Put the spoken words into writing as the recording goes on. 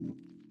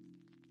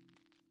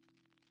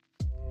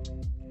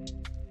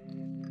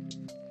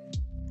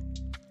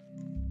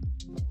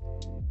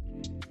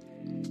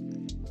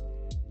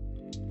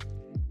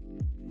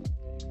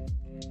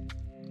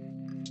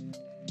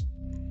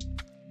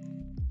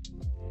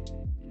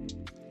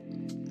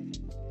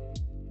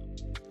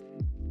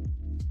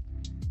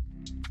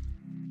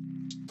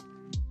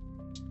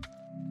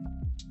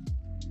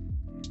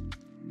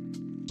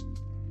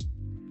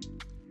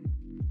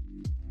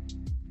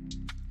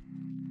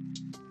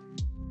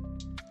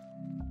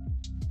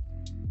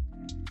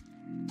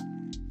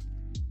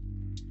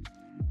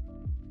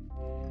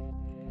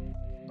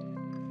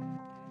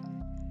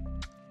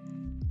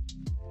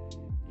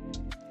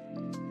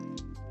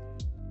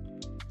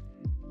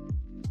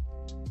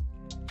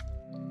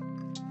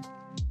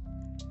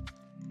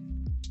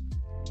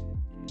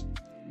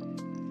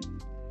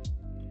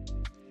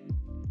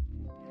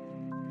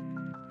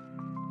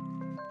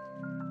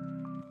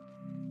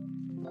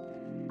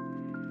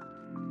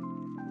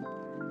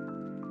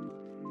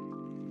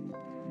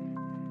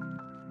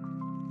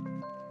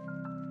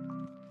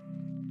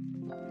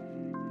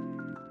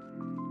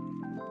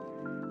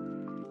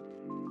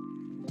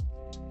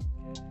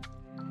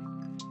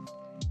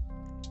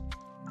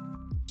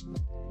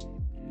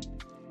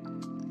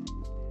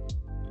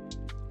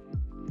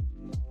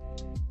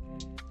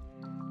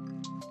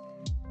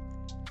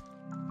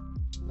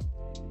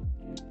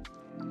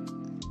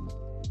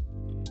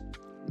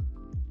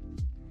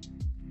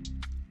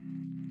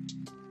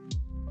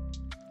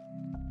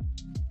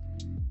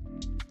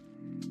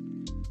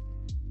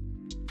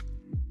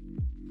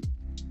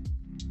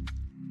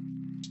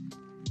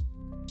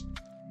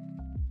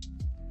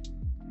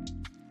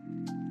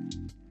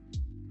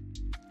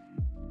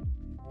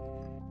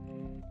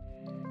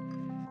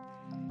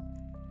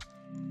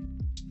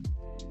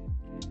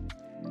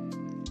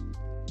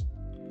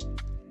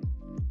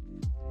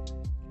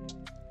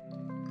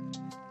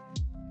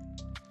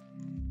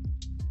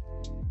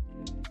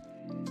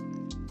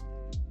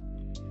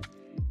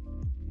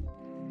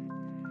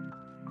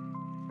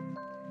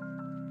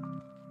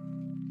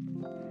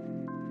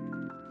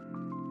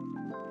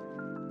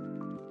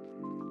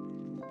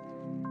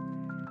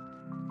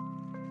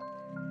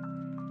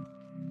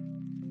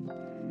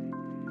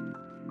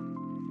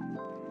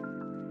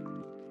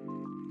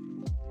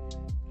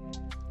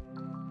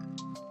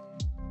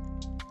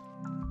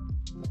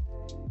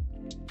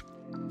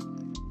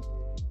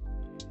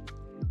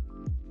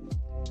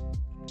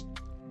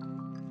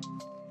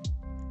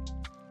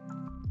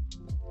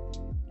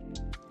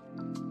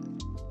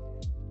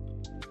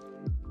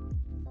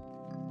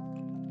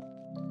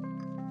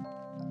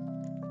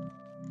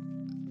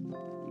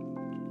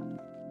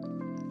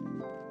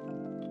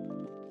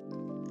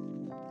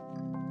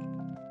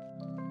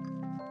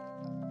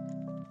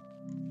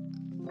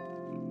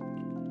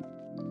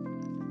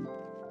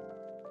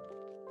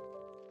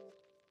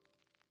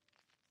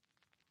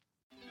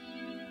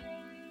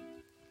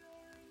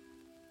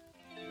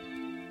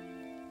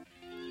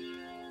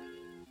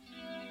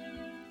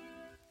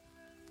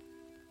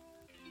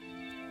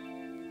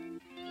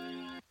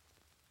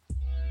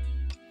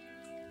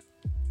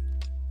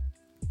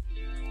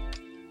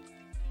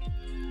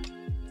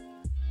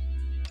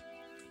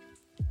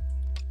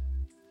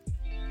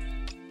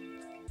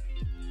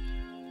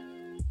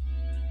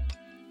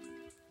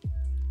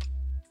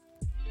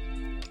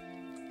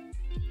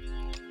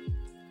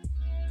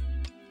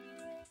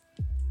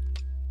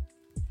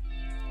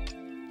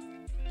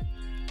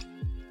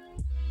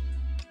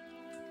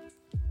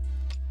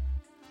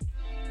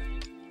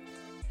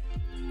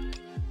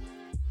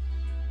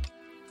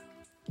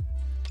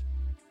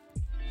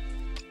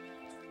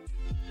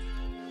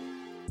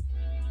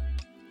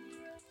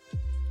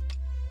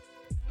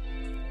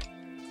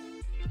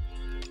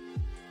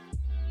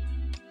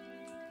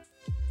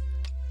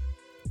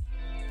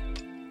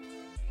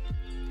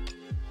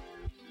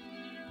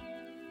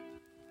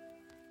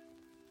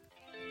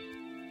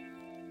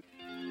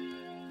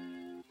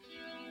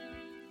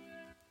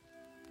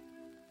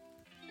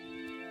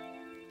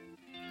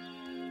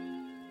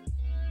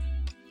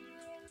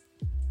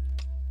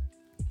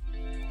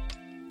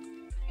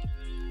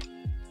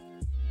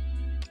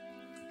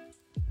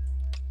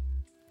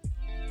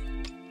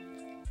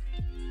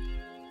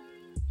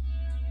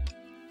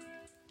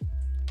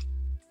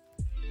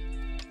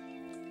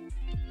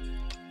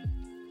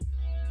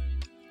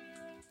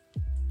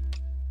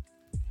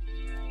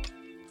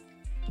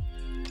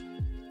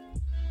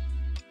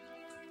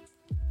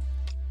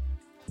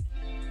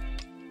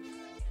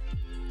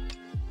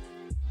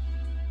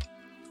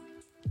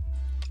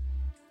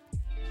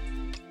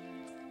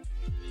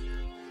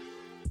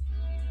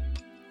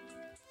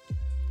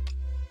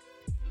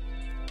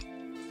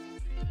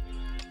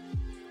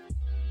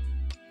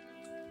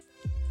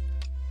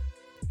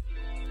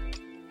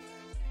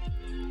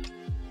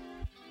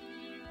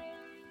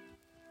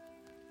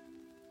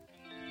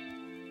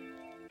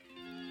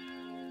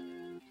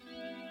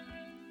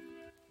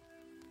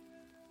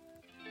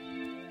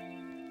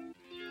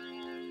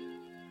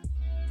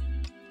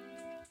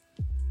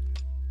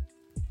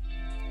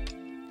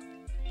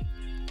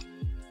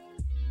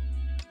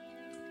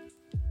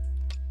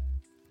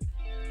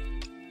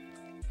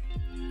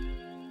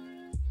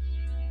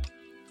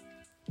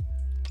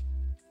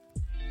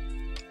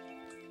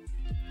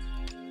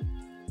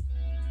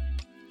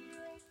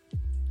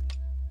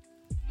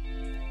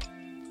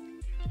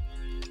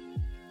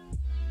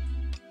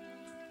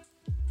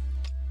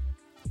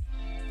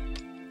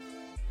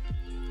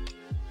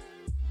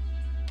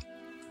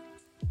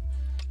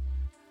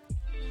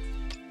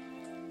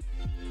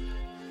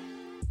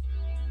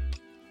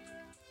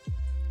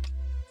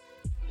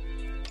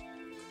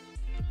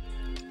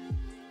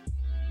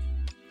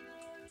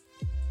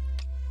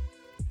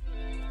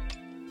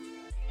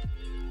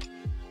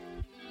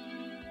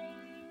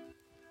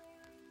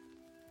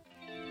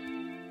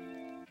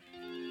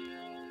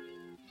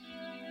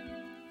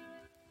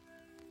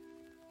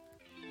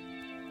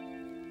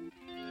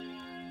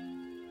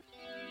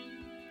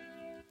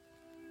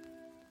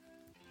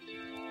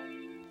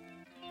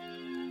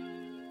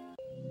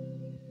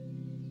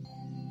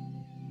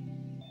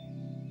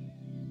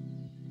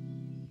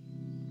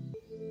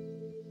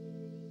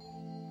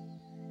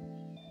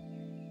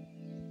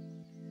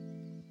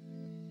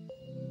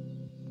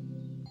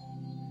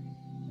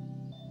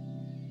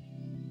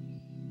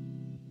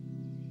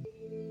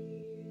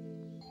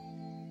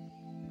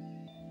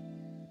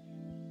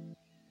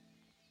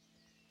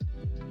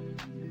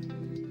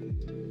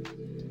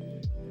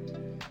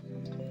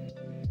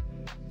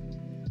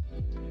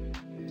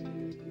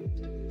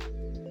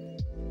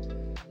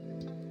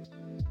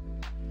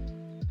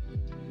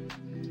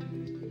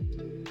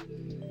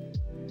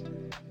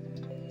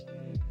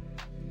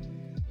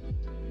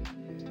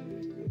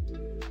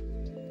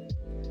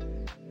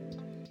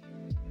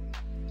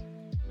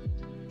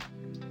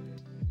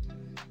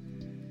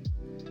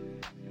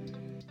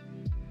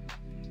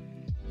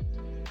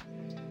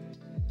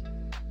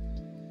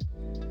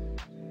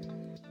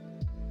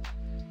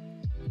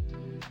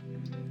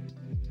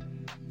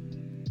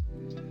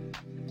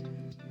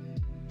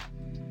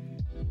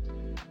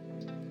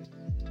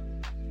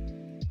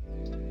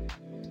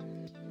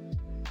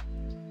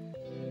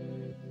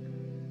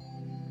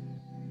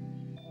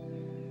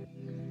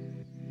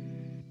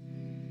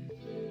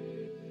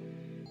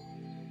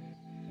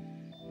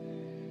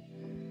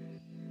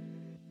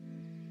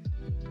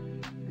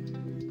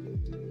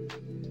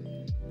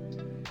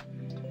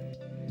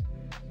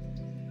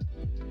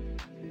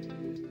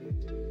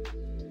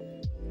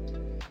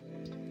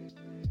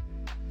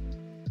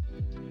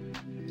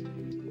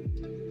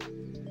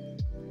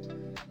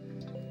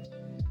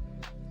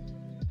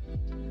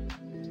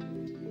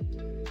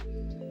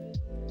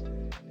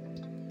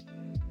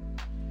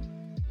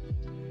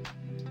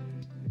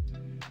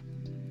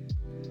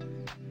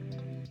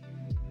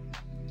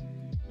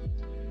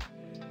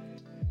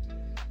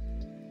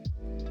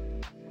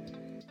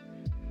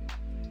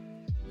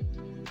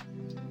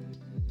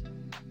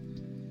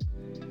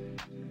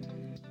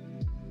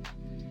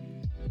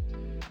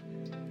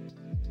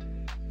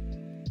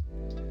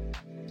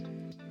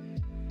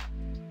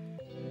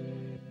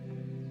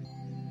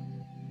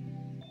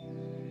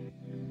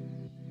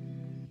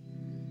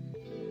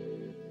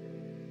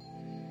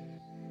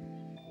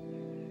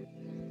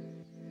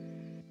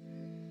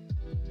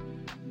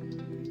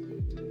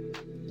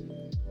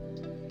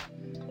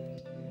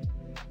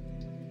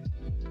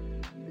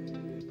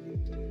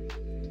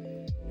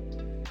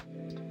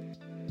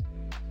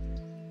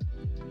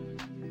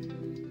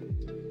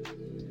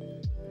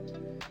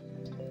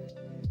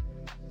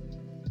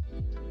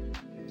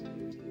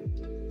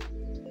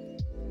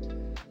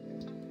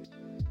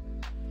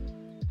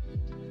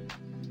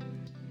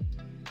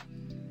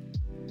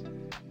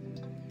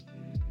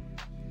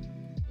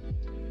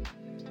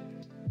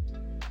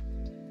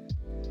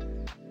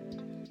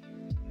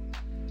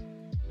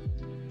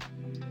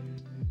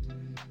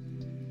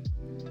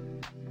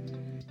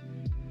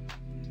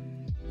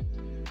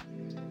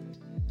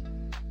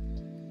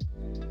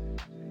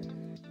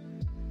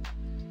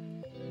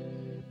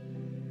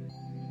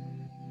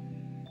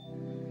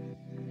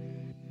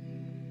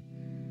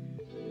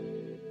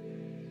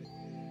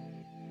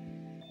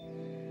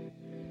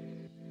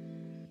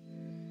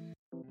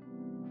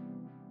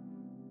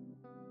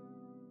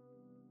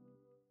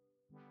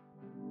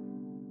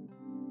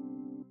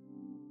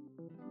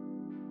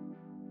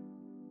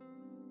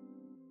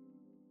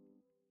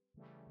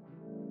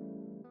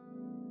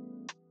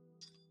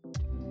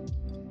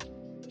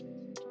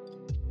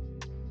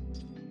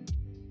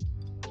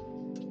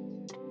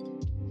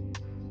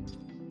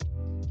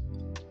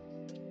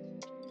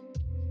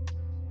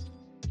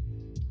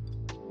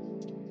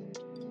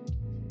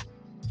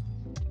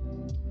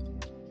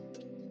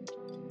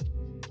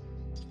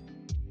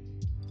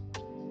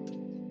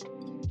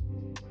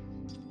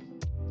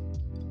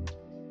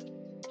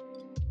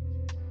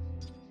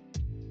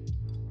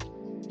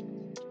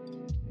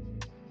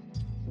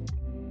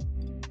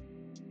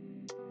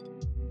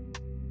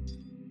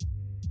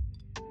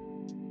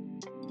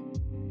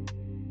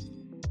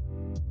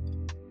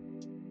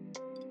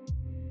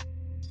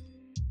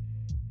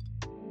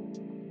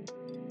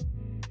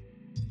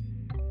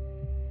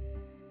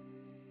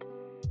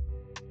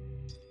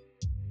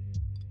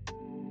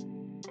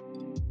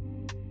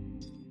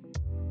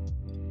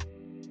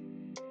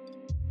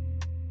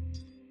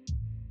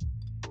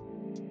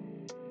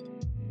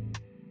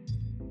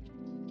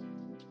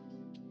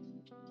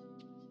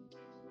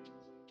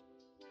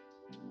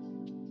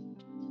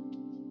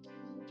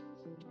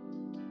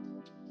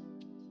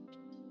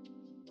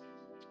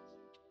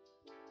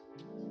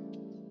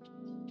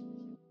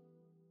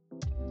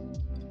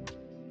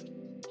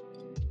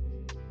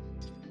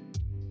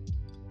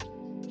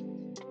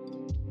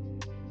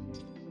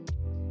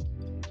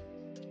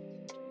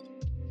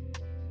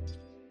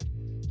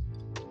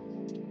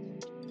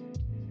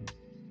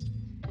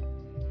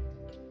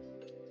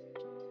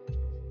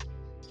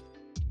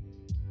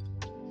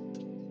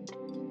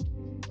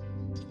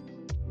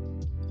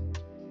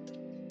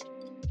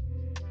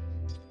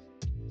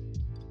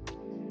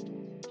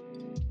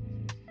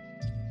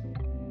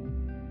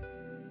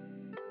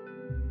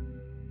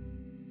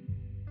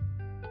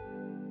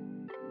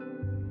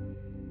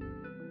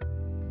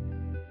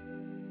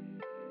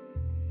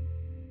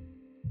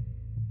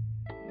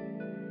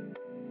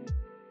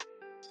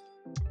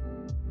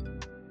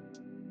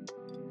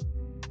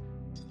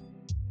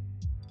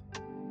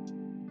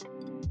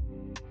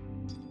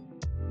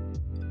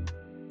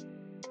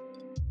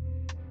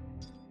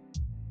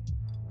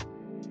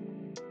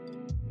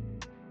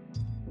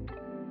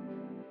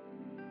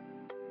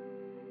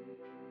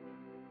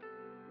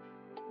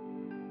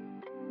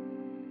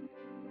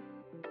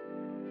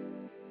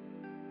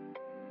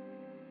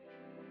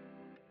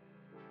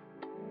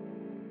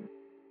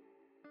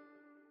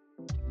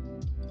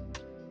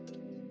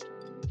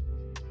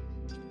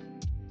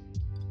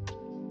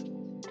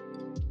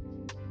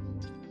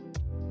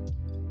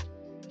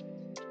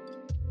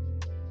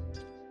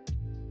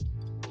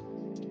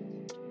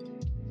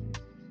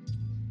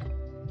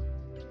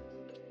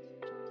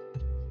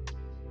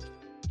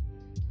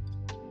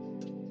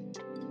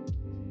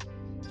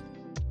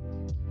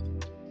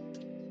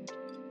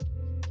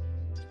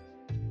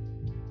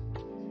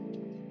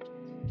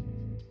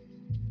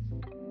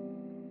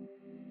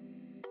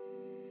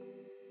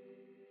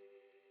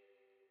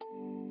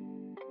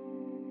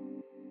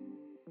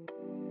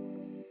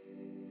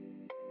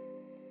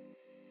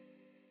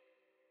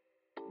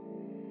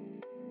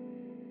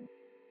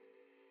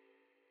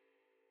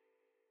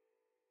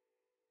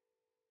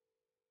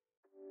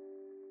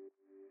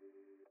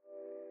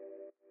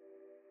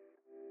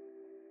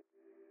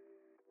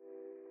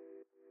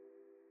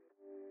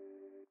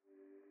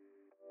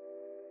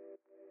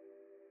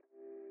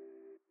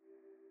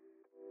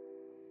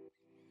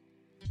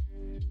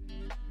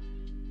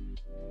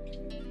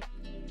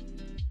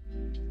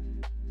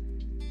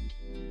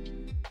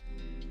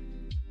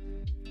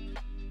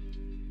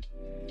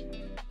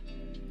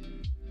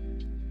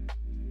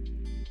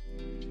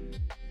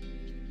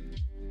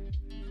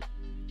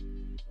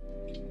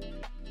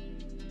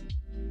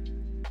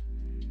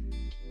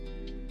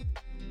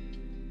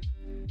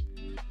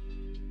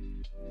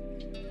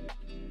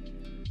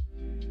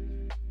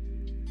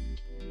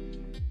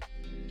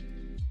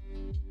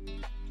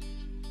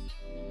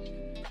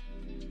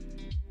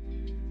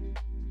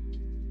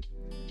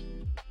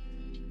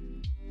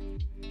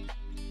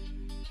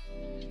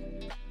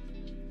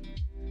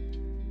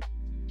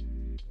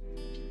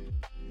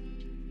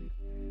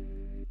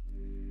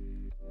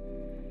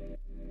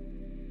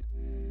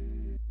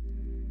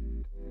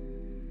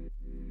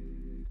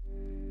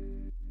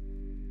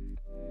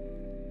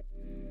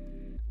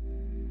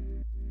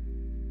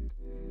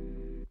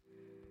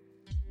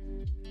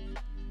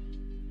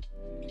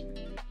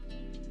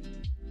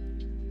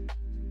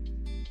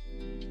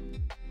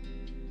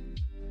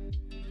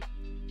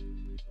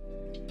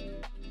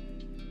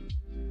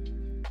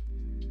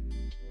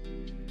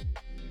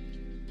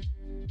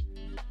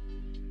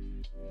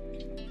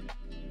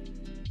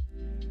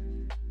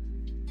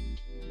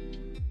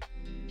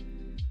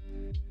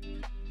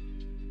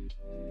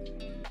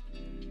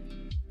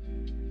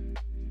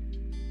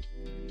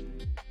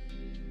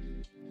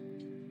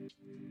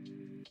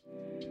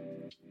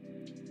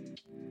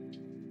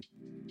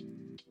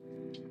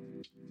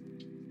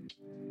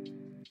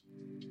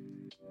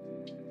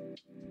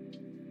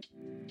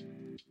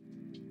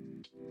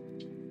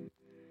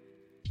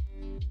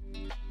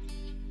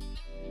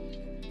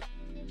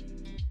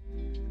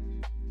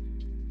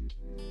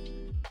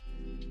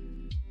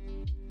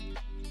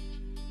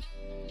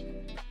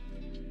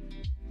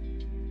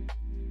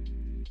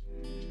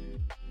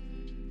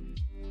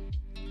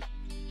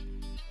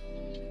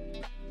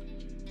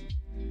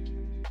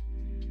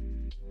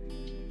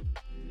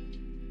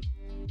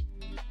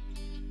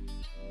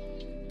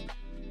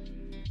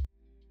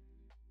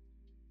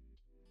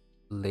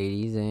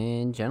Ladies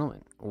and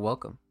gentlemen,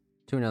 welcome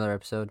to another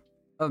episode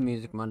of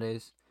Music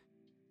Mondays.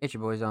 It's your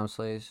boy Dom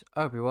Slays.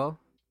 I hope you're well,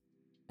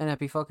 and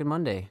happy fucking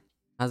Monday.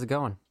 How's it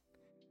going?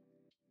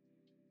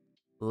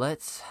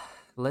 Let's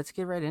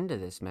get right into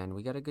this, man.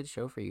 We got a good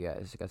show for you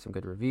guys. Got some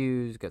good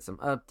reviews, got some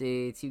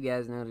updates. You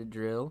guys know the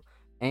drill,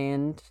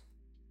 and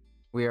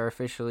we are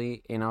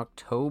officially in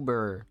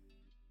October.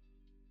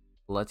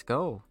 Let's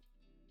go.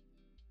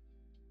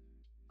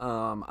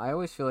 I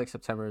always feel like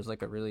September is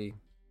like a really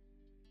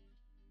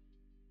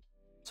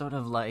sort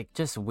of like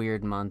just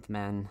weird month,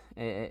 man.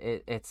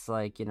 It's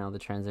like, you know, the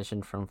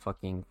transition from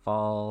fucking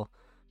fall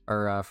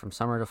or from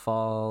summer to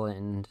fall,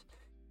 and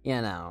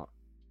you know,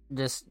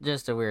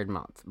 just a weird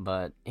month.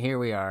 But here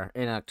we are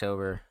in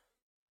October.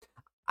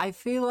 I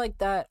feel like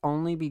that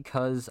only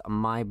because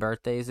my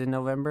birthday's in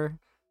November,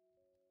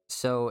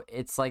 so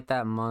it's like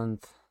that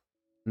month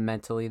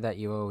mentally that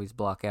you always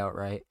block out,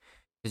 right?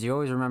 Because you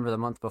always remember the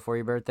month before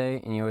your birthday,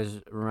 and you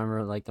always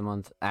remember like the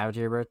month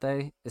after your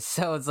birthday.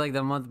 So it's like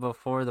the month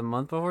before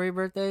your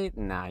birthday.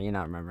 Nah, you're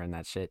not remembering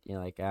that shit. You're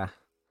like,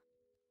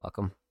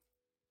 welcome.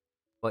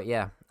 But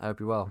yeah, I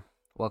hope you're well.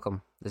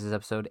 Welcome. This is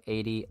episode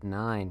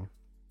 89.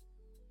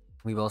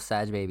 We both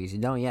Sag babies.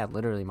 No, yeah,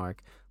 literally,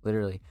 Mark,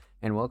 literally,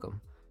 and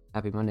welcome.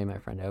 Happy Monday, my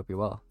friend. I hope you're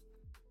well.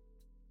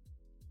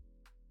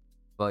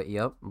 But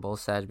yep, both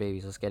Sag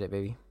babies. Let's get it,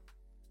 baby.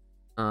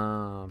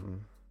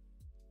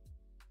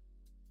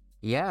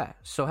 Yeah,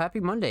 so happy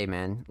Monday,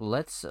 man.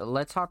 Let's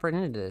hop right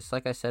into this.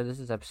 Like I said, this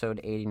is episode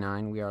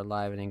 89. We are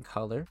live and in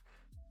color.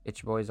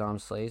 It's your boy Zom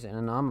Slays,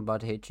 and I'm about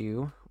to hit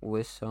you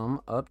with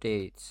some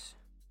updates.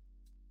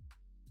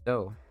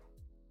 So,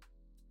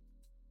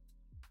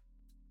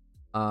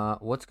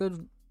 what's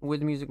good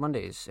with Music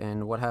Mondays,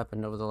 and what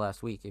happened over the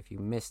last week? If you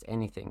missed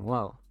anything,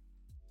 well,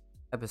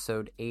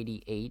 episode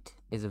 88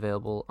 is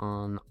available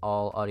on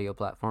all audio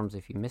platforms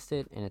if you missed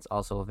it, and it's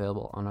also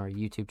available on our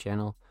YouTube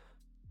channel.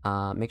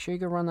 Make sure you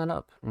go run that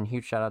up, and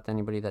huge shout out to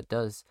anybody that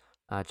does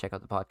check out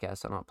the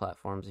podcast on all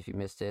platforms. If you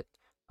missed it,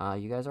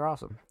 you guys are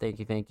awesome. Thank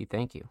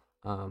you.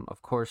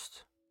 Of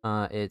course,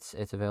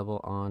 it's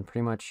available on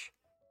pretty much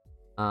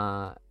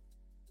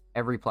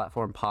every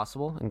platform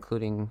possible,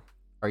 including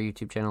our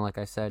YouTube channel, like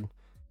I said,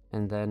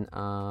 and then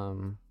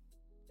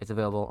it's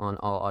available on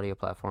all audio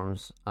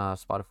platforms: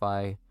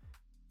 Spotify,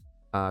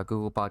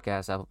 Google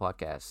Podcasts, Apple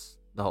Podcasts,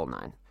 the whole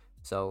nine.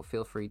 So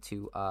feel free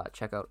to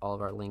check out all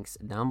of our links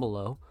down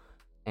below.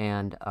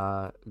 And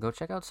go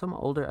check out some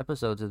older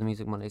episodes of the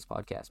Music Mondays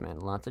podcast, man.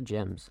 Lots of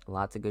gems,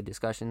 lots of good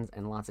discussions,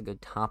 and lots of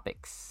good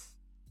topics.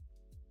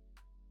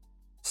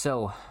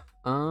 So,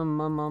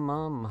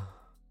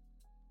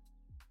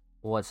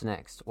 what's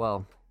next?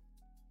 Well,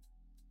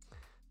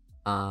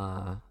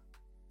 the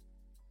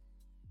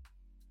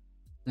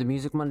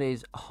Music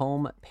Mondays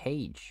home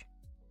page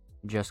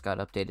just got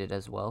updated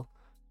as well.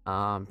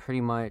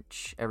 Pretty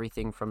much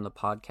everything from the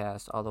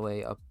podcast all the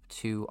way up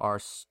to our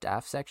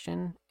staff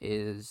section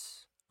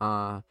is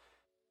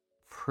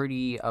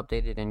pretty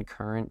updated and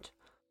current.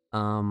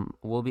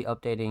 We'll be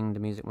updating the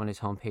Music Mondays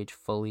homepage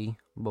fully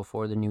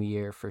before the new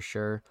year for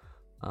sure.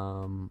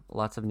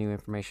 Lots of new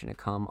information to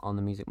come on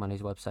the Music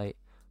Mondays website.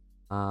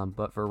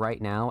 But for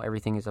right now,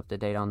 everything is up to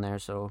date on there.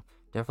 So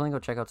definitely go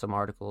check out some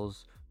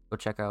articles. Go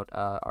check out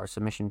our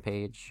submission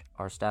page,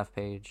 our staff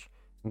page,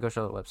 and go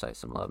show the website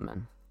some love,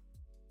 man.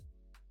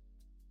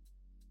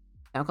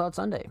 SoundCloud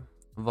Sunday,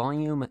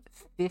 volume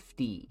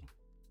 50.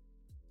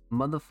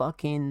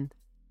 Motherfucking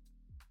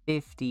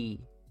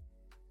 50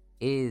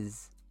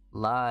 is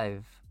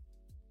live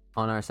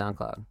on our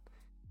SoundCloud.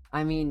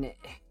 I mean,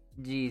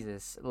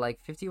 Jesus, like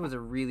 50 was a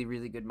really,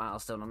 really good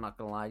milestone. I'm not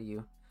gonna lie to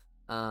you.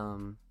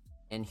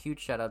 And huge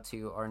shout out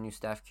to our new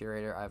staff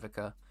curator,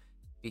 Ivica,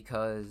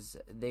 because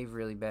they've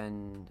really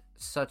been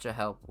such a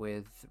help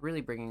with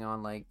really bringing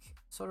on like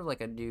sort of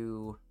like a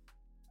new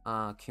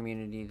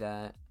community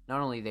that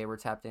not only they were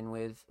tapped in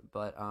with,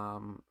 but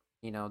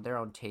you know, their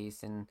own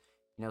taste and,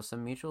 you know,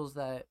 some mutuals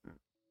that,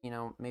 you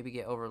know, maybe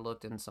get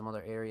overlooked in some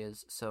other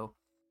areas. So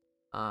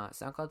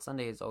SoundCloud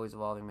Sunday is always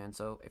evolving, man.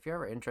 So if you're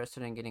ever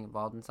interested in getting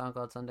involved in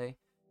SoundCloud Sunday,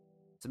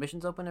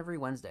 submissions open every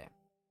Wednesday.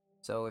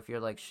 So if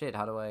you're like, shit,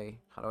 how do I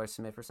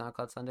submit for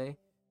SoundCloud Sunday?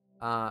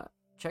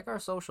 Check our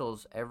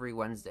socials every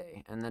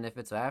Wednesday, and then if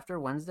it's after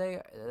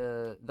Wednesday,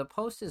 the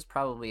post is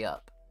probably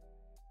up.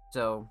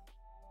 So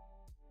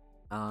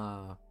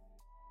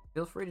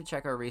feel free to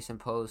check our recent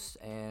posts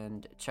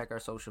and check our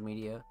social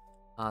media.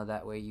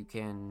 That way you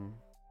can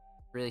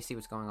really see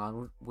what's going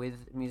on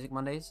with Music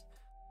Mondays.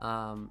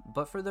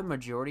 But for the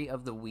majority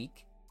of the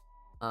week,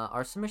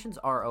 our submissions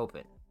are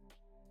open.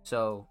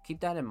 So keep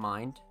that in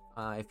mind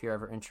if you're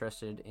ever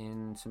interested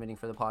in submitting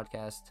for the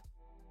podcast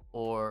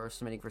or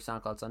submitting for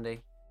SoundCloud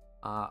Sunday.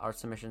 Our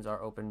submissions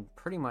are open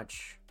pretty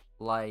much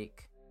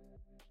like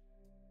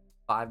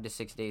 5 to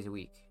 6 days a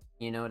week.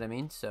 You know what I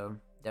mean? So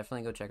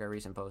definitely go check our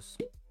recent posts.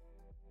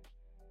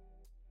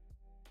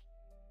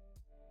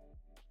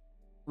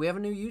 We have a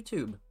new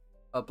YouTube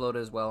upload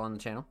as well on the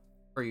channel,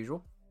 per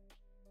usual.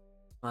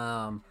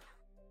 Kind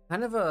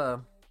of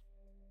a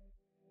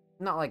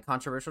not like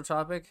controversial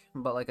topic,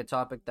 but like a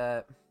topic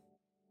that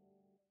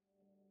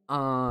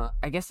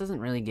I guess doesn't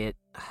really get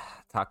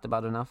talked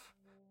about enough.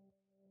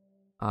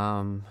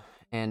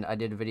 And I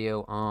did a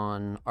video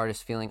on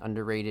artists feeling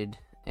underrated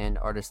and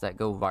artists that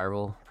go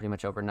viral pretty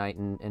much overnight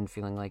and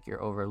feeling like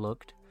you're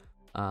overlooked.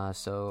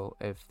 So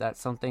if that's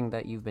something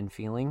that you've been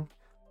feeling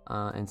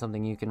and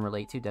something you can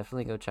relate to,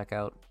 definitely go check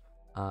out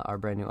our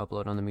brand new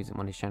upload on the Music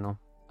Mondays channel.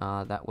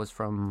 That was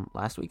from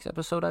last week's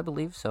episode, I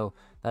believe, so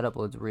that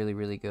upload's really,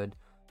 really good.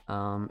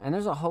 And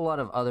there's a whole lot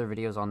of other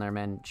videos on there,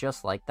 man,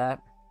 just like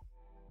that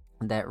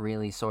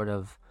really sort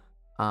of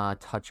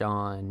touch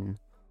on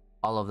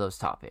all of those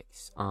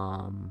topics.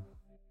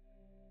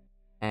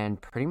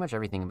 And pretty much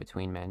everything in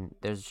between, man.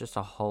 There's just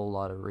a whole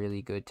lot of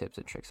really good tips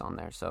and tricks on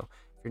there. So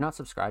if you're not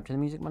subscribed to the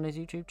Music Mondays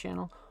YouTube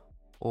channel,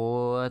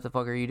 what the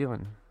fuck are you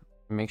doing?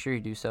 Make sure you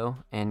do so,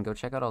 and go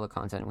check out all the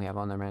content we have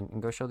on there, man,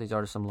 and go show these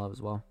artists some love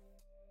as well.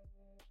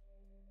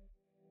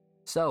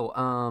 So,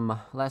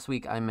 last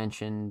week I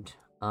mentioned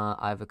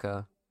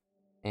Ivica,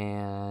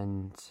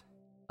 and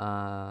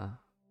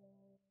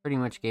pretty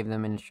much gave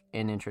them an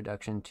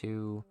introduction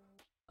to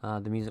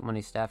the Music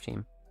Mondays staff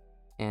team,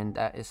 and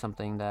that is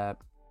something that,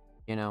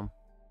 you know,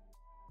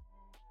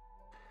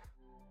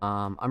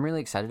 I'm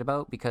really excited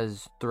about,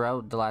 because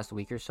throughout the last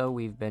week or so,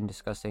 we've been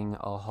discussing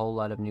a whole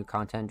lot of new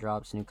content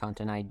drops, new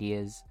content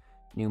ideas,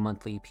 new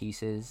monthly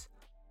pieces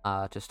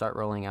to start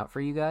rolling out for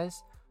you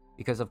guys.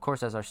 Because, of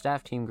course, as our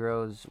staff team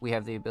grows, we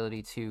have the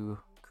ability to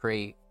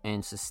create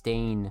and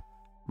sustain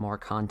more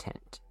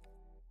content.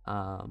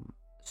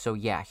 So,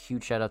 yeah,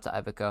 huge shout out to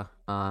Ivica.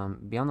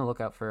 Be on the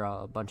lookout for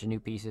a bunch of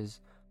new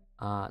pieces.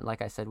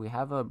 Like I said, we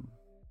have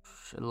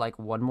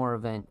one more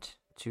event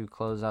to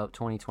close out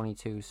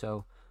 2022,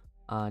 so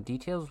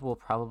details will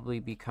probably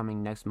be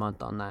coming next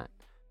month on that.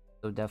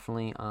 So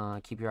definitely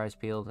keep your eyes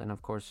peeled, and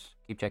of course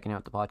keep checking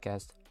out the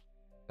podcast,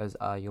 because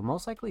you'll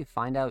most likely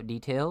find out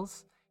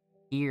details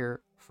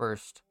here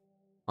first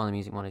on the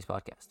Music Mondays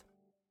podcast.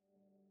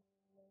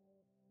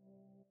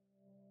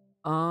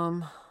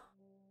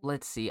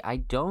 Let's see. I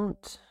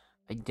don't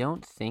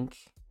think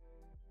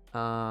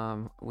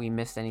we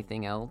missed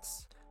anything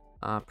else.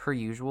 Per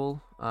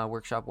usual,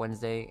 Workshop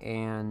Wednesday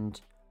and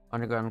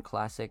Underground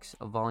Classics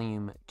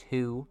Volume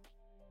 2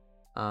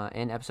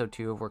 and Episode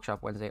 2 of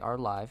Workshop Wednesday are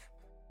live.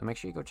 So make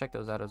sure you go check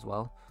those out as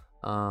well.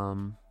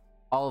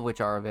 All of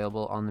which are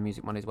available on the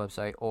Music Mondays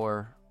website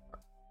or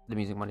the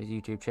Music Mondays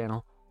YouTube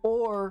channel,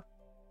 or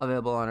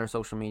available on our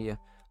social media.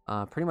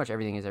 Pretty much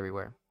everything is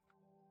everywhere.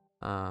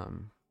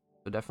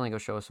 So definitely go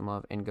show us some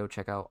love and go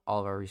check out all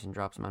of our recent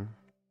drops, man.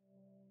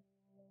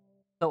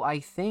 So I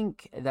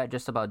think that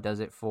just about does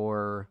it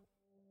for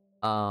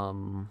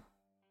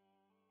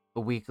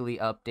weekly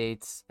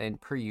updates. And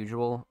per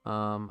usual,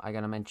 I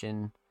gotta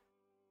mention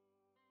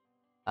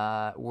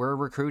we're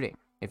recruiting.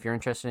 If you're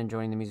interested in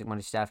joining the Music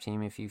Mondays staff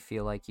team, if you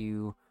feel like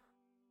you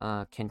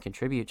can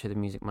contribute to the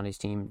Music Mondays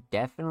team,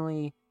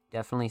 definitely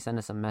send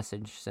us a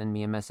message. Send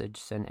me a message.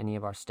 Send any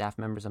of our staff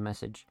members a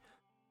message.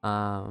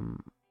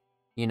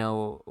 You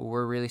know,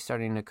 we're really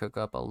starting to cook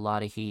up a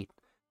lot of heat,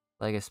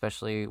 like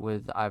especially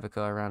with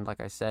Ivica around, like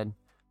I said.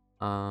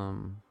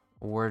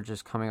 We're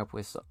just coming up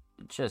with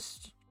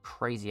just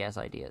crazy ass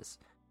ideas.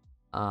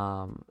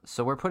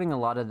 So we're putting a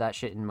lot of that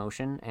shit in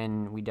motion,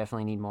 and we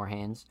definitely need more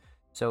hands.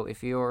 So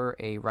if you're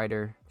a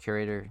writer,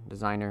 curator,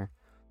 designer,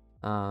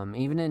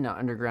 even an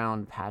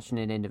underground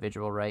passionate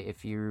individual, right?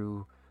 If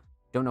you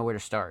don't know where to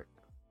start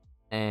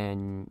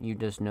and you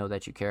just know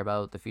that you care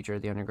about the future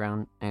of the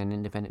underground and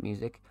independent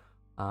music,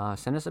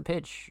 send us a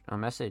pitch, a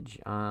message.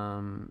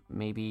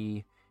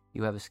 Maybe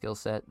you have a skill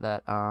set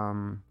that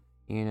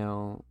you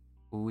know,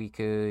 we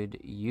could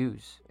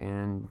use,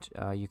 and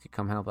you could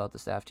come help out the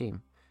staff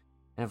team.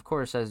 And of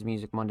course, as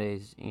Music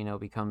Mondays, you know,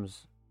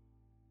 becomes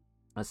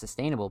a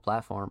sustainable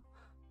platform,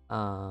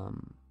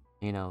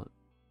 you know,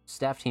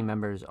 staff team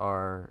members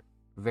are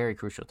very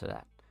crucial to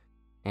that.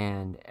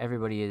 And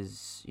everybody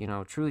is, you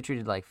know, truly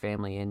treated like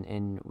family,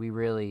 and we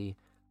really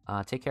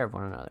take care of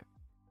one another.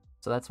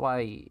 So that's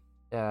why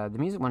the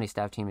Music Mondays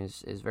staff team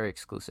is very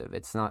exclusive.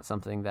 It's not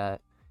something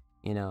that,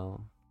 you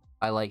know,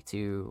 I like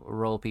to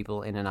roll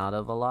people in and out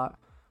of a lot.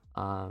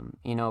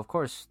 You know, of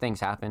course, things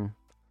happen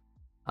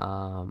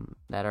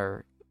that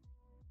are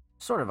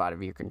sort of out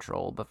of your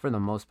control, but for the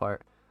most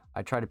part,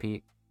 I try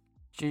to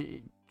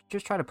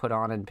just try to put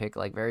on and pick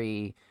like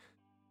very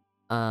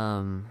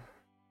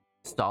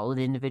solid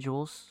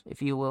individuals,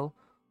 if you will.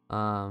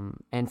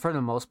 And for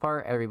the most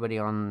part, everybody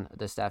on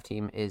the staff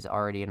team is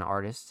already an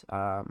artist.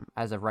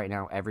 As of right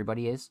now,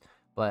 everybody is,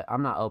 but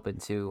I'm not open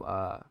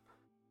to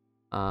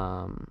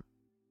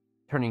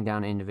turning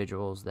down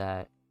individuals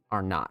that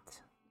are not.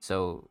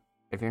 So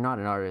if you're not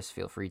an artist,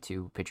 feel free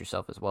to pitch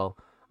yourself as well.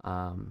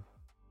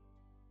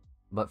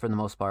 But for the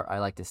most part, I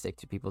like to stick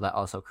to people that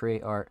also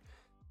create art.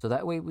 So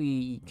that way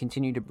we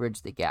continue to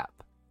bridge the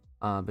gap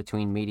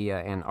between media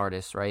and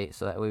artists, right?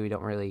 So that way we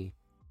don't really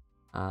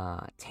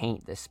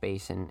taint this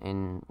space,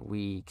 and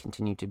we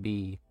continue to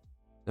be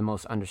the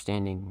most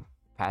understanding,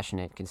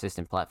 passionate,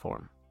 consistent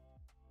platform.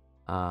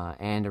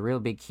 And a real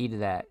big key to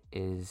that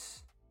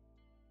is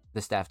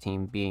the staff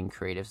team being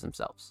creatives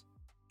themselves,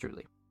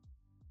 truly.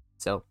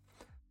 So,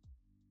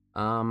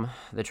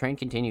 the train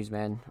continues,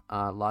 man.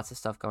 Lots of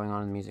stuff going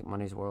on in the Music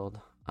Mondays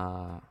world.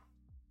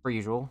 Per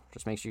usual,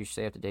 just make sure you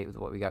stay up to date with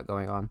what we got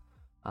going on.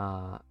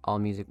 All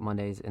Music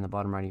Mondays in the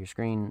bottom right of your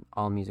screen.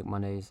 All Music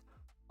Mondays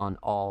on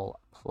all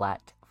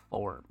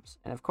platforms.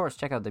 And of course,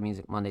 check out the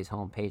Music Mondays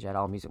homepage at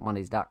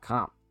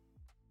allmusicmondays.com,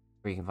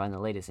 where you can find the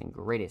latest and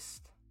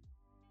greatest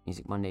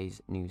Music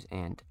Mondays news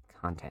and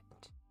content.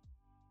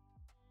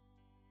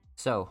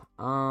 So,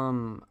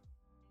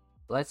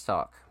 let's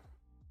talk.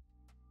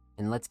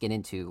 And let's get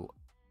into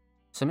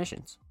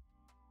submissions.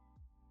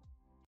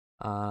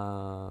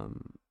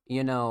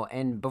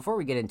 And before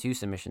we get into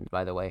submissions,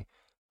 by the way,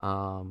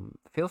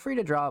 feel free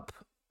to drop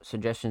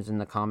suggestions in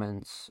the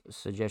comments,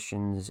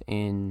 suggestions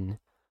in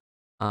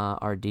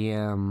our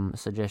DM,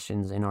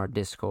 suggestions in our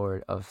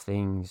Discord of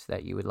things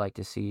that you would like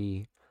to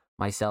see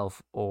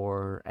myself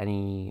or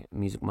any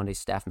Music Monday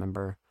staff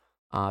member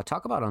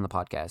talk about on the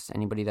podcast.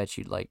 Anybody that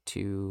you'd like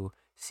to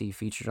see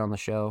featured on the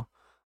show,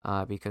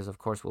 because of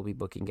course we'll be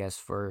booking guests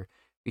for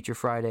Feature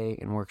Friday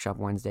and Workshop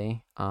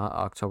Wednesday,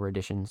 October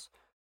editions,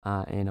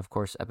 and of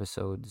course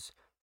episodes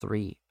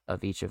 3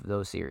 of each of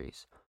those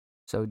series.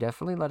 So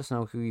definitely let us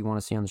know who you want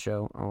to see on the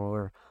show,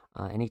 or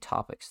any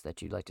topics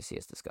that you'd like to see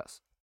us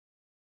discuss.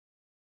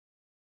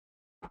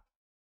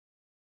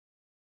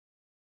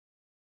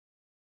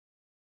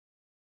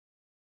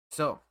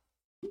 So,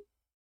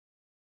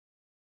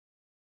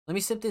 let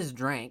me sip this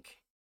drink,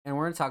 and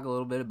we're going to talk a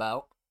little bit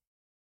about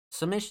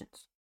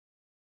submissions.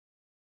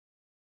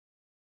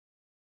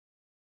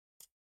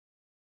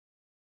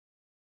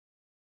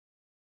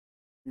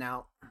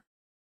 Now,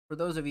 for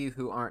those of you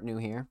who aren't new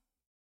here,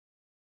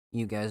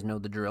 you guys know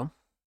the drill.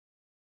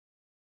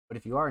 But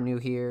if you are new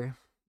here,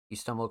 you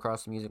stumble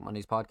across the Music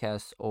Mondays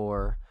podcast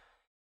or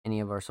any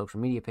of our social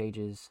media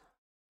pages,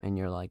 and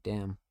you're like,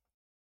 damn,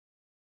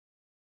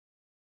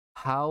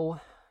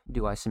 how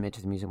do I submit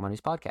to the Music Mondays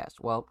podcast?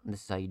 Well,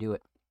 this is how you do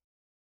it.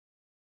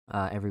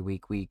 Every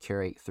week we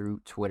curate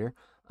through Twitter,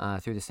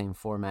 through the same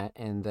format,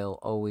 and they'll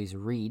always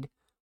read.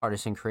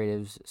 Artists and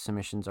creatives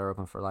submissions are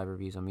open for live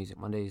reviews on Music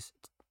Mondays,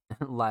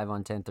 live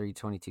on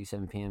 10/3/22,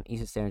 7 p.m.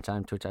 Eastern Standard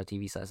Time,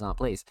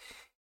 twitch.tv/SonPlays.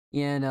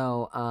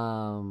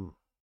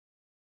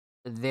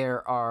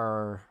 There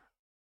are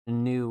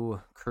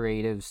new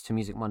creatives to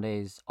Music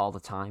Mondays all the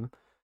time.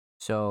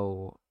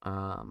 So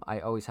I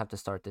always have to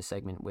start this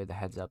segment with a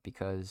heads up,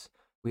 because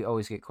we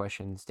always get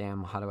questions,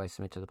 damn, how do I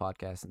submit to the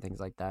podcast and things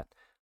like that.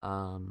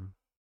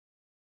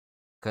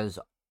 Because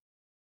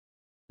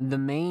the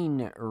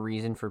main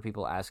reason for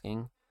people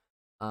asking,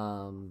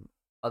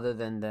 other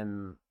than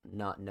them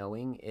not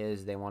knowing,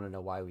 is they want to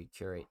know why we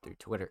curate through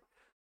Twitter.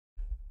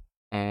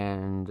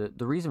 And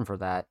the reason for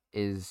that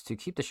is to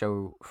keep the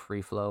show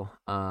free flow.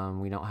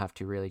 We don't have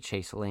to really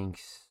chase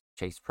links,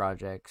 chase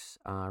projects,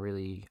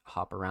 really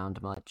hop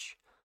around much.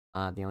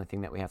 The only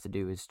thing that we have to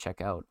do is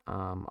check out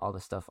all the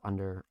stuff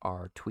under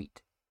our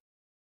tweet.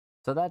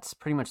 So that's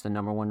pretty much the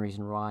number one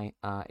reason why.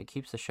 It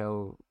keeps the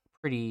show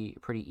pretty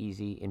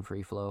easy in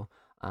free flow,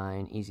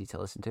 and easy to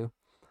listen to.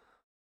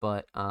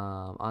 But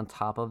on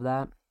top of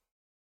that,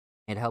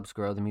 it helps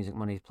grow the Music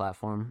Mondays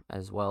platform,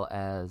 as well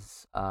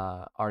as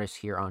artists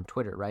here on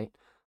Twitter, right?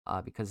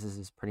 Because this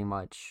is pretty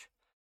much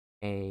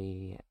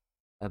a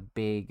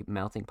big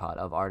melting pot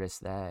of artists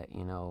that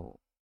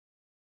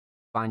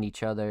find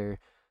each other,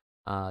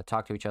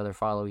 talk to each other,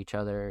 follow each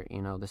other.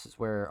 This is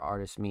where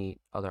artists meet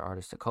other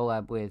artists to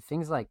collab with,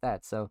 things like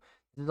that. So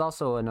this is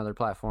also another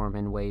platform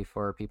and way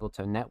for people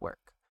to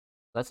network.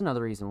 That's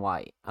another reason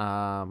why.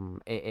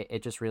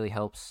 It just really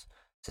helps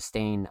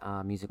sustain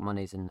Music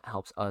Mondays and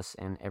helps us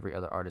and every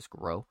other artist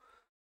grow.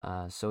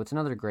 So it's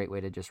another great way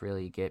to just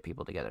really get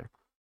people together.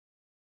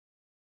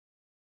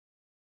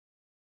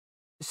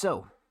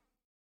 So,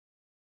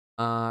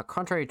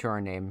 contrary to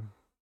our name,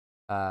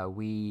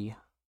 we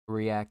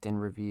react and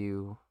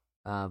review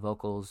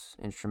vocals,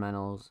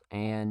 instrumentals,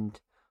 and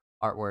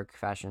artwork,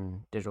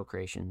 fashion, digital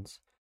creations,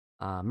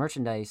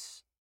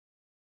 merchandise,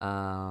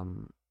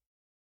 YouTube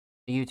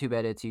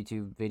edits,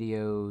 YouTube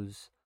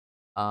videos,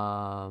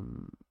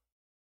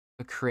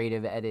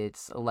 creative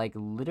edits, like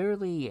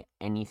literally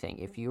anything.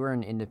 If you are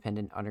an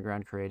independent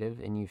underground creative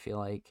and you feel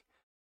like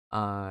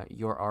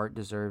your art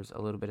deserves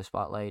a little bit of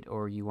spotlight,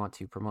 or you want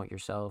to promote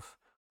yourself,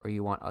 or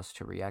you want us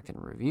to react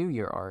and review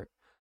your art,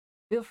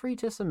 feel free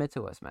to submit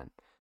to us, man.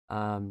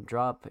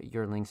 Drop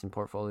your links and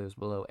portfolios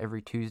below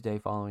every Tuesday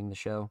following the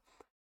show.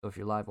 So if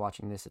you're live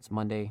watching this, it's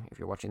Monday. If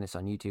you're watching this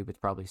on YouTube, it's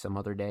probably some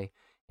other day,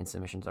 and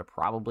submissions are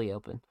probably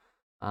open.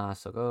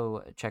 So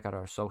go check out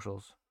our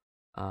socials,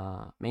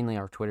 mainly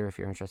our Twitter if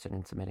you're interested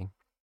in submitting.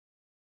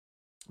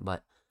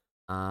 But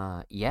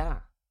yeah,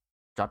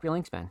 drop your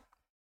links, man.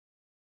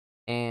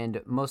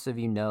 And most of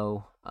you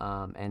know,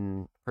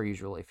 and per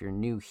usual, if you're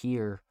new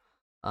here,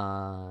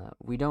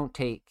 we don't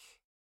take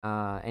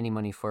any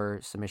money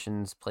for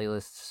submissions,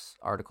 playlists,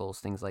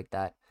 articles, things like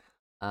that.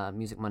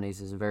 Music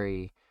Mondays is a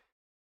very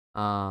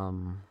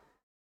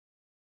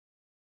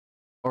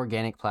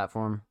organic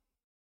platform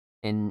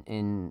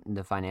in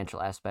the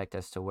financial aspect,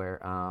 as to where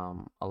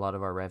a lot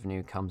of our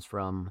revenue comes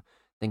from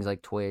things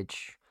like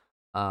Twitch,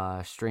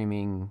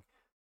 streaming,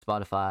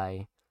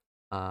 Spotify,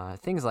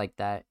 things like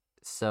that.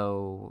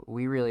 So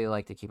we really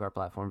like to keep our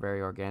platform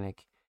very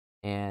organic,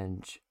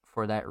 and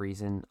for that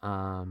reason,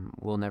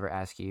 we'll never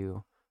ask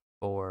you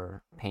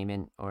for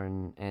payment or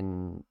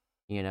and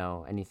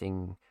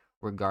anything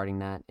regarding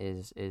that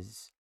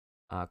is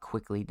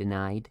quickly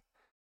denied.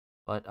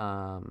 But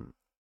on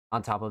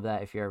top of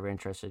that, if you're ever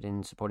interested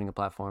in supporting a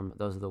platform,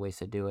 those are the ways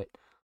to do it.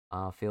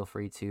 Feel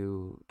free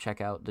to check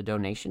out the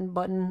donation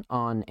button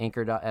on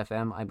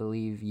anchor.fm. I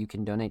believe you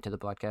can donate to the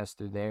podcast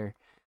through there.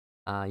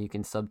 You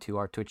can sub to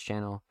our Twitch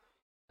channel.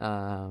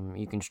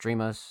 You can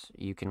stream us.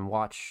 You can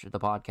watch the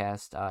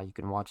podcast. You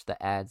can watch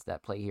the ads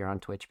that play here on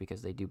Twitch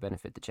because they do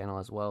benefit the channel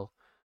as well.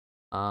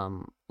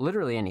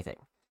 Literally anything.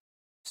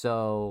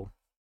 So,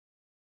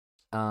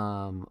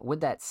 with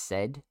that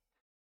said,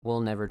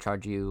 we'll never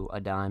charge you a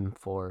dime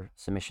for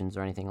submissions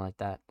or anything like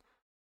that.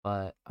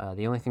 But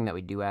the only thing that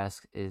we do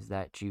ask is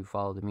that you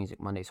follow the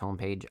Music Mondays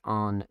homepage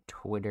on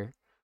Twitter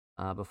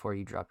before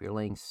you drop your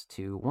links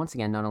to, once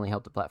again, not only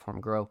help the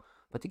platform grow,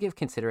 but to give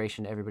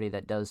consideration to everybody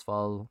that does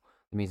follow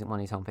the Music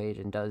Mondays homepage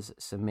and does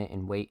submit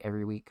and wait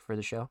every week for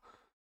the show.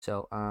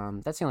 So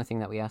that's the only thing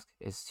that we ask,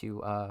 is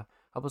to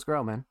help us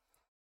grow, man.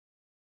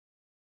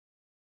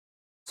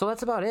 So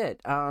that's about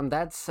it.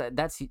 That's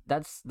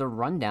the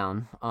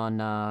rundown on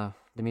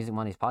the Music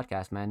Mondays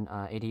podcast, man.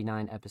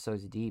 89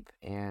 episodes deep,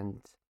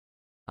 and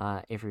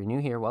if you're new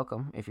here,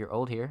 welcome. If you're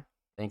old here,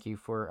 thank you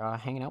for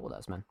hanging out with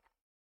us, man.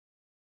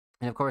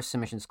 And of course,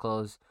 submissions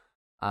close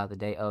the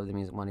day of the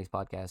Music Mondays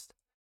podcast.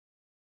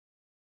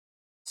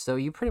 So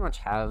you pretty much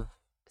have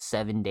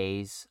 7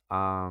 days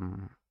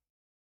down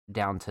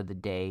to the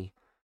day,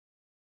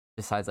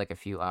 besides like a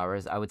few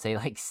hours. I would say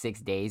like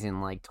 6 days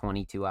and like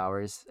 22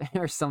 hours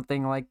or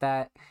something like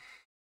that.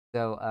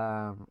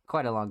 So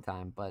quite a long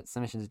time, but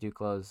submissions do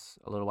close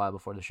a little while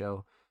before the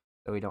show,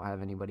 so we don't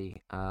have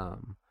anybody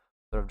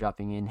sort of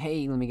dropping in,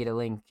 hey, let me get a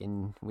link,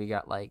 and we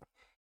got like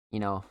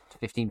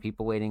 15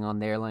 people waiting on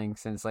their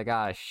links, and it's like,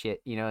 ah,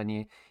 shit,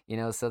 and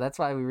so that's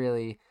why we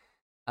really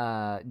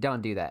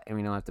don't do that, and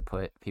we don't have to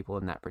put people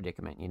in that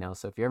predicament.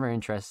 So if you're ever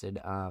interested,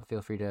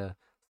 feel free to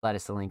slide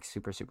us a link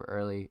super super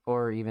early,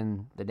 or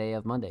even the day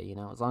of Monday.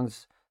 As long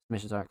as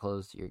submissions aren't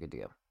closed, you're good to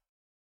go.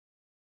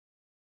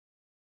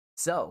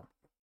 So,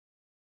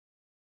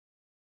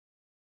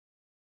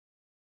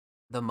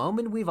 the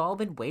moment we've all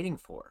been waiting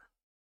for,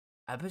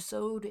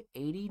 episode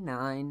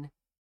 89,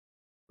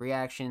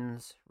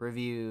 reactions,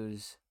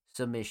 reviews,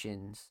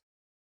 submissions.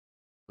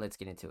 Let's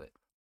get into it.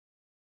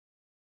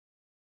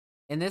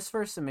 And this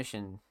first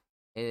submission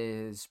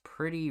is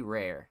pretty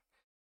rare.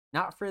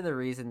 Not for the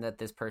reason that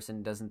this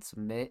person doesn't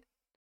submit,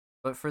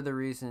 but for the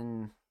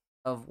reason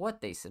of what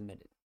they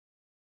submitted.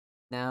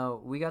 Now,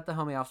 we got the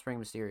homie Offspring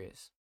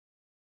Mysterious.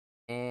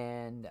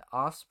 And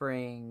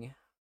Offspring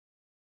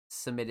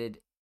submitted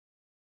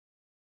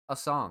a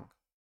song.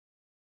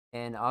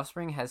 And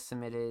Offspring has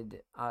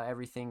submitted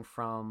everything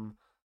from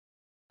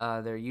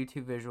their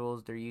YouTube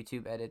visuals, their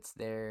YouTube edits,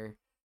 their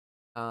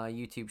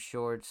YouTube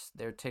shorts,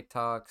 their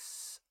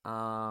TikToks,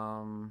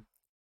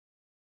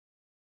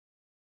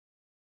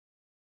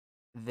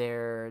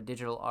 their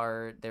digital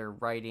art, their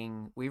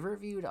writing. We've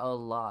reviewed a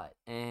lot,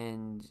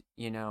 and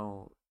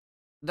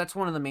that's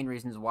one of the main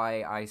reasons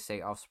why I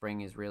say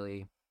Offspring is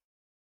really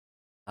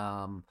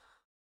a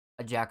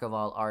jack of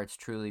all arts,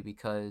 truly,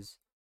 because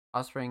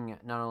Offspring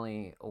not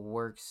only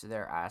works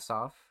their ass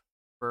off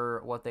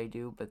for what they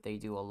do, but they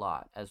do a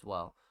lot as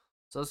well.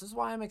 So this is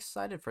why I'm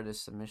excited for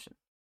this submission.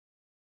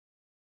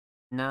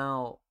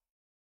 Now,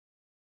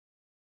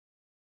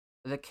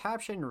 the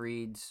caption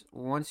reads,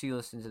 once you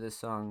listen to this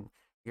song,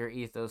 your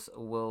ethos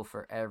will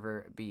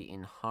forever be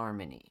in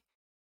harmony.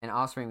 And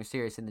Offspring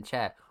Mysterious in the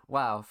chat.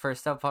 Wow,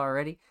 first up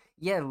already?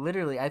 Yeah,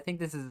 literally, I think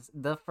this is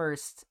the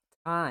first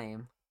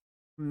time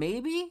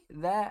maybe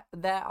that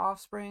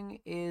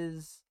Offspring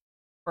is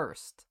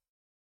first.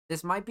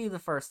 This might be the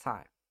first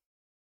time.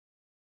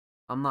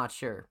 I'm not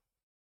sure.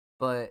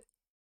 But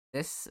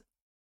this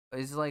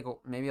is like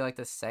maybe like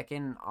the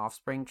second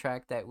Offspring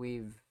track that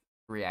we've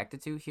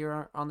reacted to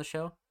here on the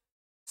show.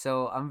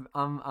 So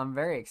I'm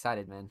very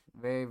excited, man.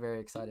 Very, very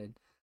excited.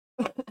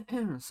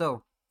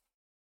 So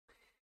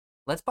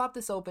let's pop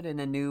this open in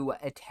a new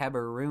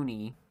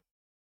Tabaroonie,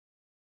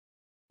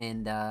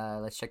 and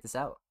let's check this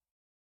out.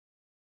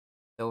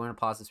 So we're gonna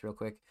pause this real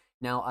quick.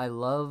 Now, I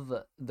love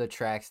the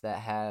tracks that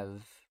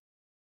have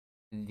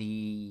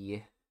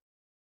the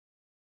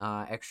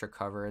extra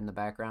cover in the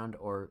background,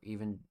 or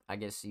even, I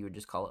guess you would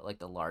just call it like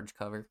the large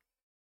cover.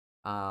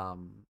 I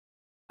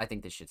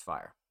think this shit's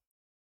fire.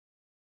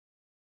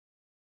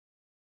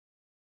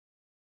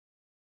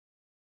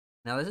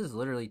 Now, this is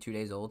literally 2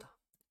 days old.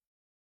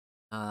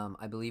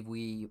 I believe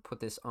we put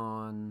this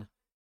on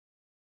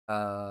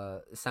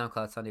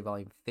SoundCloud Sunday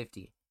Volume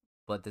 50,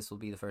 but this will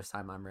be the first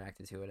time I'm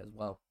reacting to it as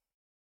well.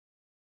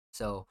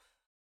 So,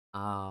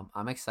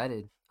 I'm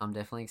excited. I'm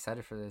definitely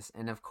excited for this.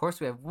 And of course,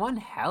 we have one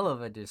hell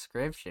of a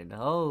description.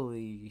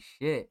 Holy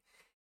shit.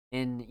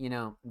 And,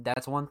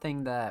 that's one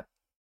thing that,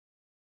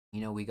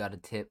 we got to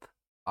tip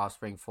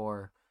Offspring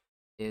for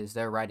is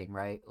their writing,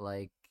 right?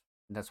 Like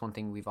that's one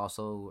thing we've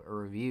also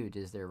reviewed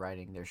is their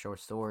writing, their short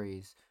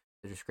stories,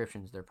 their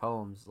descriptions, their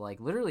poems, like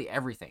literally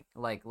everything.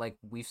 Like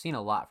we've seen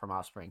a lot from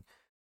Offspring.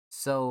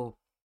 So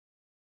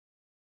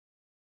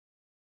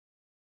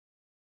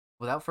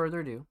without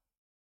further ado,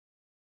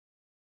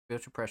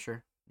 Spiritual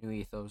Pressure, New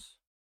Ethos,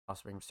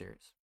 Offspring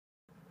Mysterious.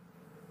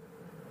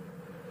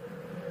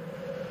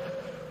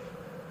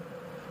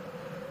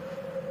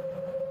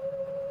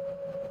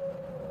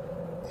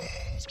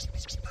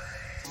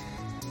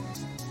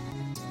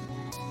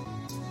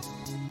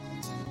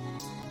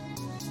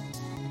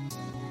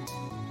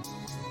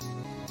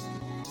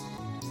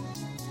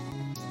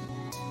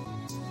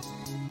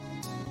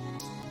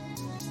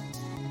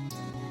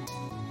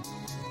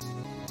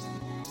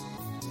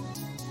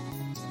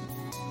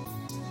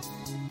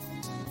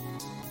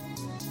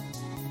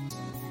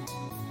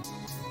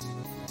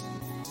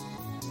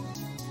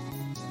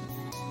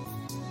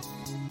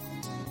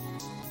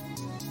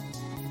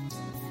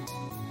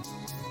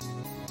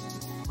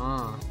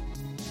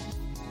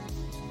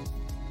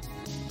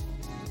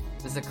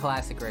 This is a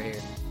classic right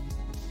here.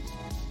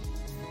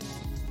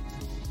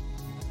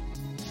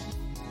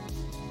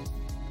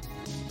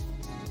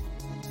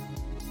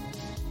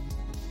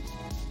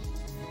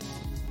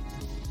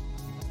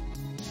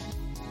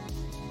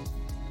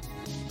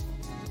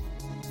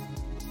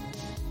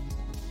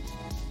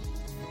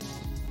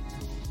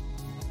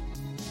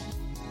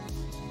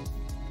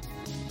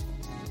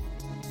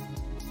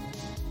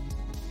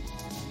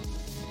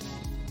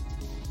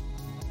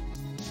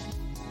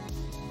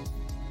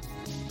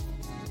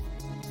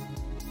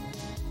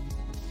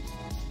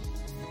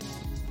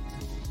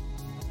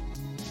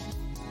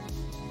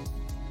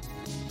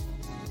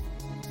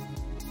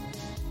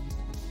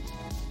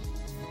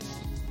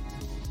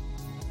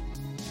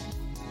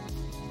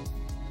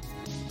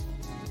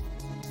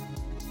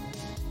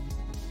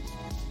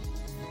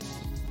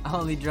 I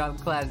only drop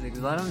classics.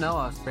 Let them know,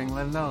 Offspring.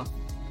 Let them know.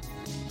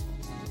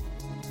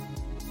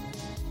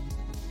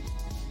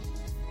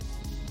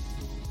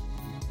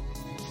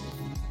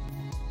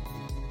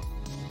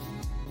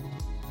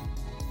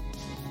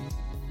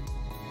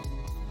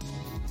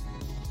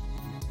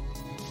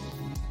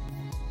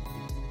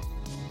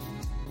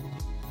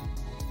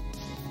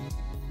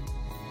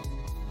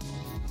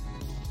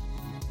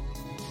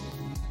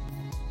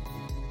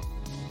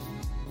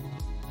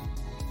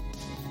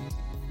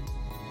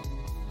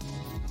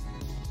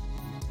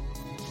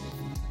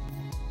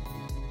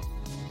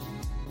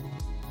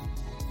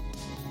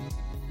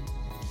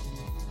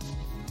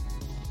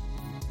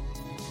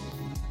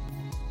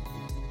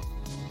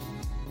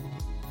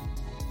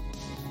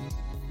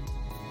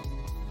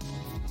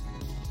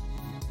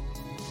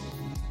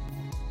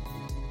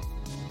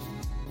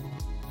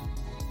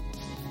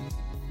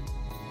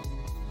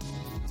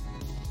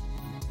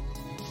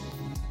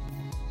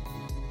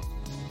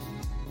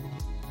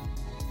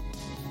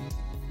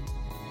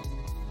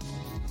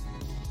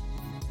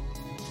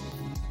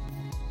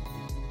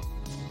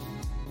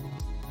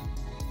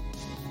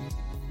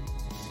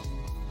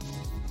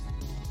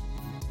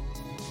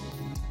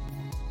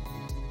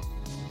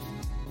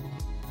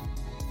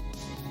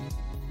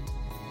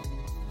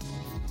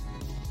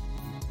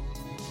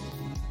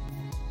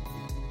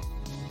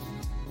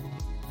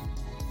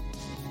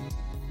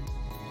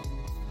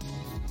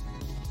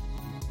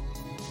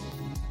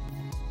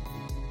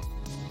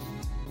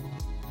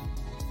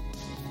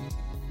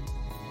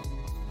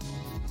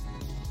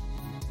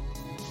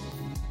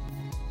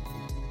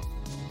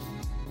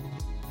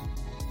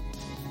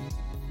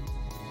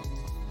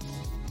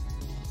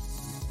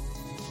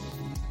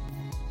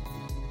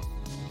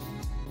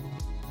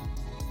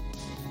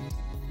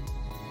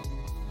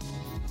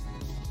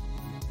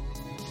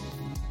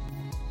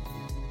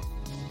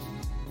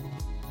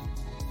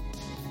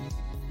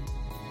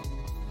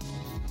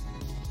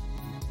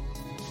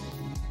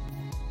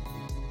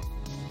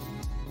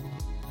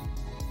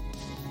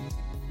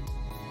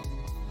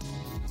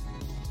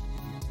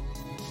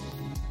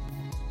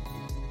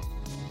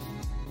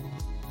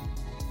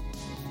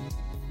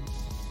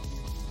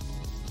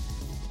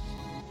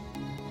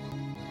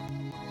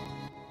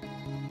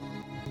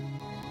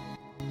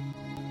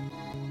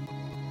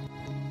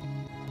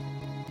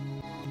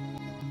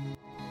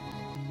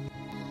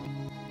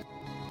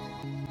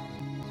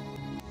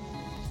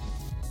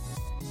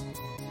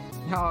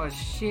 Oh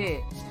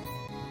shit.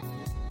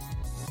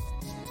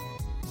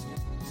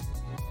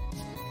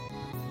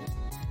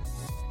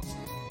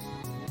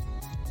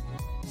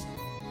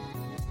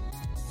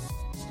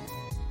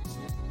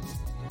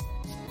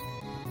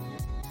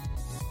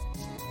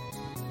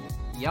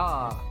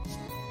 Yeah.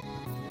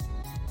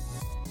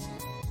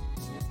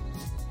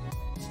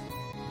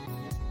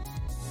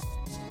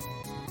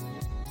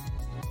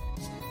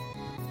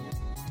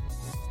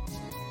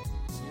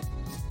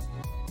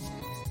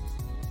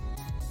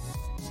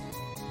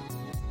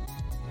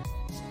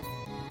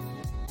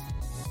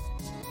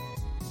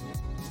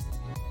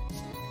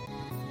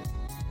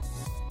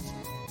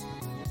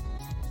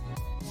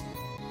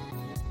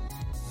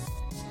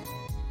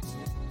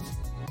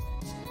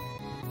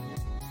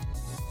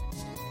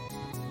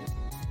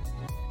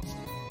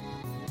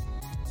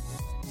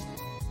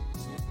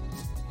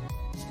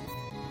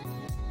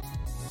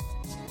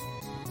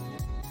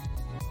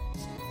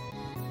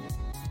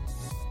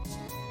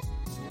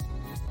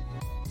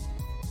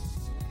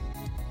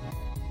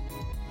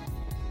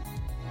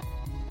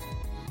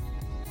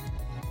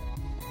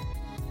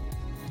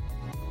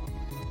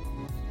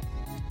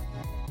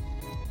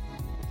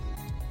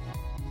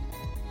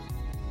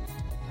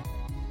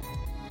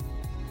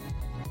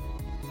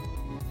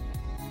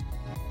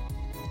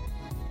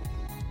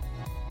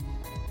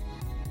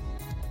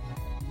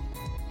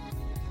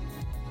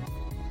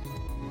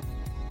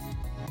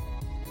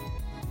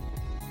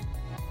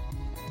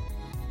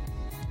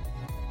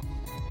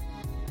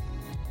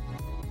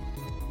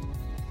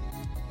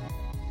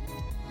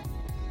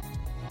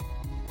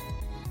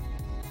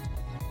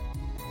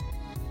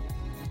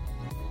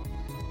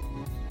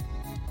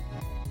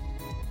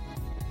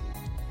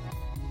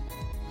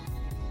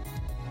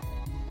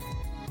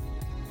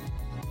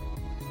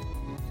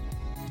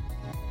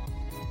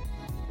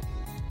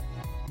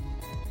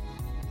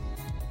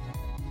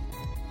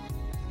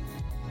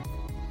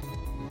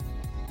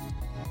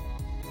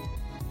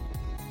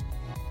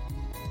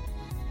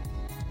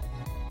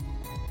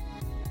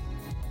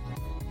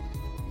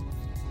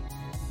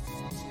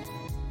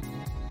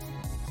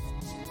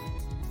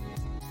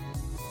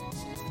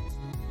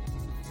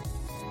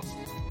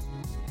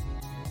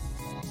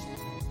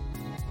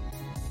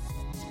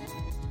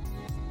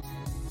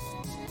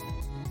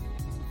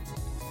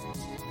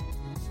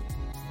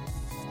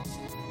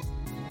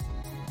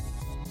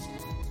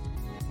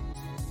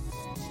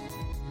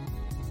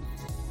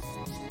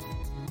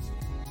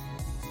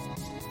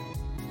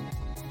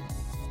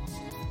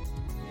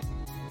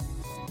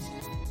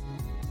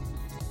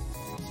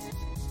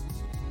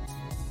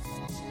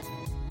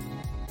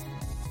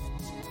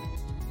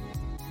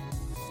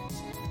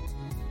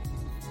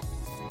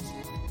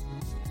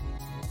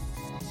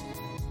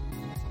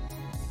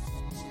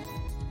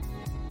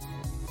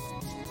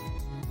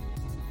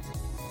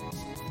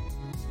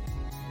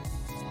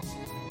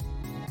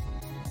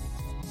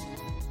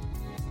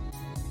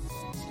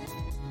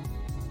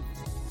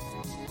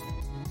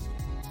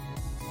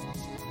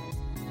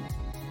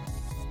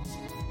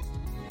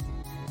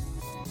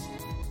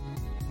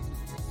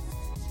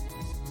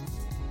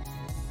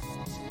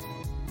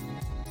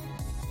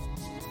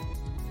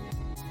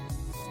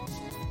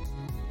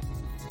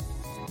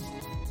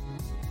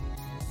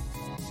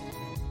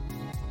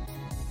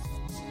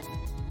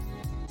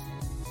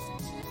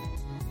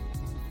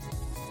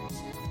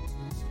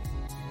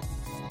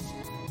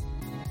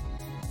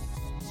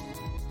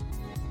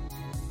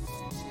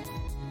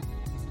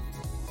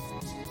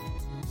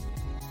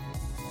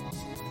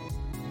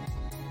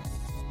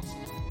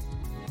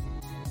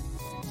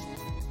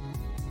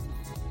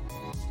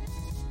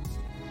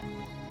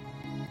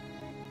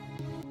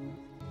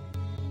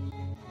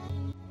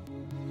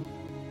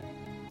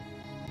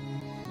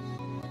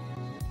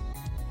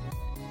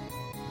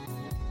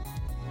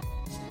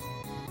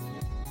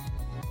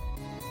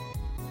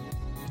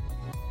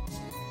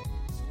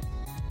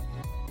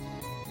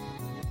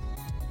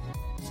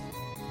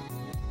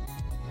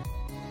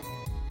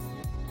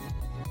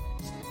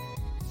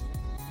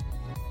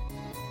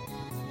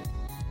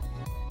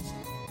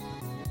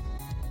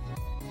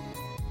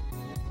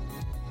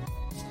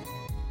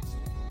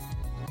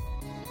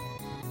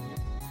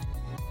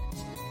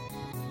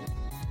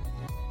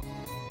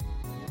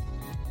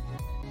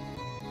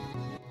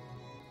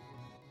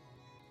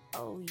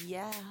 Oh,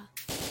 yeah.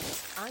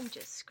 I'm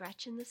just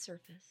scratching the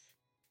surface.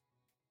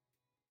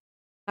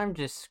 I'm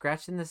just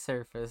scratching the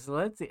surface.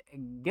 Let's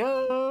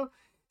go.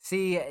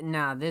 See,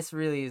 nah, this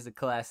really is a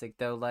classic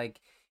though.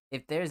 Like,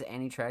 if there's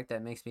any track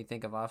that makes me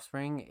think of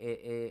Offspring,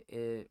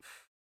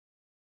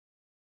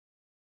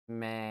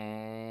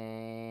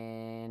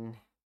 man,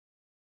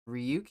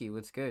 Ryuki,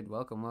 what's good?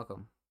 Welcome,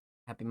 welcome.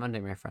 Happy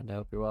Monday, my friend. I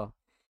hope you're well.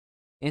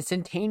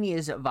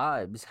 Instantaneous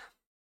vibes.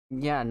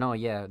 Yeah, no,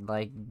 yeah,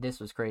 like this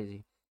was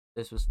crazy.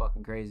 This was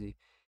fucking crazy.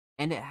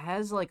 And it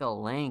has like a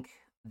length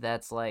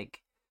that's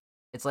like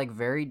it's like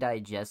very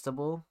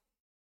digestible,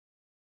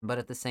 but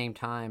at the same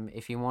time,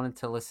 if you wanted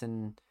to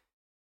listen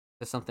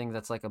to something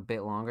that's like a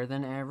bit longer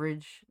than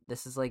average,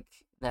 this is like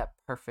that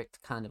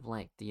perfect kind of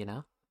length, you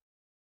know?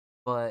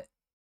 But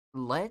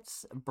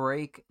let's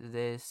break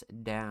this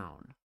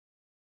down.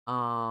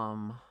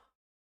 Um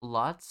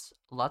lots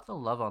of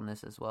love on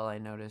this as well, I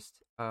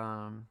noticed.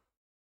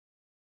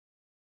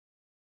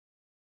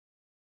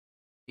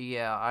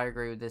 Yeah, I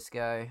agree with this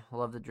guy.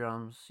 Love the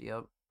drums.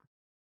 Yep.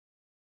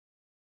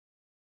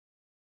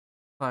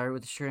 Fire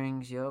with the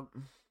strings. Yep.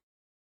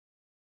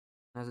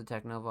 Has a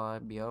techno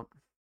vibe. Yep.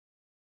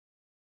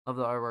 Love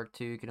the artwork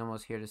too. You can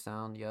almost hear the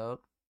sound. Yep.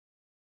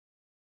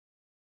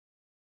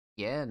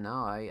 Yeah, no,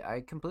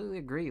 I completely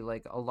agree.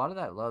 Like a lot of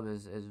that love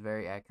is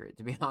very accurate.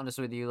 To be honest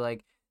with you,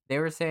 like they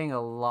were saying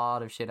a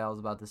lot of shit I was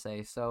about to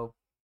say. So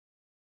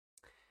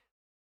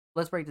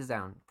let's break this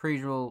down.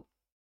 Per-usual,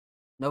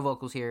 no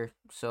vocals here.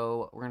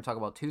 So we're gonna talk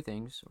about two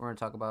things. We're gonna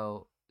talk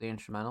about the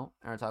instrumental,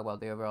 and we're gonna talk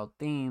about the overall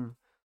theme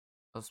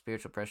of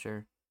Spiritual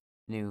Pressure,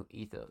 New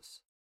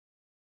Ethos.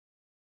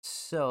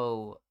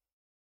 So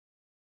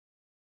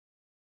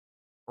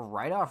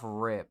right off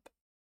rip,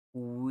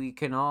 we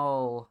can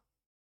all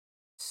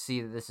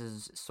see that this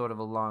is sort of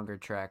a longer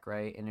track,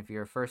 right? And if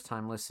you're a first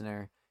time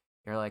listener,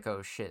 you're like,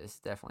 oh shit, this is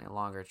definitely a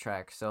longer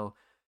track. So,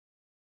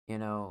 you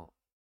know,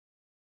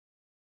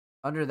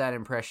 under that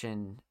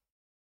impression,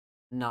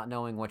 not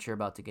knowing what you're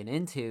about to get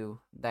into,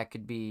 that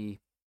could be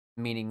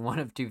meaning one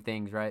of two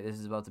things, right? This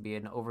is about to be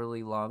an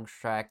overly long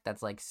track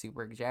that's like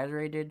super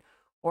exaggerated,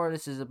 or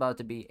this is about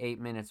to be 8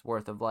 minutes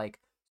worth of like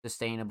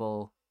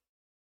sustainable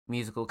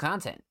musical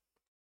content.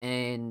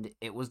 And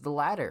it was the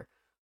latter.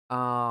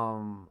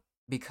 Um,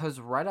 because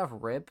right off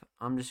rip,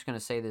 I'm just gonna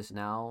say this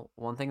now.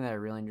 One thing that I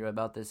really enjoy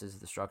about this is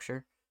the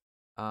structure.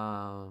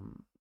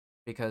 Um,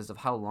 because of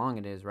how long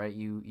it is, right?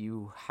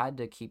 You had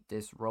to keep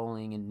this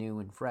rolling and new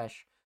and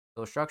fresh.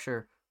 So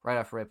structure right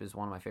off rip is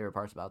one of my favorite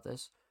parts about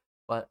this.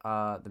 But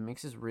the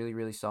mix is really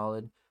really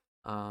solid.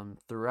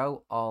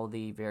 Throughout all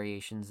the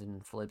variations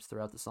and flips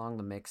throughout the song,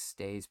 the mix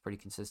stays pretty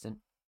consistent.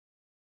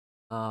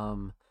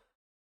 Um,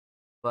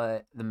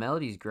 but the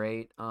melody's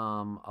great.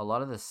 A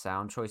lot of the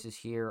sound choices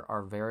here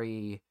are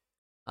very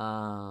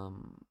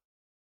um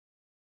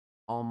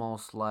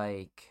almost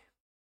like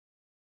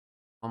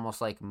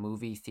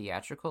movie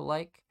theatrical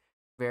like,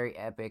 very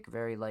epic,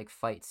 very like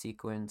fight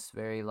sequence,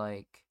 very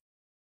like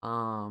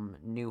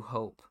New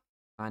Hope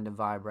kind of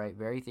vibe, right?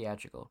 Very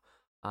theatrical.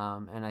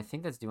 And I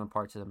think that's due in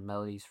part to the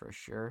melodies for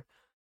sure.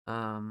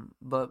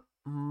 But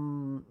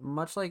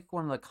much like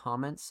one of the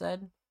comments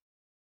said,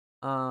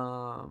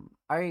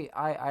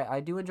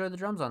 I do enjoy the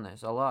drums on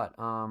this a lot.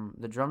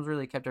 The drums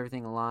really kept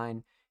everything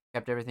aligned,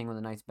 kept everything with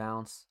a nice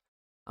bounce.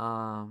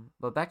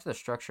 But back to the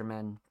structure,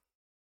 man.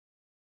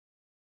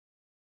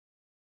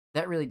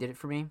 That really did it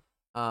for me.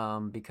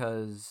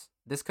 Because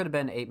this could have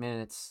been 8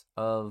 minutes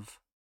of,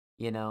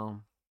 you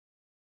know,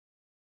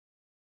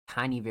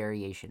 tiny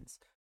variations,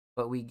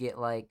 but we get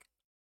like,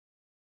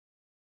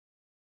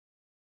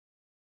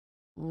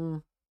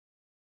 mm,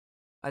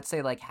 I'd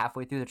say like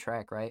halfway through the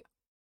track, right?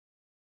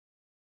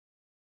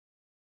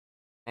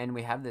 And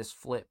we have this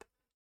flip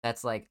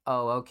that's like,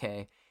 oh,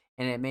 okay.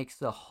 And it makes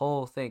the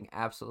whole thing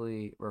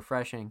absolutely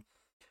refreshing.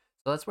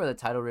 So that's where the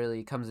title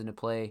really comes into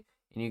play.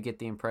 And you get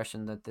the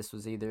impression that this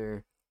was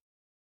either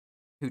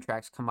two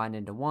tracks combined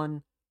into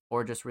one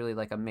or just really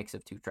like a mix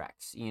of two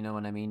tracks. You know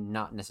what I mean?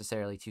 Not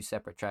necessarily two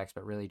separate tracks,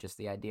 but really just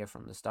the idea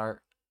from the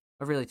start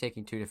of really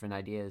taking two different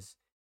ideas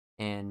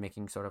and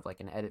making sort of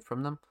like an edit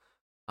from them.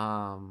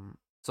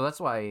 So that's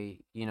why,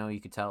 you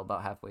could tell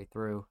about halfway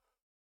through,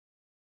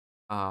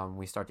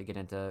 we start to get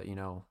into,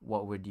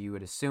 what you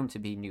would assume to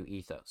be new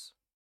ethos.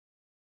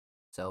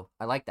 So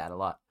I like that a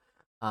lot.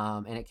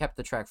 And it kept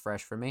the track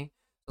fresh for me.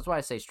 That's why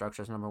I say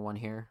structure is number one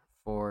here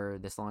for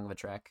this long of a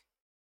track.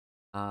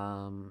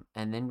 And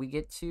then we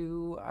get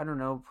to, I don't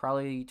know,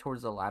 probably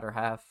towards the latter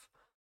half,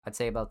 I'd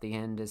say about the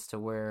end, as to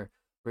where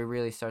we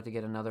really start to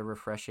get another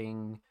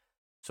refreshing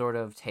sort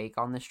of take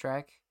on this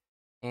track.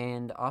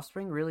 And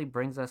Offspring really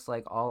brings us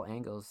like all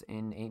angles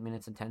in 8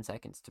 minutes and 10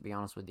 seconds, to be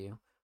honest with you.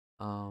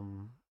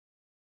 Um,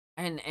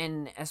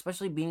 and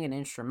especially being an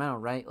instrumental,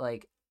 right?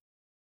 Like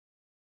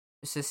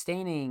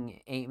sustaining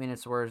 8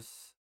 minutes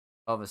worth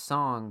of a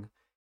song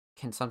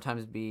can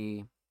sometimes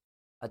be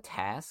a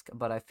task,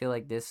 but I feel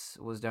like this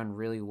was done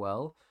really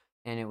well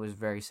and it was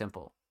very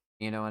simple.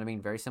 You know what I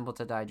mean? Very simple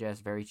to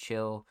digest, very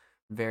chill,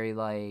 very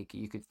like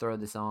you could throw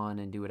this on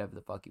and do whatever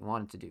the fuck you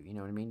wanted to do. You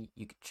know what I mean?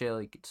 You could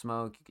chill, you could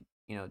smoke, you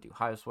could do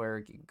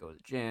housework, you could go to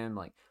the gym.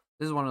 Like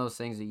this is one of those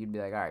things that you'd be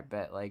like, all right,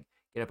 bet, like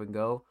get up and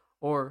go,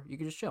 or you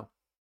could just chill.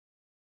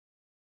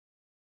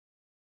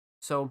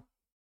 So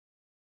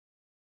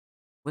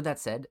with that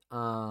said,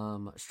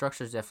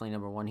 structure is definitely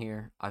number one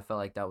here. I felt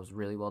like that was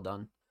really well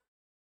done.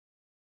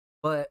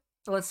 But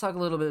let's talk a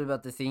little bit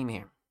about the theme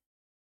here.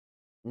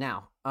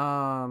 Now,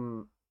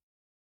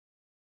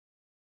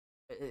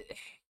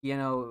 you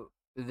know,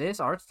 this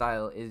art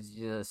style is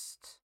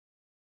just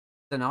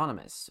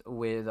synonymous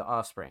with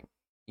Offspring.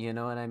 You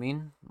know what I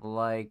mean?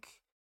 Like,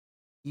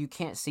 you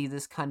can't see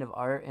this kind of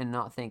art and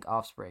not think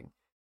Offspring.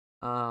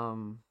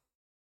 Um,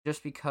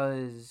 just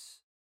because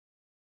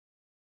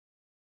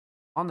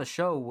on the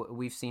show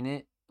we've seen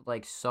it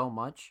like so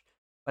much,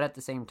 but at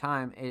the same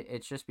time,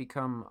 it's just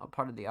become a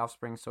part of the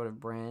Offspring sort of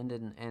brand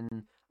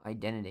and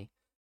identity.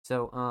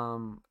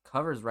 So,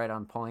 covers right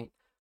on point.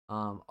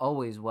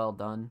 Always well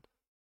done,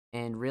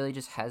 and really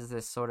just has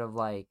this sort of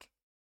like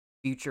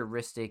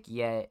futuristic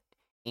yet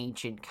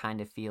ancient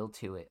kind of feel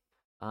to it.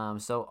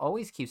 So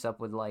always keeps up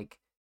with like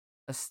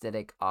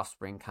aesthetic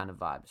Offspring kind of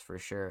vibes for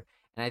sure.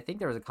 And I think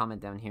there was a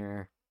comment down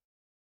here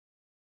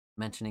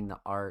mentioning the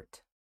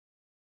art.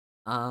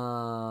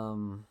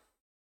 Um,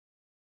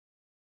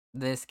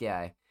 this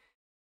guy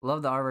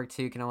love the artwork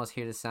too. Can almost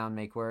hear the sound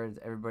make words.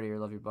 Everybody or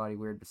love your body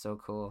weird but so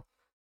cool,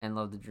 and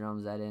love the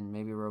drums that in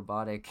maybe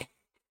robotic.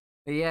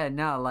 But yeah,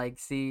 no, like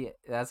see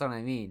that's what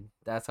I mean.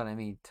 That's what I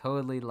mean.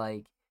 Totally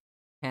like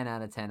 10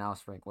 out of 10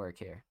 Offspring work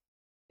here.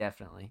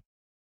 Definitely.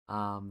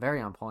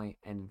 Very on point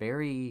and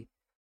very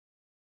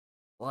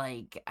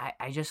like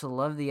I just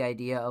love the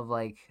idea of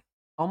like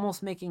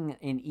almost making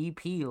an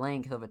EP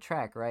length of a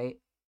track, right?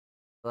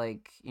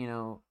 Like,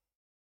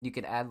 you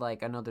could add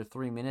like another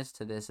 3 minutes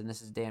to this and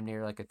this is damn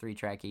near like a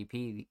 3-track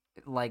EP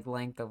like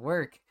length of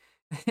work.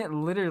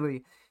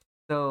 Literally.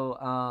 So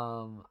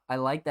I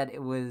like that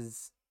it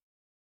was,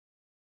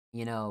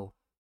 you know,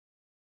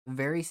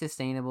 very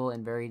sustainable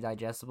and very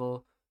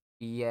digestible,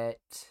 yet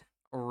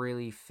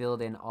really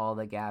filled in all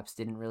the gaps,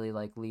 didn't really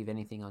like leave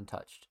anything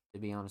untouched, to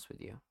be honest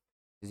with you.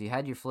 Because you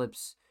had your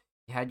flips,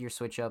 you had your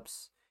switch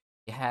ups,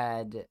 you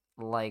had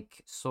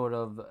like sort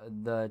of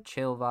the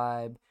chill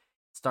vibe,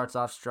 starts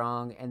off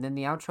strong, and then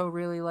the outro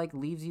really like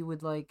leaves you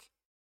with like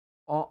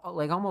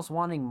like almost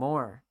wanting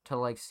more to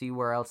like see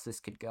where else this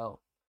could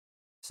go.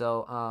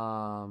 So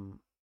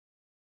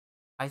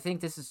I think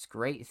this is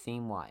great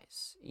theme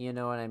wise. You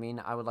know what I mean?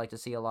 I would like to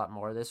see a lot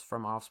more of this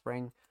from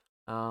Offspring.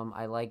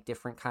 I like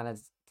different kind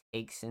of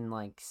takes and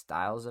like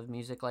styles of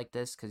music like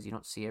this because you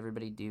don't see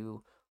everybody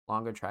do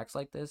longer tracks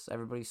like this.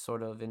 Everybody's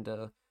sort of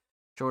into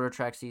shorter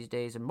tracks these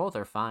days, and both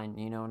are fine.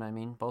 You know what I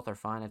mean? Both are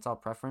fine. It's all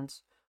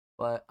preference.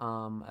 But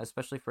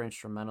especially for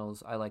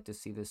instrumentals, I like to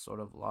see this sort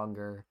of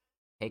longer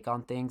take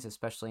on things,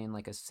 especially in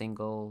like a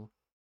single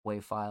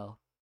wave file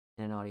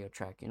in an audio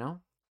track. You know?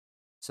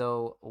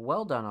 So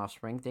well done,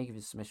 Offspring. Thank you for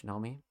the submission,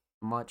 homie.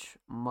 Much,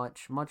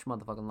 much, much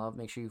motherfucking love.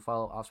 Make sure you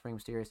follow Offspring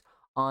Mysterious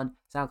on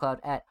SoundCloud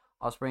at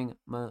Offspring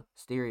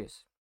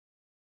Mysterious.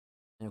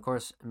 And of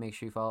course, make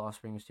sure you follow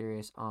Offspring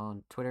Mysterious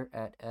on Twitter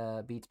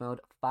at Beats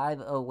Mode.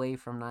 5 away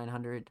from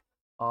 900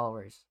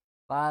 followers.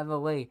 5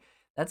 away.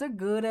 That's a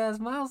good ass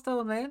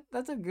milestone, man.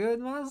 That's a good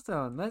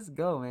milestone. Let's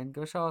go, man.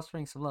 Go show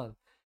Offspring some love.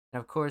 And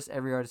of course,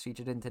 every artist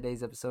featured in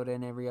today's episode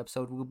and every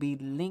episode will be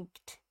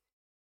linked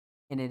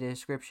in the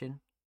description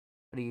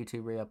for the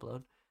YouTube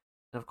re-upload.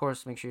 And of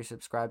course, make sure you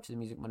subscribe to the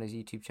Music Mondays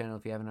YouTube channel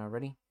if you haven't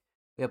already.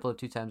 We upload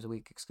 2 times a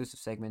week, exclusive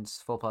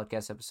segments, full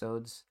podcast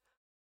episodes.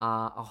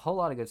 A whole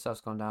lot of good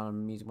stuff's going down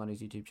on Music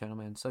Mondays YouTube channel,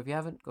 man. So if you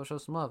haven't, go show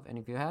some love. And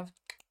if you have,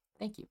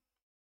 thank you.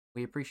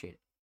 We appreciate it.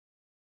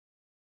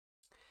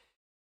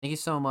 Thank you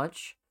so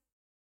much.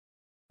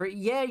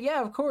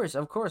 Yeah, of course,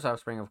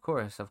 Offspring, of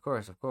course.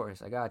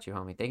 I got you,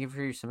 homie. Thank you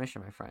for your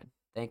submission, my friend.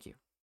 Thank you.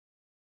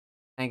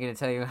 I ain't gonna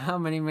tell you how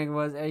many meg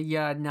was.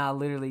 Yeah, nah,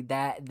 literally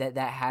that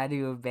had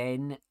to have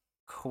been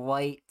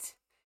quite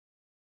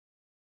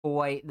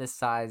the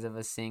size of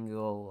a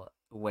single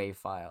WAV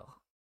file,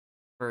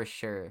 for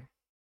sure,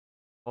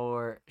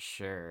 for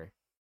sure.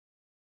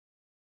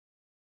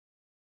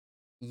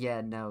 Yeah,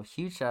 no,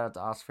 huge shout out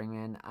to Offspring,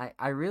 man.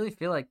 I really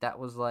feel like that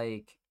was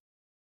like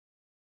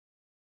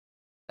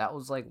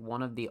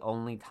one of the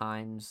only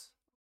times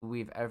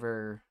we've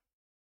ever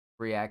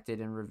reacted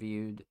and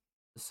reviewed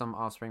some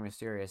Offspring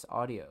Mysterious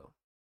audio.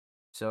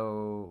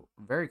 So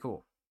very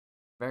cool,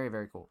 very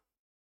very cool.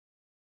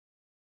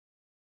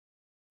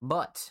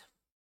 But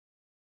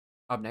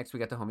up next, we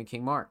got the homie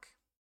King Mark.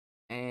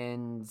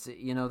 And,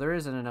 there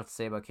isn't enough to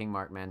say about King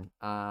Mark, man.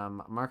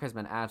 Mark has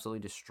been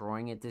absolutely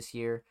destroying it this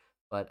year,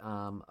 but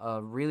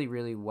a really,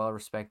 really well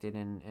respected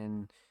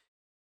and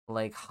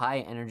like high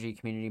energy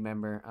community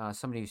member,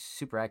 somebody who's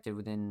super active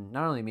within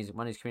not only Music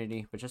Mondays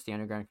community, but just the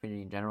underground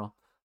community in general.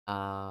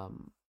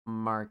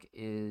 Mark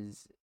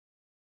is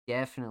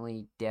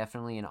definitely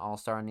an all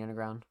star in the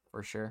underground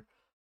for sure.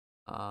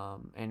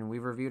 And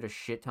we've reviewed a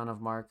shit ton of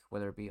Mark,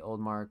 whether it be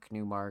old Mark,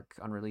 new Mark,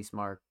 unreleased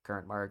Mark,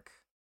 current Mark.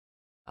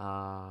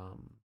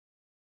 Um,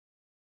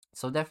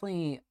 So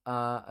definitely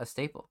a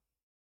staple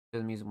to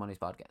the Music Mondays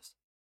podcast.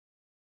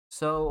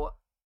 So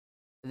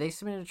they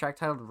submitted a track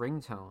titled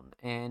Ringtone,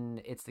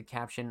 and it's the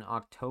caption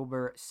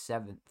October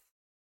 7th.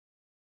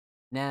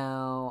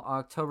 Now,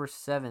 October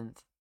 7th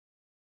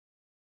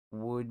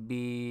would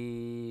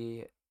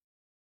be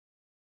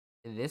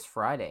this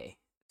Friday.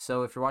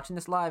 So if you're watching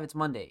this live, it's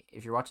Monday.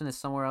 If you're watching this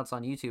somewhere else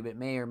on YouTube, it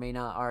may or may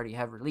not already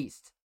have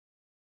released.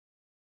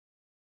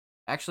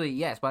 Actually,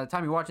 yes, by the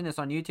time you're watching this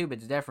on YouTube,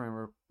 it's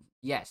definitely,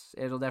 yes,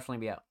 it'll definitely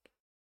be out.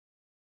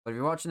 But if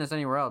you're watching this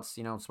anywhere else,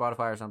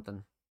 Spotify or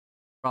something,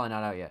 probably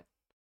not out yet.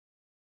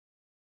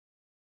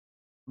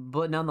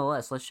 But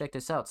nonetheless, let's check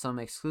this out. Some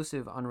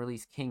exclusive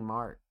unreleased King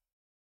Mark.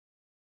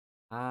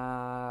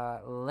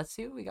 Let's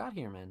see what we got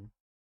here, man.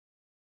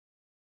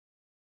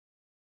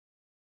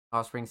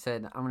 Offspring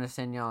said, I'm going to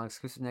send y'all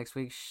exclusive next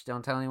week. Shh,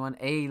 don't tell anyone.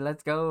 Hey,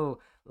 let's go.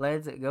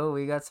 Let's go.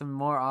 We got some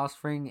more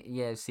Offspring.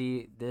 Yeah,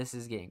 see, this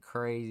is getting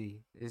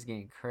crazy. This is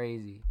getting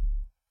crazy.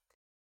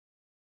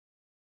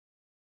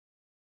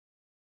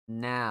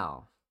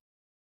 Now,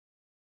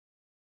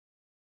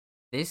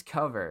 this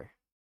cover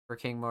for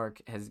King Mark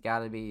has got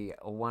to be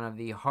one of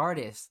the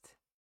hardest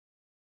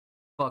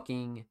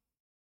fucking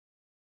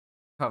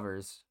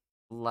covers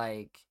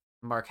like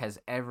Mark has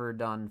ever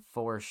done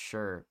for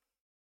sure.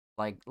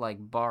 Like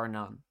bar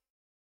none.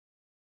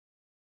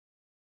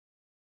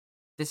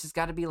 This has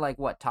got to be like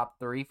what, top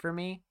 3 for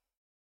me?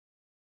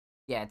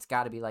 Yeah, it's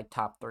got to be like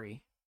top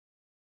 3.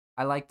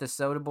 I like the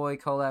Soda Boy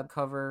collab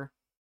cover.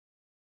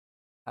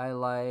 I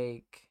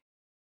like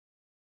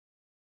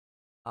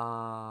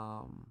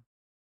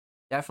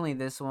definitely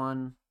this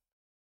one.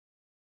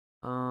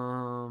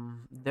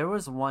 There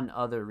was one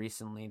other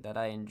recently that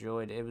I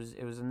enjoyed. It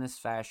was in this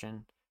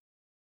fashion.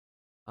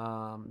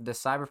 The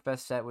Cyberfest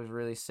set was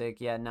really sick.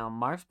 Yeah, no,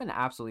 Mark's been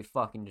absolutely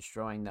fucking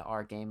destroying the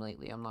art game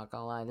lately. I'm not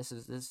gonna lie. This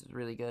is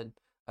really good.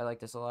 I like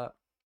this a lot.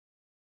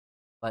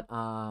 But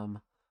cover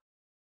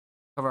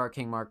art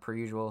King Mark per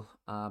usual.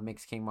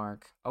 Mix King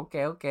Mark.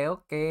 Okay.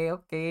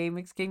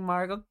 Mix King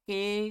Mark.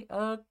 Okay.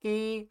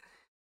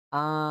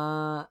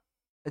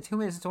 2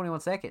 minutes and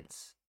 21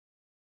 seconds.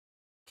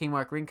 King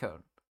Mark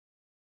Ringcode.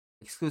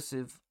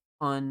 Exclusive,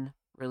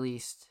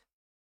 unreleased.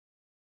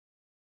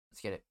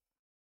 Let's get it.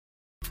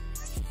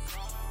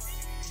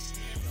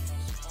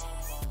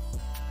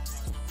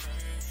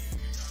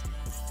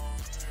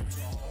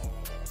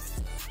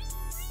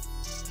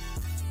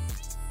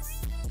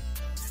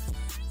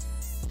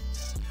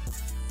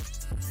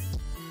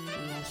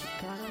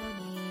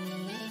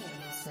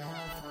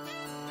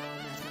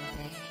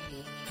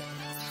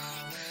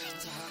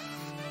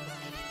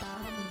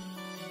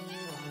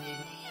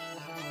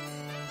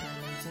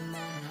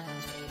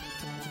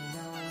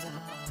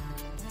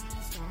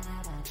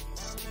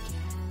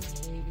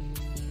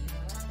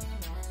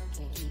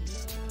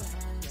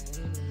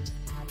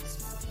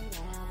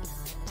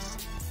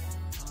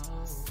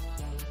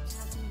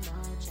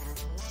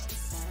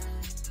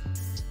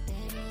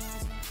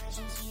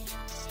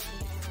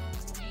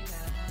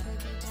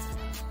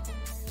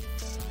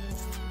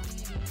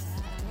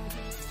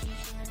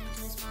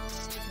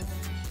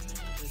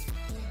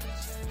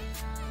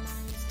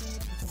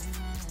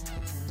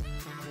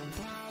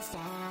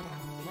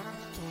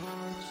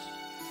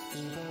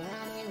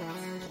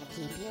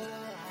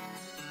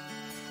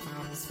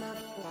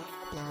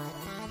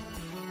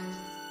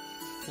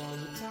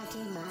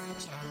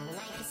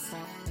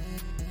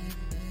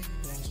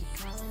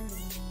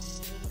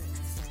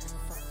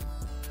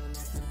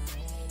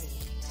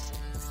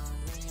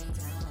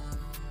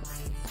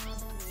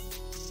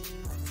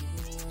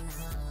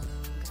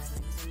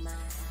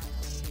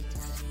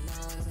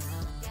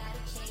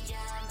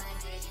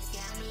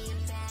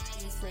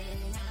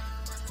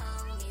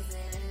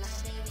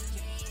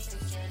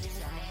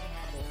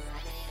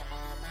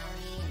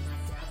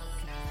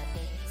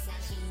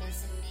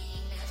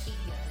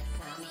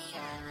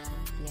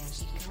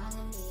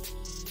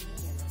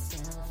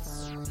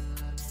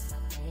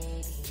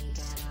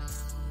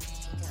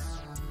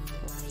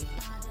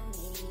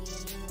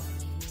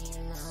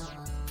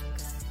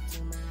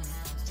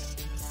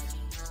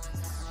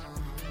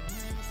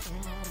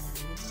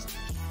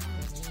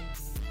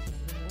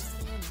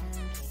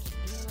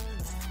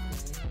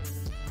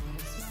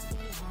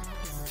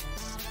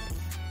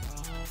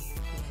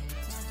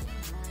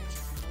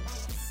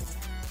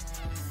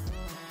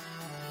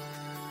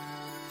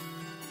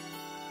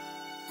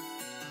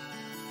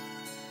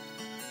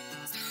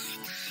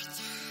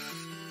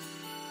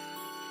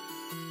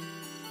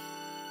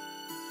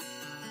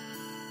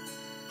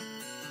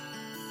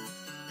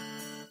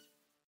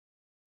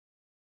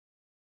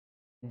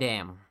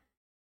 Damn.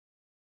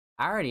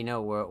 I already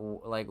know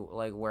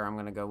where I'm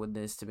gonna go with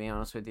this. To be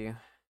honest with you,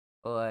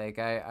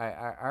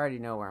 I already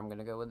know where I'm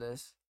gonna go with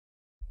this.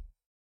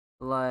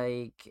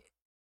 Like,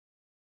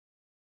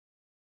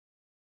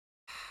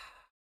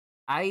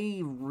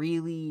 I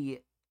really,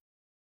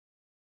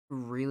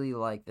 really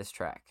like this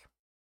track,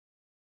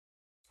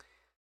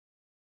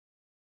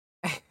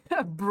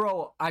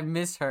 bro. I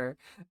miss her.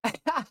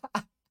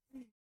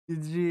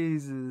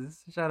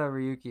 Jesus, shout out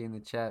Ryuki in the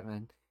chat,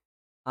 man.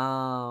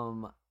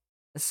 Um,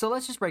 so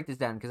let's just break this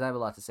down because I have a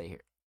lot to say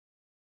here.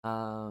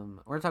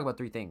 We're gonna talk about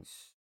three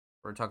things.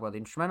 We're gonna talk about the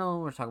instrumental.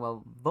 We're gonna talk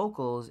about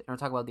vocals, and we're gonna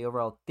talk about the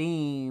overall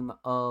theme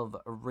of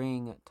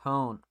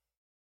ringtone.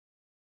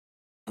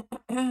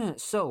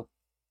 So,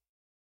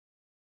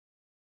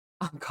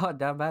 oh god,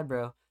 damn bad,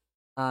 bro.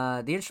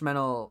 The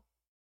instrumental,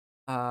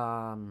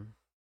 um,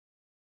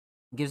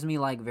 gives me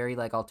like very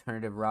like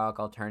alternative rock,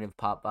 alternative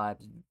pop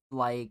vibes.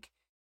 Like,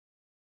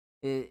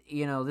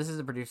 this is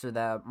a producer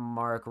that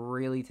Mark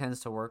really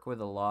tends to work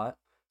with a lot.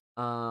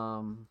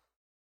 Um,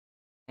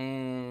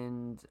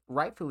 and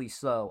rightfully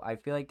so. I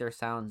feel like their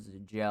sounds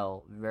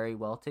gel very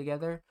well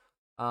together.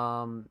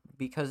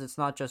 Because it's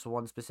not just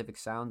one specific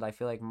sound. I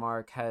feel like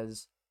Mark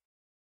has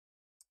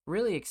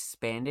really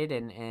expanded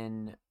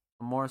and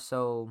more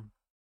so,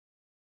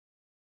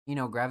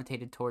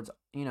 gravitated towards,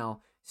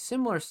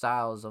 similar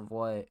styles of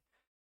what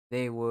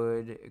they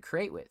would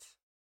create with.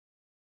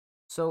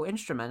 So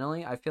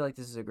instrumentally, I feel like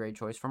this is a great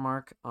choice for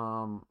Mark.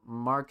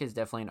 Mark is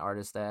definitely an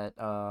artist that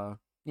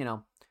you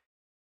know,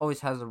 always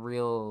has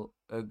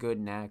a good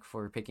knack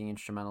for picking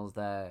instrumentals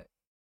that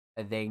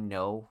they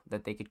know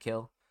that they could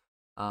kill.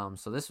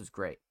 So this was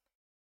great.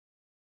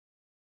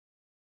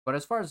 But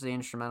as far as the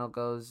instrumental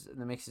goes,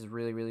 the mix is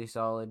really, really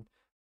solid.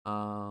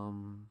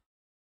 Um,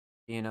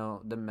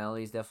 the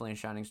melody is definitely a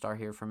shining star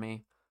here for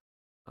me.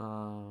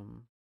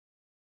 Um,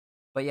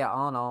 but yeah,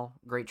 all in all,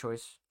 great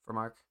choice for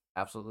Mark.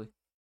 Absolutely.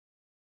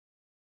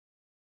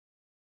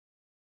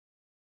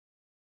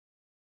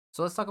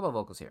 So let's talk about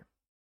vocals here.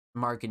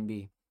 Mark and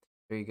B.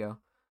 There you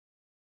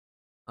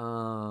go.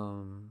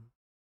 Um,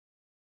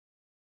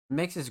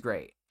 Mix is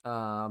great.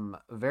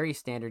 Very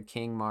standard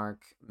King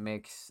Mark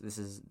mix. This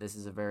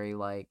is a very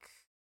like,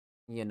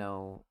 you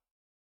know,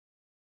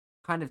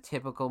 kind of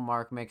typical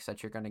Mark mix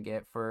that you're gonna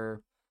get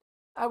for,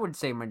 I would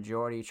say,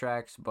 majority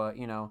tracks, but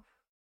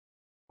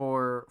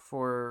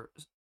for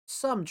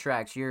some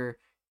tracks you're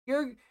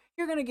you're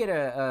gonna get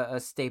a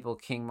staple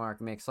King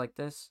Mark mix like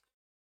this.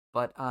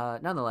 But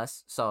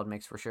nonetheless, solid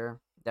mix for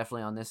sure.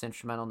 Definitely on this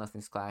instrumental,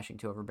 nothing's clashing,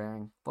 too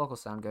overbearing.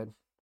 Vocals sound good.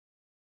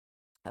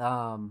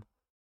 Um,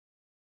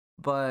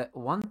 but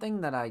one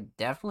thing that I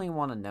definitely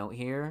want to note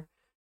here,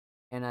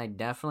 and I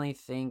definitely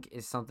think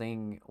is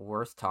something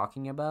worth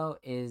talking about,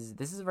 is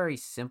this is a very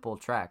simple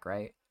track,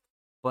 right?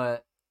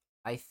 But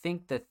I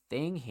think the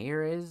thing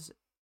here is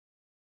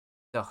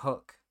the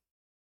hook.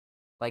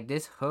 Like,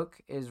 this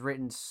hook is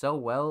written so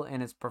well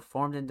and it's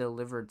performed and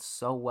delivered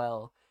so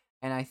well.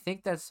 And I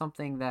think that's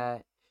something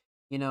that,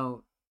 you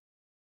know,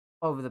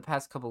 over the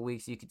past couple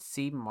weeks, you could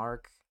see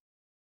Mark,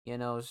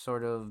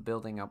 sort of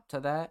building up to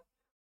that.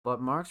 But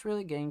Mark's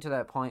really getting to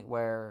that point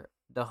where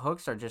the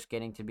hooks are just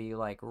getting to be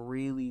like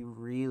really,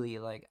 really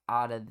like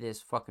out of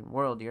this fucking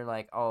world. You're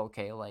like, oh,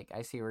 okay, like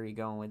I see where you're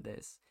going with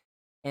this.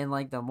 And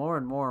like the more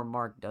and more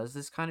Mark does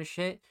this kind of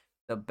shit,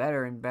 the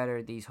better and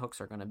better these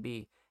hooks are gonna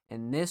be.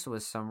 And this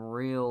was some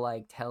real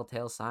like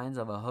telltale signs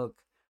of a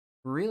hook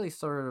really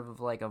sort of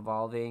like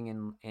evolving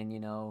and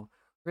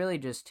really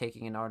just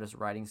taking an artist's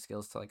writing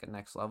skills to like a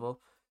next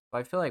level. But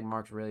I feel like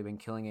Mark's really been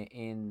killing it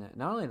in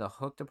not only the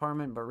hook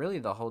department, but really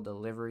the whole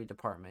delivery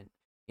department.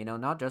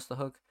 Not just the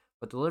hook,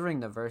 but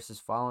delivering the verses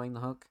following the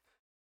hook.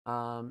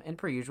 And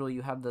per usual,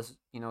 you have this,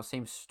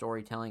 same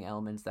storytelling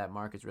elements that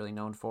Mark is really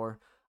known for.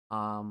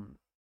 Um,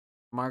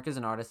 Mark is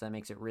an artist that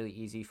makes it really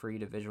easy for you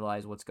to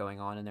visualize what's going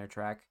on in their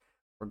track,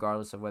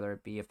 regardless of whether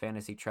it be a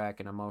fantasy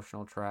track, an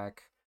emotional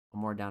track, a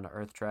more down to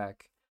earth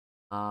track.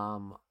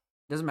 Um,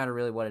 doesn't matter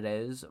really what it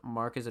is.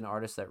 Mark is an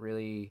artist that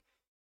really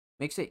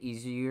makes it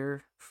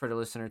easier for the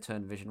listener to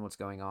envision what's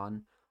going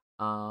on.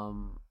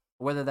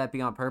 Whether that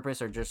be on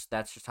purpose or just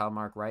that's just how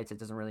Mark writes, it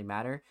doesn't really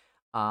matter.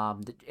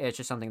 It's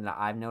just something that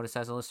I've noticed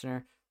as a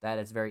listener that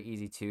it's very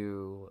easy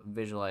to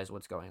visualize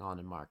what's going on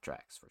in Mark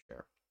tracks for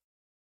sure.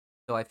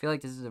 So I feel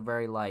like this is a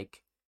very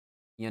like,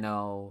 you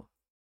know,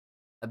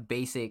 a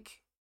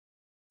basic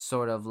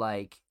sort of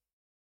like,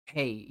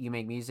 hey, you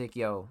make music,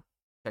 yo,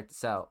 check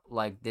this out.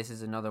 Like this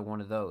is another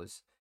one of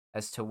those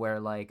as to where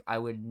like I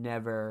would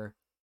never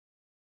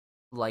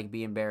like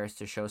be embarrassed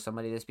to show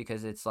somebody this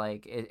because it's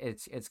like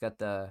it's got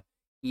the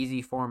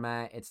easy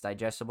format, it's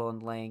digestible in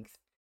length,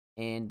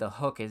 and the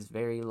hook is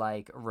very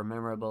like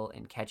rememberable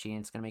and catchy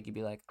and it's gonna make you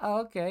be like,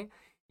 oh okay.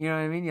 You know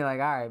what I mean? You're like,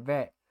 all right,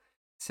 bet.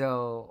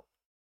 So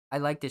I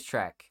like this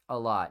track a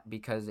lot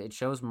because it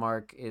shows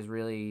Mark is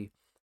really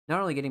not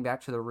only getting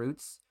back to the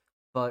roots,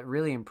 but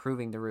really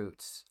improving the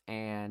roots.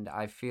 And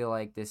I feel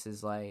like this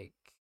is like,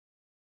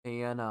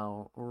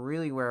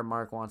 really where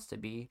Mark wants to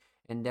be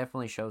and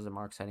definitely shows that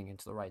Mark's heading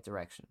into the right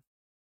direction.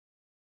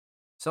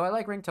 So I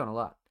like Ringtone a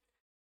lot.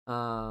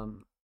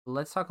 Um,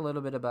 let's talk a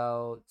little bit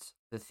about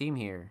the theme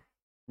here.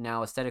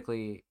 Now,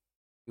 aesthetically,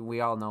 we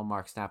all know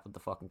Mark snapped with the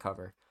fucking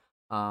cover.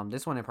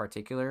 This one in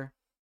particular,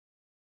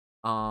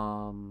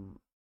 um,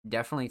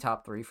 definitely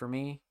top three for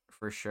me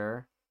for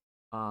sure.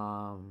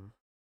 Um,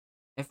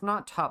 if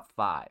not top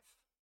five,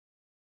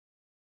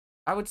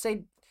 I would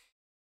say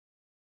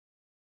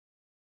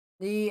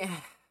the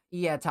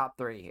yeah top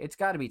three. It's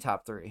got to be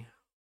top three.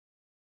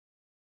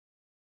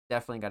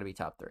 definitely got to be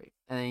top 3.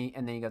 And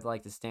then you got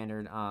like the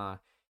standard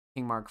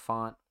King Mark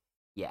font.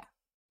 Yeah.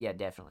 Yeah,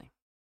 definitely.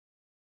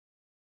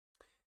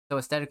 So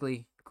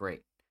aesthetically,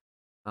 great.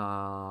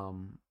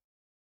 Um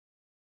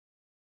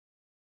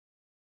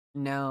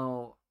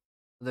Now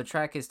the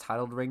track is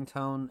titled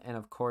Ringtone, and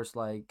of course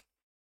like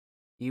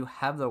you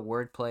have the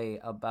wordplay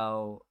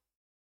about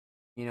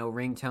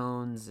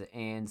ringtones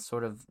and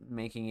sort of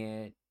making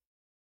it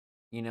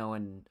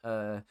and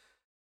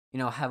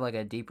have like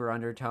a deeper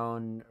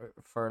undertone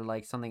for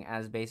like something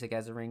as basic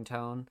as a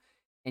ringtone,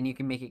 and you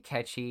can make it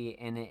catchy,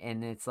 and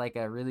it's like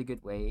a really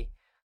good way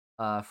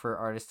for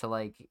artists to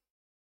like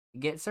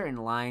get certain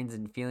lines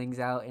and feelings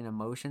out and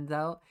emotions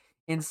out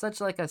in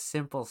such like a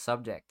simple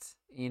subject.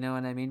 You know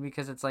what I mean?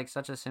 Because it's like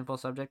such a simple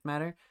subject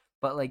matter,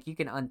 but like you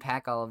can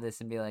unpack all of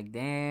this and be like,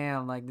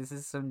 "Damn, like this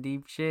is some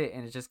deep shit,"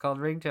 and it's just called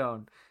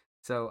ringtone.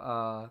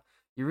 So,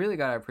 you really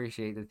got to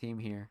appreciate the theme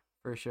here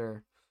for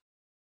sure.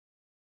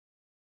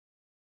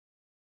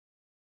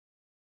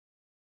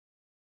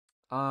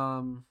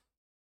 Um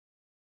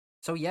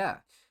so yeah,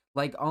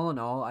 like all in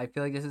all, I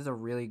feel like this is a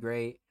really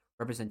great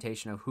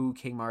representation of who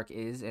King Mark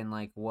is and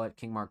like what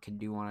King Mark can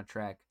do on a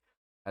track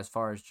as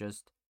far as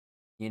just,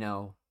 you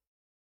know,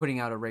 putting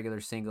out a regular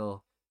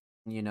single,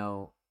 you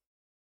know,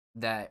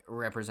 that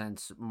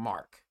represents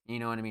Mark. You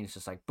know what I mean? It's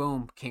just like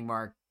boom, King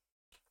Mark,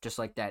 just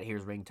like that.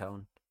 Here's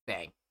ringtone,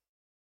 bang,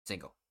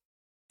 single,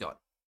 done.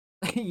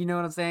 You know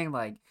what I'm saying?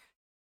 Like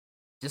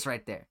just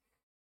right there.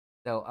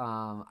 So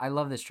I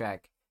love this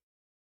track.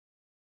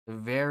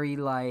 Very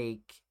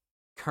like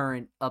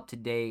current, up to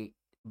date,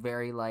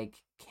 very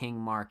like King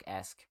Mark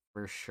esque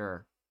for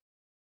sure.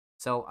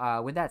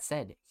 So with that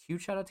said,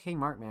 huge shout out to King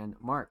Mark, man.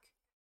 Mark,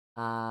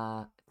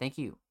 thank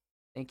you.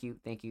 Thank you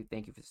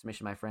for the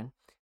submission, my friend.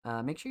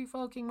 Make sure you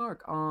follow King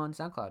Mark on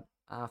SoundCloud.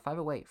 5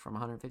 away from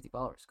 150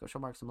 followers. Go show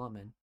Mark some love,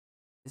 man.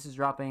 This is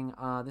dropping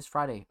this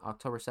Friday,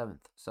 October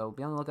 7th. So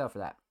be on the lookout for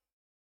that.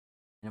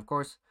 And of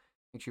course,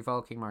 make sure you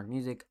follow King Mark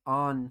Music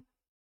on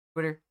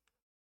Twitter.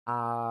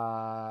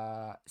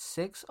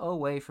 6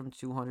 away from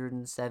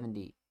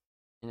 270.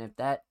 And if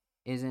that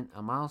isn't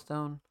a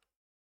milestone,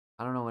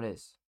 I don't know what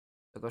is.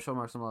 So go show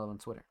Mark some love on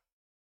Twitter.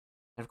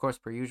 And of course,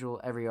 per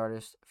usual, every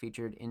artist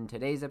featured in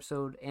today's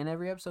episode and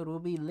every episode will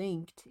be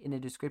linked in the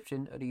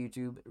description of the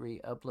YouTube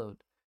re-upload.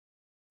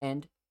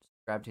 And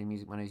subscribe to the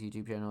Music Mondays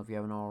YouTube channel if you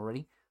haven't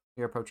already.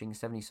 We're approaching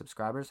 70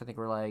 subscribers. I think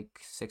we're like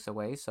 6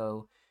 away,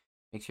 so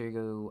make sure you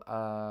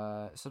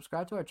go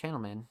subscribe to our channel,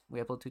 man. We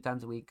upload 2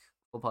 times a week,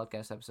 full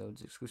podcast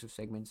episodes, exclusive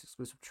segments,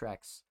 exclusive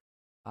tracks,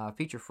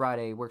 feature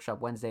Friday, workshop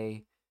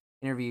Wednesday,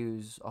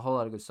 interviews, a whole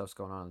lot of good stuff's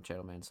going on the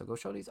channel, man. So go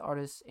show these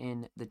artists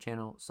in the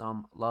channel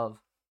some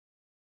love.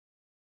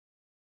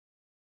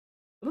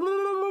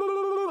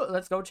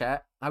 Let's go,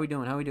 chat. How we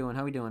doing? How we doing?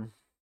 How we doing?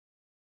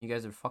 You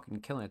guys are fucking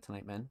killing it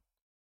tonight, man.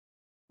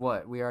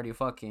 What? We already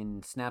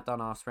fucking snapped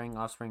on Offspring.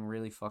 Offspring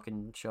really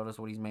fucking showed us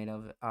what he's made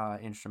of,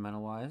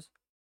 instrumental wise.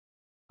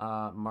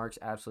 Mark's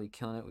absolutely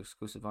killing it with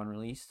exclusive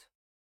unreleased.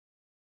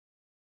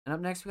 And up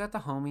next, we got the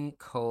homie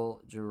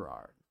Cole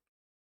Girard.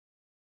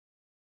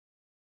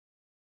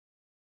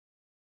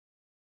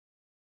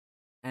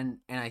 And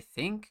I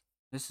think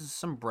this is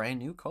some brand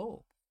new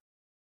Cole.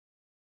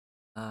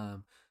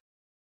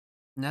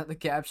 Not the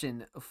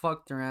caption,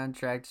 fucked around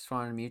track, just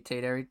wanted to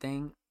mutate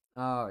everything.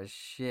 Oh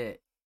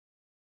shit.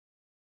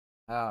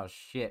 Oh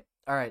shit.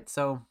 Alright,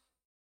 so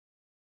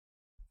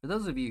for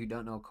those of you who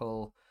don't know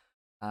Cole,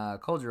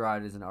 Cole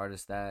Girard is an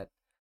artist that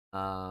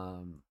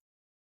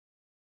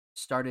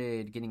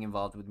started getting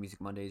involved with Music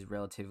Mondays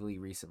relatively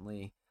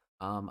recently.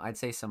 I'd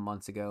say some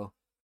months ago.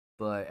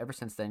 But ever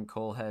since then,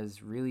 Cole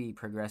has really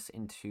progressed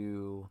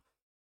into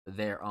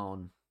their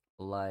own,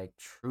 like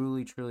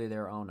truly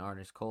their own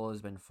artist. Cole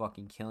has been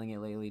fucking killing it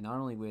lately, not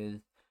only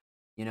with,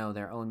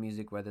 their own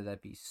music, whether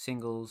that be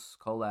singles,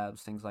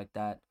 collabs, things like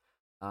that.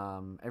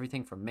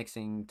 Everything from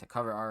mixing to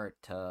cover art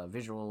to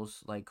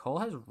visuals. Like Cole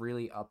has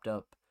really upped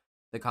up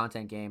the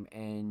content game,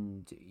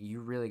 and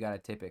you really gotta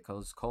tip it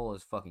because Cole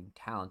is fucking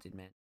talented,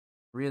 man.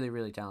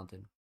 Really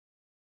talented.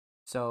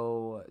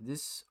 So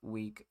this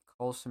week,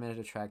 Cole submitted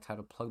a track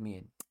titled "Plug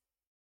Me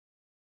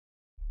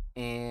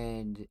In,"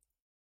 and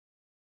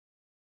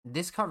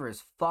this cover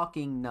is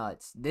fucking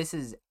nuts. This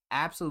is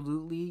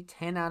absolutely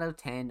 10 out of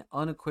 10,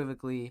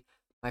 unequivocally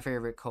my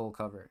favorite Cole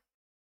cover.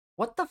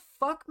 What the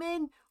fuck,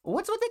 man?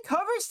 What's with the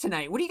covers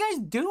tonight? What are you guys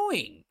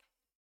doing?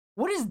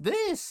 What is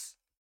this?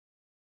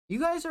 You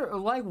guys are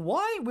like,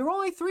 why? We're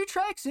only 3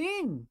 tracks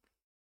in.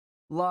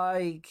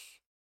 Like,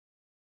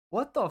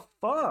 what the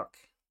fuck?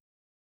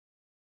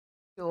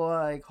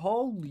 Like,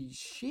 holy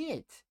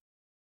shit.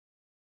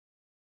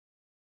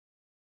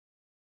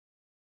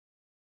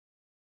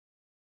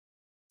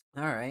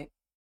 Alright.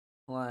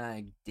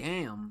 Like,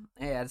 damn.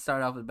 Hey, I'd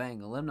start off with bang.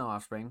 Limno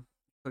Offspring.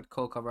 Put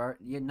Cole cover art.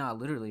 Yeah, nah,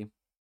 literally.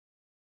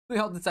 We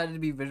all decided to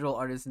be visual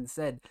artists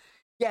instead.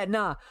 Yeah,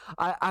 nah.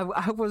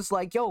 I was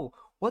like, yo,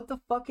 what the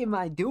fuck am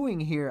I doing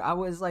here? I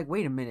was like,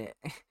 wait a minute.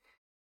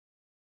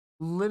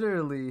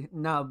 Literally.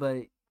 Nah,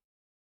 but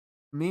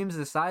memes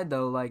aside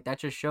though, like that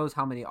just shows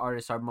how many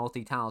artists are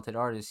multi-talented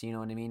artists, you know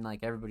what I mean?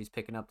 Like everybody's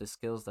picking up the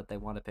skills that they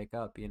want to pick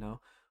up, you know.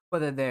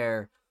 Whether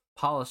they're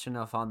polished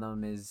enough on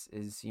them is,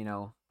 you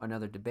know,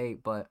 another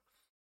debate, but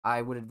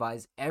I would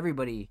advise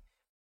everybody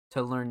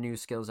to learn new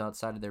skills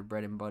outside of their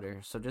bread and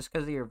butter. So just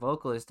because you're a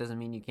vocalist doesn't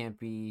mean you can't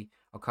be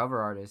a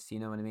cover artist, you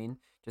know what I mean?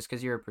 Just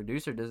because you're a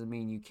producer doesn't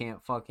mean you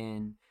can't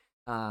fucking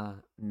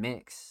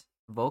mix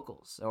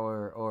vocals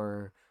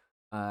or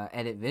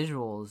edit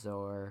visuals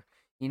or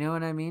you know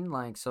what I mean?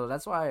 Like, so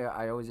that's why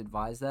I always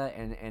advise that,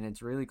 and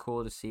it's really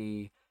cool to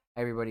see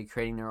everybody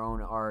creating their own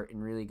art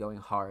and really going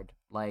hard.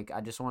 Like,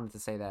 I just wanted to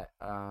say that.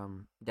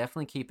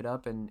 Definitely keep it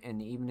up,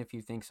 and even if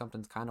you think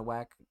something's kind of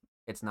whack,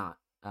 it's not.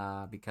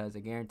 Because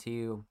I guarantee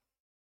you,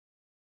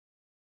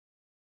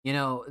 you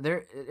know,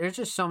 there's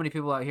just so many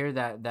people out here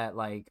that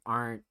like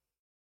aren't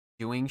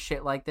doing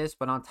shit like this.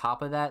 But on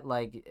top of that,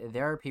 like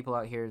there are people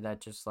out here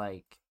that just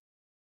like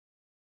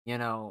you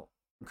know,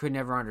 could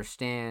never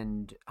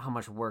understand how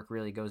much work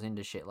really goes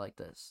into shit like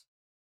this.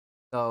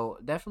 So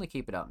definitely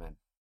keep it up, man.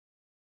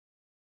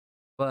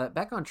 But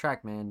back on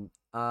track, man.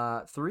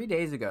 3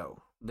 days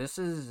ago, this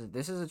is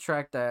a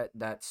track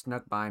that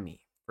snuck by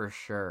me for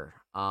sure.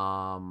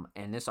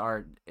 And this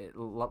art,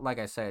 like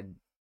I said,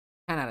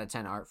 10 out of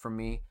 10 art for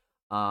me.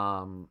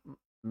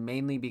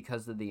 Mainly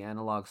because of the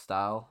analog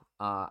style.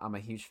 I'm a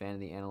huge fan of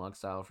the analog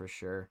style for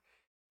sure.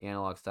 The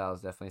analog style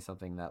is definitely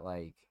something that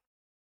like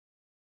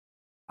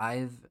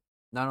I've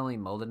not only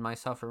molded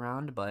myself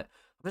around, but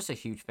I'm just a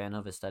huge fan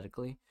of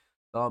aesthetically.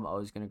 So I'm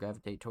always gonna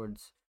gravitate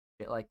towards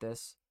shit like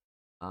this.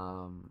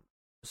 Um,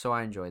 so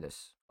I enjoy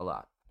this a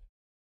lot.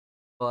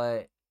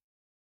 But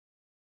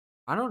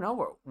I don't know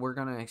what we're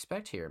gonna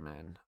expect here,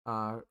 man.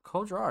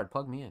 Cole Gerard,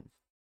 plug me in.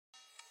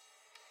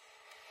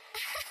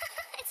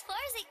 It's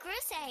Farsi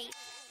Crusade.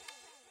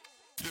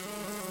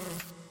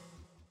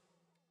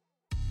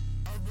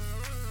 I've been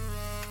running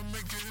around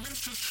making this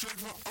shit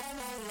for all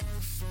my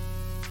life.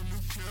 You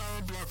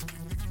can't block me,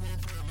 niggas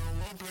won't play, no,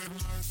 won't play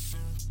nice.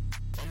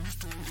 I'm used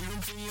to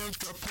eating for lunch,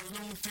 got poison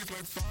in my teeth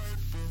like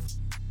fiber.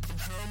 I'm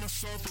hell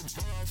myself with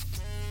my mouth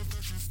closed,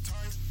 that shit's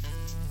tight.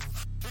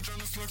 Bitch, I'm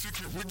dyslexic,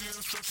 kid with the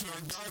instruction, I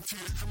got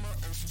TH in my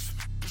essence.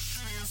 This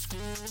shit in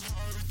school,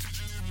 how they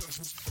teach you these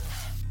lessons.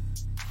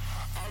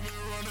 I've been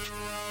running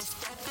around,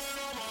 stopping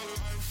all my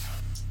life.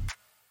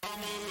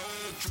 I'm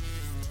electric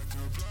like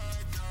a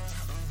black guy.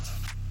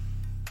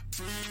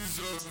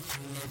 Freezer,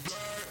 cool like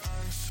black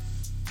ice.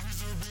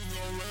 Freezer being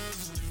on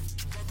resonate.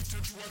 Drop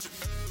attention, watch it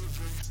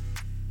elevate.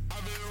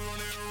 I've been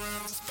running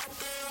around,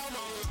 stopping all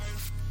my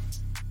life.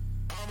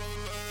 I'm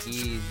electric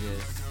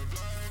Jesus. like a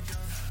black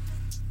guy.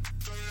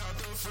 Straight out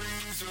the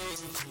freezer,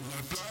 cool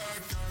like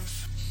black ice.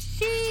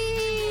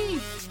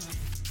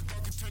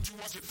 Drop attention,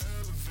 watch it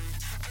elevate.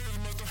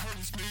 Ain't must have hurt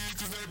me,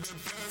 cause they been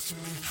blessing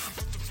me. Must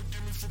have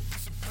forgive me for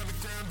pissing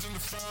pentagrams in the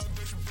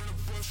foundation. Burn a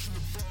bush in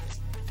the ball.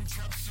 Broken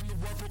caps in the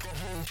wall, broke a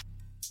hole.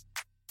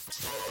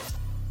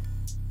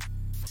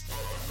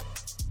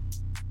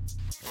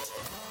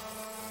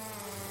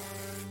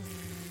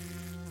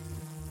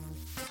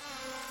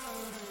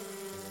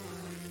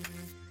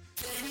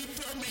 Baby,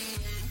 put me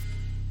in.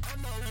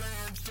 I'm a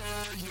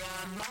lantern,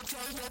 yeah, I'm not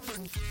trying up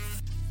again.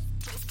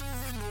 Toaster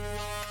in the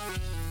water.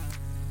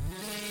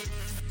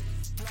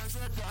 Flash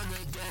up on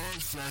the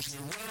dash,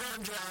 flashing when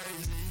I'm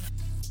driving.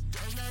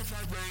 There's no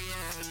flag by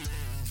your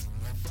lens,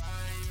 I'm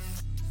buying.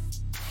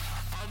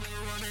 I've been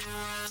running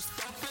around,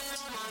 stopping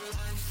all my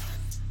life.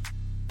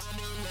 I'm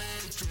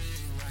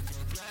electric like a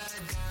black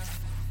guy.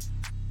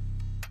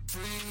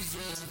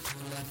 Freezer,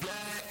 cool like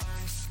black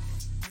ice.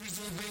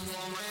 Freezer being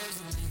on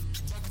resonate.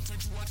 Drop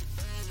attention, watch it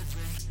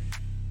elevate.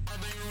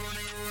 I've been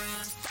running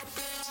around,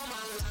 stopping all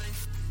my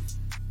life.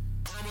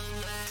 I'm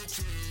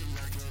electric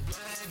like a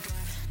black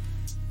guy.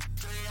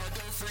 Straight out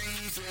the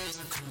freezer,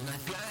 cool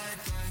like black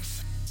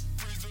ice.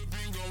 Freezer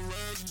being on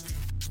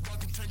resonate.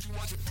 Drop attention,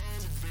 watch it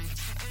elevate.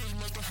 Ain't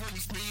must have hurt me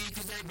speed,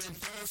 cause they been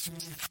passing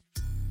me.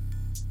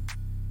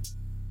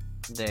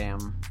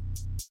 Damn.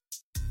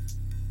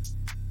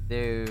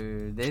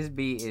 Dude, this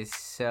beat is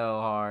so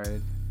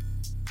hard.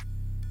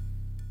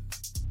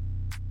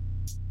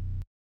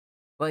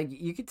 Like,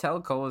 you could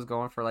tell Cole was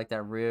going for, like,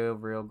 that real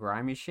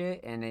grimy shit,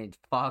 and it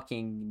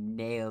fucking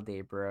nailed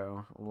it,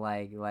 bro.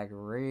 Like,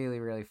 really,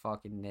 really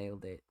fucking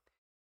nailed it.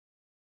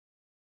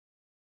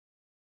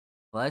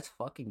 Let's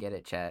fucking get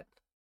it, chat.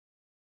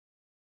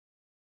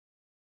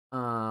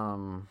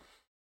 Oh,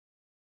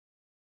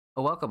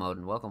 welcome,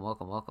 Odin. Welcome.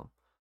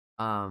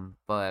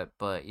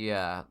 But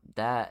yeah,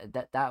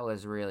 that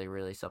was really,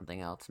 really something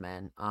else,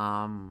 man.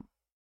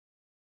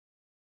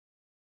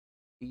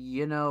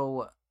 You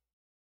know,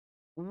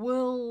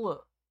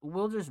 we'll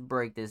just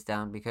break this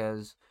down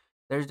because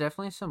there's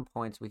definitely some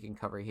points we can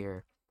cover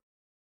here.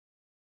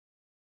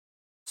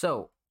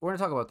 So we're gonna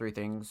talk about three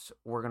things.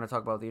 We're gonna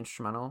talk about the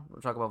instrumental.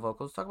 We'll talk about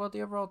vocals. Talk about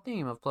the overall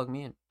theme of "Plug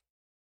Me In."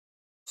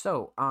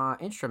 So,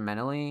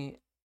 instrumentally,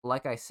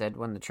 like I said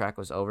when the track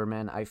was over,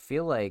 man, I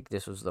feel like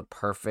this was the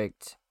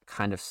perfect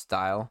kind of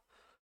style.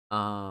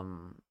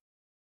 Um,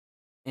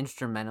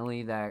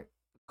 Instrumentally that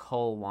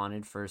Cole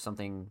wanted for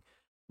something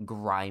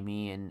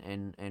grimy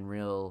and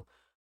real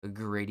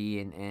gritty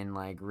and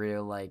like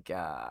real like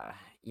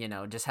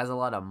just has a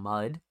lot of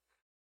mud.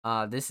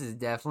 This is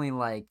definitely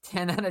like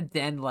 10 out of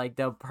 10, like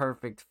the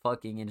perfect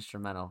fucking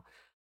instrumental.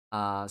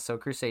 So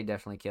Crusade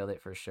definitely killed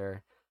it for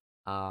sure.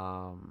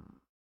 Um,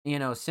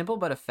 simple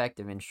but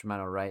effective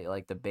instrumental, right?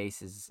 Like the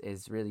bass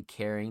is really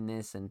carrying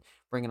this and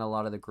bringing a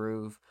lot of the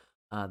groove.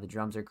 The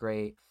drums are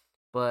great,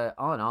 but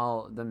all in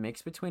all, the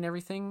mix between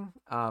everything,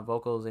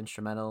 vocals,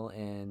 instrumental,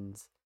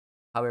 and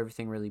how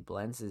everything really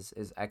blends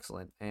is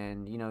excellent.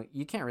 And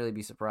you can't really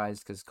be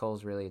surprised because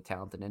Cole's really a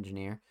talented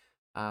engineer.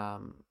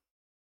 Um,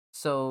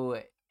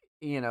 so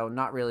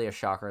not really a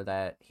shocker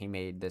that he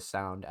made this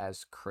sound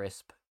as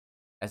crisp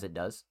as it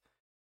does.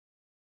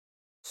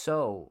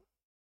 So,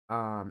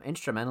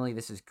 instrumentally,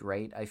 this is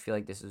great. I feel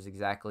like this is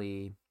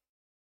exactly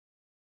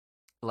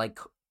like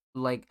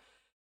like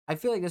I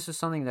feel like this is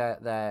something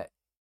that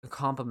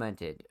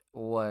complemented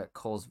what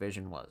Cole's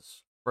vision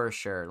was for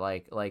sure.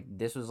 Like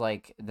this was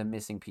like the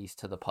missing piece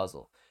to the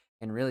puzzle,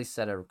 and really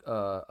set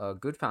a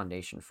good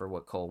foundation for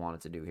what Cole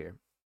wanted to do here.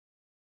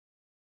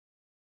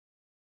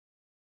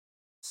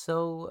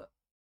 So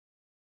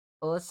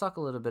let's talk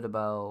a little bit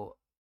about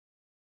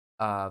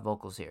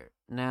vocals here.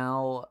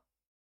 Now,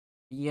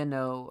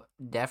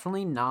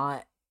 definitely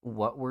not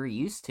what we're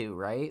used to,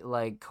 right?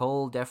 Like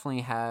Cole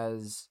definitely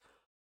has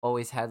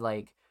always had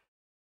like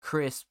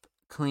crisp,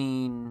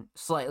 clean,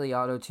 slightly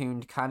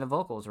auto-tuned kind of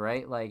vocals,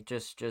 right? Like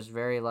just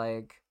very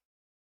like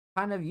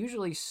kind of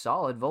usually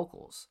solid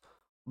vocals.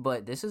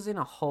 But this is in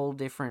a whole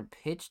different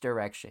pitch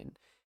direction.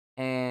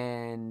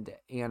 And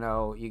you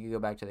could go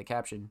back to the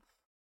caption.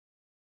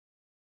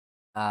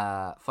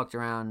 Fucked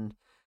around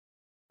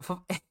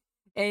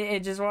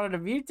and just wanted to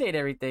mutate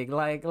everything.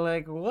 Like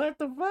what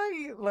the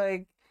fuck?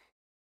 Like,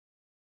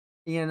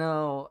 you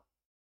know,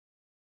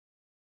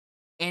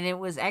 and it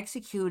was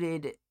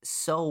executed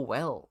so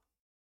well.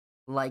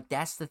 Like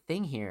that's the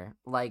thing here.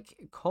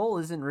 Like Cole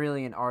isn't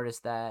really an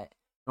artist that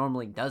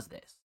normally does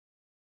this.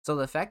 So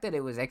the fact that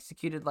it was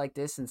executed like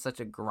this in such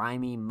a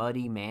grimy,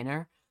 muddy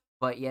manner,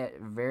 but yet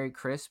very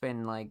crisp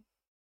and like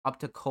up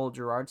to Cole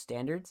Gerard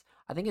standards,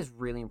 I think is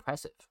really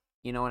impressive.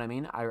 You know what I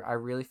mean? I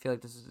really feel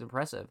like this is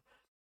impressive.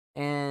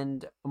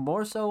 And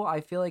more so, I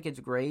feel like it's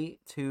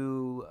great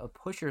to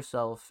push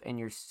yourself and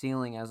your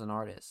ceiling as an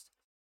artist.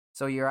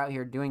 So you're out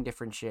here doing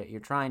different shit, you're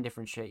trying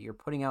different shit, you're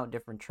putting out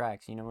different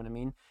tracks, you know what I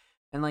mean?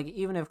 And like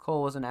even if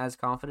Cole wasn't as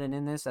confident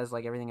in this as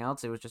like everything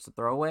else, it was just a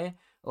throwaway,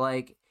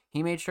 like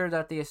he made sure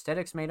that the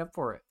aesthetics made up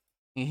for it.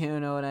 You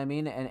know what I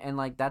mean? And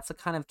like that's the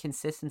kind of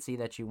consistency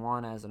that you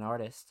want as an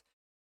artist.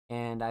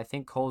 And I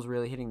think Cole's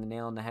really hitting the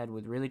nail on the head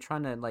with really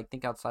trying to like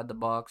think outside the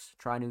box,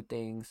 try new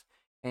things,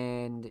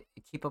 and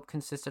keep up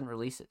consistent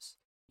releases.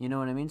 You know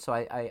what I mean? So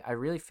I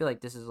really feel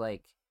like this is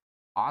like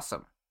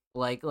awesome.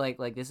 Like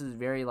this is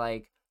very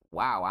like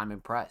wow, I'm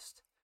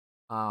impressed.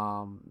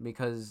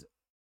 Because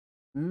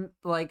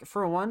like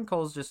for one,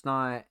 Cole's just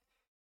not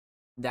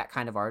that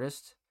kind of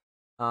artist.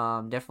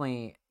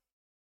 Definitely,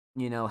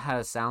 had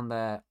a sound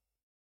that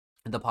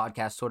the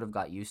podcast sort of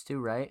got used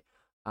to, right?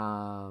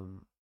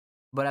 Um,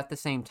 but at the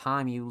same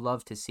time, you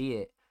love to see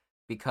it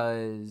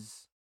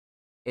because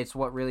it's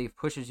what really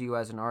pushes you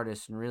as an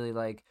artist and really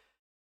like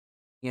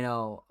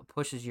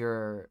pushes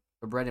your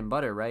bread and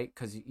butter, right?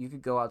 Because you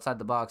could go outside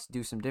the box,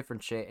 do some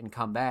different shit, and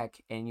come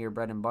back, and your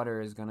bread and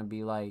butter is gonna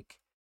be like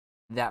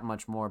that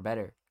much more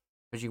better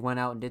because you went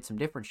out and did some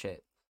different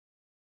shit.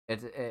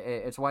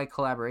 It's why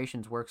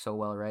collaborations work so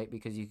well, right?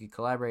 Because you could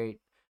collaborate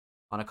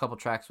on a couple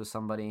tracks with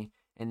somebody,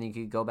 and then you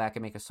could go back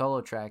and make a solo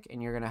track,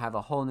 and you're gonna have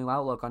a whole new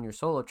outlook on your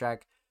solo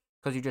track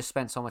because you just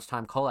spent so much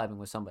time collabing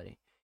with somebody.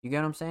 You get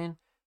what I'm saying?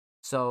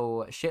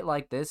 So shit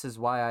like this is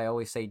why I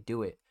always say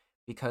do it,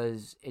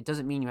 because it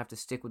doesn't mean you have to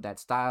stick with that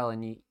style,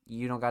 and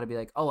you don't got to be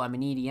like, oh, I'm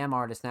an EDM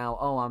artist now.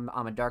 Oh,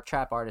 I'm a dark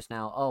trap artist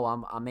now. Oh,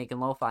 I'm making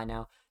lo-fi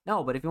now.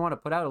 No, but if you want to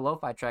put out a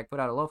lo-fi track, put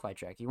out a lo-fi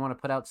track. You want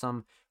to put out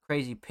some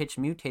crazy pitch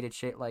mutated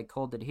shit like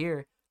Cole did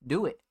here,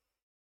 do it,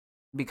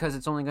 because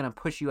it's only gonna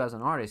push you as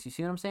an artist. You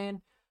see what I'm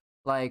saying?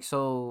 Like,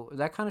 so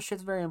that kind of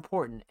shit's very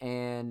important,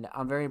 and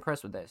I'm very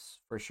impressed with this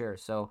for sure.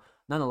 So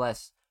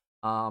nonetheless,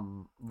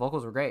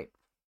 vocals were great.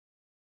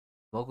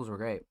 Vocals were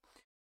great.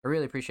 I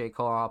really appreciate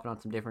Cole hopping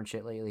on some different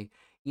shit lately.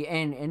 Yeah,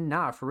 and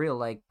nah, for real,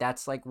 like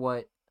that's like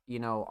what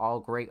all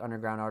great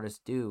underground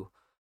artists do.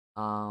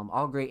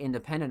 All great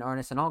independent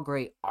artists and all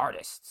great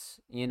artists.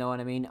 You know what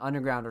I mean?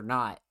 Underground or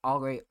not, all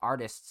great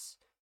artists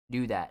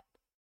do that.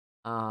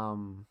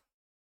 Um,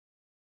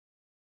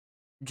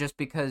 just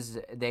because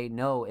they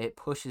know it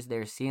pushes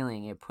their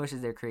ceiling, it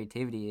pushes their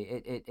creativity,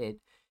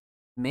 it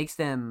makes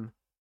them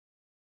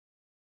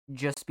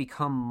just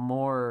become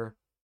more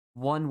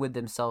one with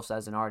themselves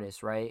as an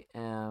artist, right?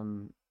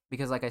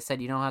 Because like I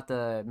said, you don't have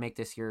to make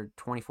this your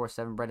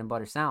 24/7 bread and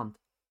butter sound,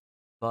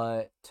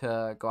 but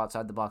to go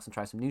outside the box and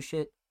try some new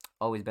shit,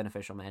 always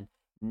beneficial, man.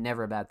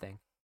 Never a bad thing.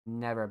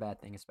 Never a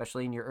bad thing,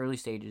 especially in your early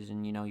stages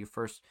and your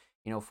first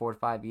 4 to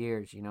 5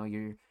 years.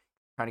 You're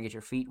trying to get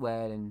your feet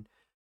wet and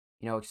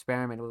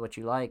experiment with what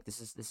you like. This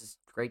is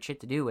great shit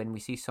to do, and we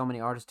see so many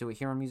artists do it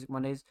here on Music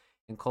Mondays,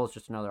 and Cole's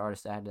just another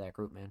artist to add to that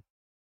group, man.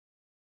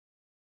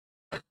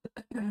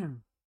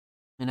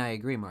 And I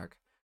agree, Mark.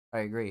 I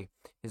agree.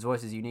 His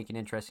voice is unique and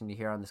interesting to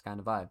hear on this kind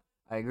of vibe.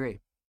 I agree.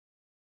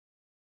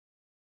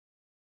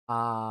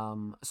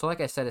 So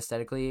like I said,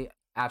 aesthetically,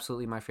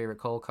 absolutely my favorite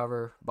Cole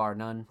cover, bar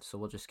none. So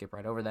we'll just skip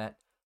right over that.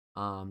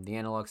 The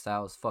analog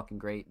style is fucking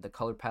great. The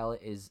color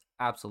palette is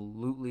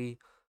absolutely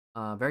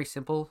very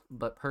simple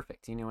but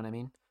perfect. You know what I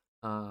mean?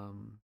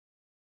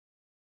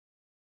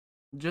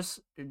 Just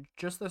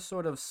the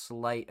sort of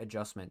slight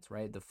adjustments,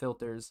 right? The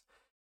filters,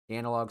 the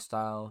analog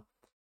style,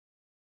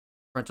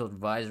 parental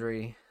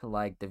advisory,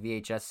 like the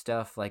VHS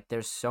stuff. Like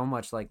there's so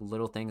much like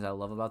little things I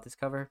love about this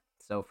cover.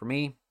 So for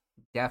me,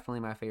 definitely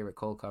my favorite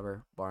Cole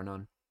cover, bar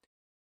none.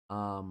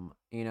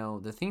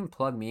 The theme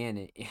Plug Me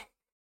In,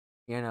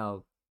 you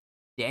know,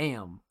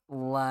 damn,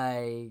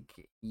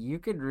 like you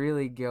could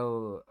really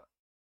go,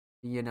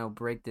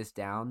 break this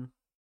down.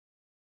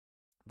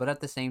 But at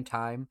the same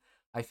time,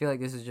 I feel like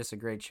this is just a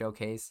great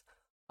showcase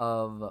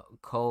of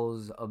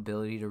Cole's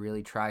ability to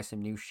really try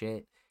some new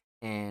shit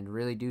and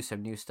really do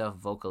some new stuff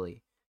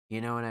vocally. You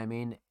know what I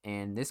mean?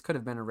 And this could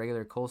have been a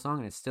regular Cole song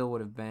and it still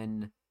would have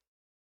been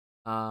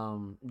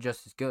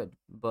just as good.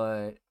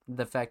 But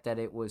the fact that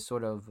it was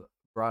sort of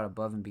brought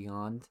above and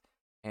beyond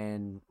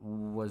and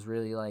was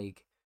really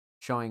like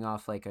showing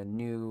off like a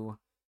new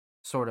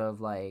sort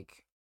of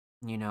like,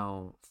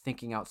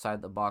 thinking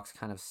outside the box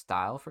kind of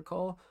style for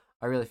Cole,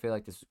 I really feel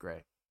like this was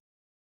great.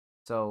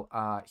 So,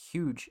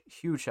 huge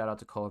shout out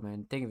to Cole,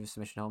 man. Thank you for the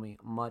submission, homie.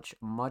 Much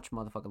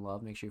motherfucking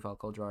love. Make sure you follow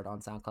Cole Gerard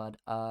on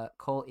SoundCloud.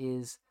 Cole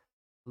is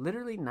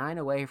literally 9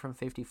 away from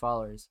 50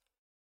 followers.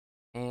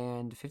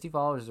 And 50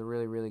 followers is a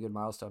really, really good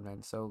milestone,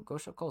 man. So go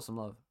show Cole some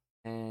love.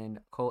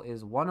 And Cole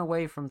is 1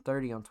 away from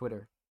 30 on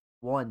Twitter.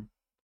 1.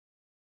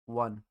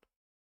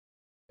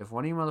 If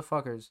one of you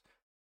motherfuckers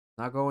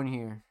not going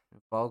here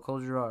and follow Cole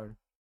Gerard,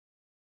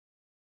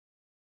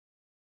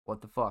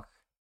 what the fuck?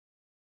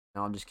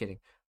 No, I'm just kidding.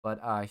 But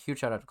huge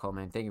shout out to Cole,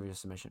 man. Thank you for your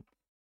submission.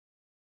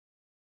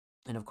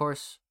 And of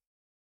course,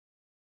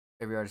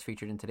 every artist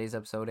featured in today's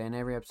episode and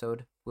every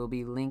episode will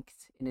be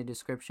linked in the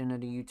description of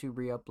the YouTube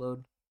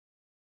re-upload.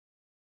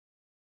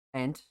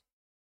 And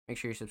make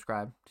sure you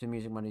subscribe to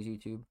Music Mondays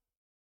YouTube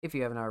if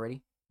you haven't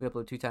already. We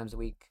upload 2 times a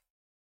week.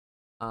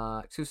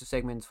 Exclusive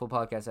segments, full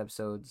podcast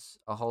episodes,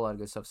 a whole lot of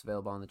good stuff's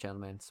available on the channel,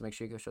 man. So make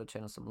sure you go show the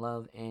channel some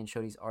love and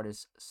show these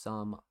artists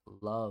some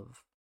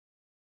love.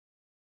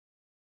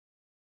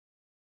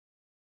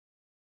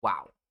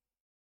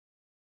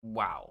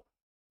 Wow.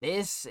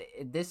 This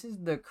is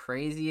the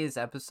craziest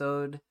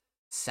episode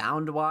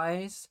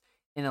sound-wise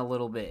in a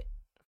little bit,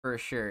 for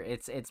sure.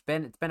 It's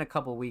been a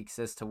couple weeks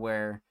as to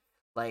where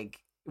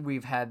like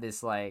we've had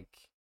this like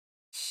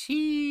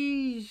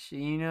sheesh,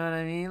 you know what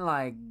I mean?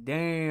 Like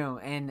damn,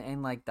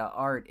 and like the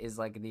art is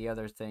like the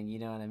other thing, you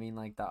know what I mean?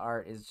 Like the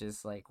art is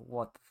just like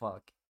what the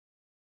fuck.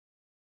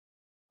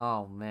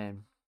 Oh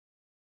man.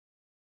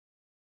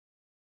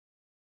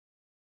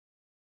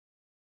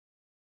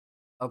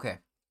 Okay.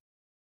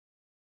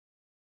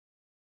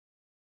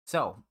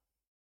 So,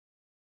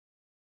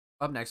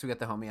 up next we got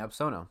the homie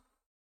Absolo.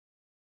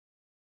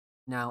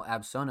 Now,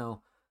 Absolo,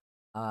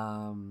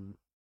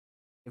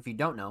 if you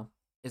don't know,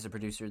 is a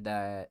producer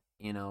that,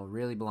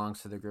 really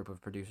belongs to the group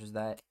of producers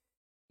that,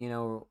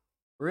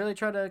 really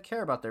try to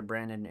care about their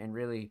brand and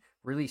really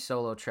release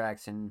solo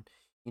tracks and,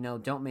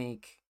 don't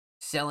make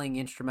selling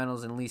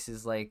instrumentals and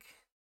leases like,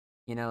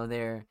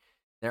 their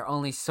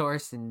only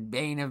source and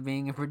bane of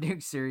being a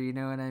producer, you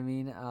know what I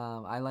mean?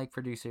 I like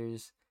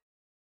producers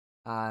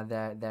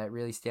that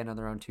really stand on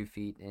their own 2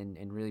 feet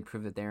and really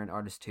prove that they're an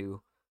artist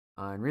too,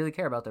 and really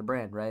care about their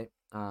brand, right?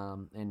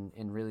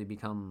 And really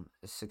become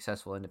a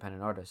successful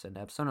independent artists. And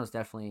Absolo's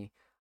definitely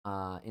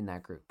in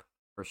that group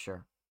for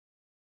sure.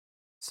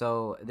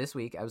 So this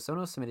week,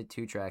 Absolo submitted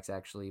 2 tracks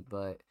actually,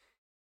 but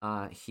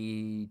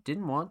he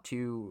didn't want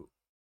to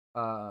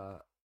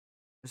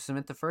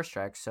submit the first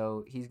track,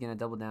 so he's gonna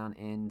double down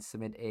and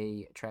submit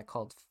a track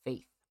called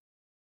Faith.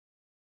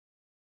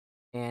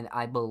 And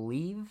I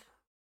believe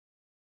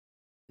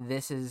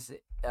this is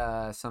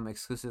some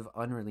exclusive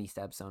unreleased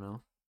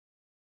Absolo.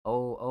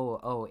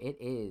 Oh, it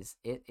is.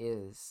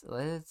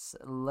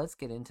 Let's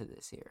get into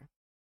this here.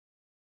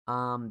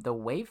 The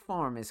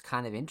waveform is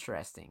kind of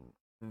interesting.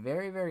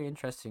 Very, very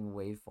interesting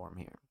waveform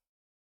here.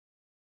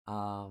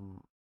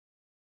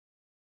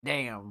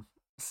 Damn.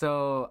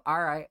 So,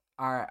 all right.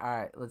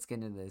 Let's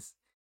get into this.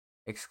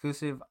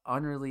 Exclusive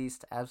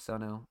unreleased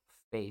Absolo,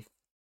 Faith.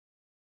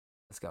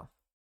 Let's go.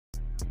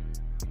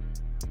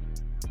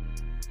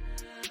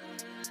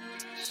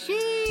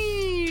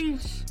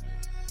 Sheesh.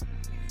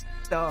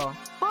 The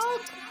fuck?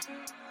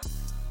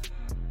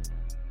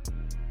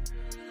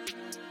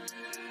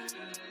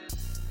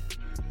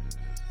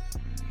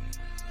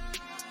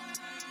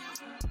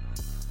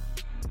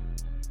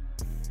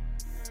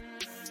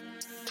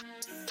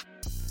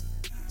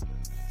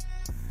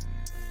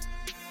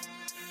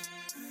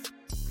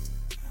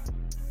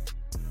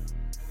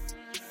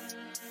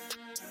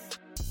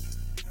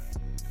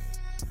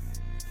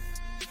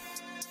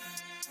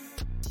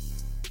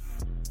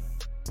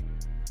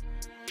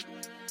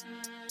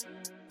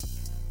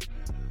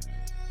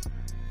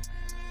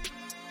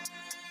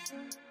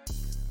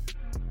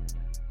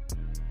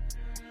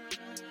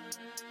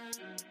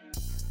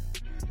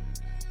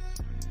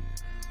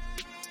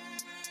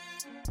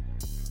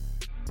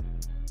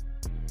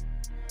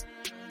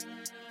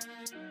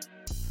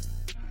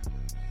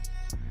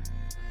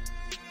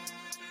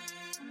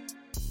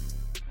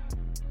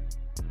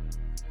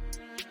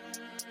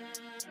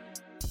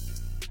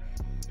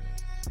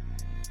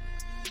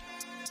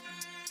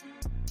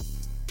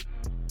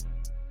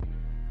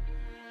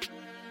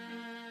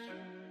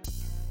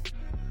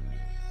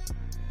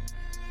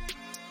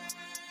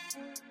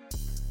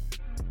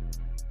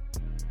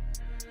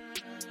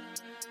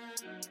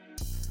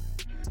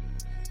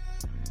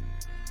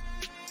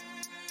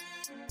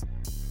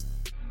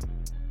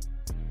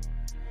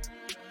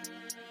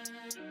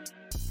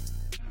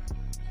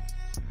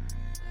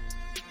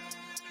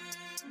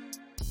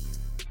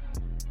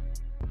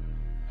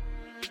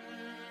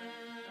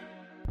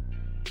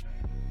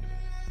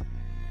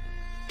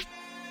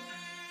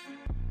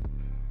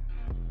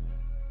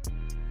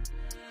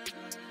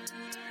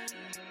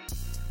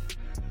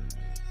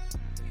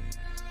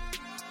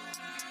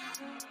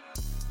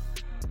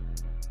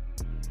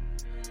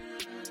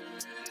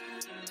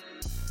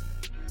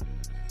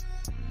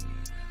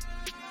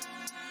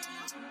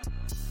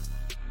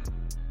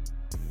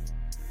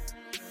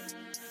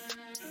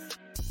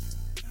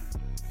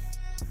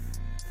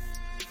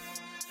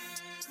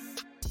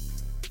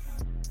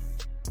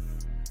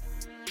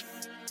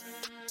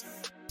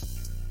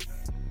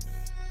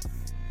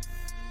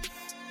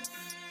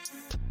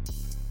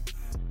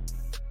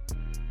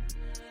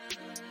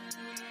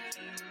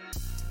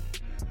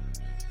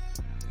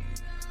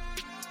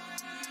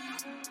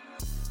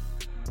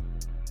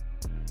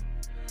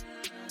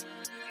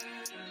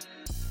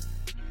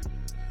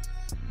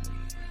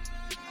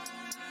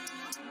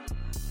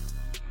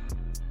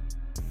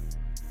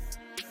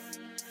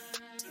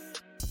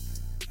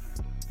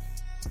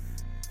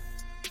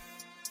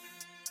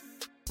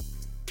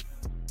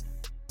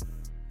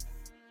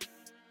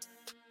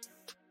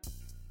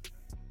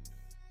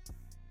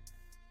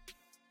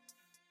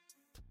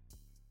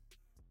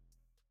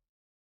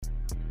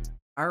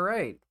 All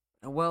right.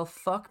 Well,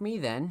 fuck me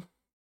then.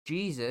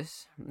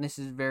 Jesus, this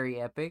is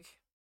very epic.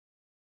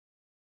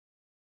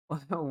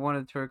 One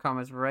of the Twitter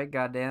comments, right?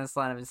 Goddamn,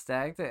 slide of it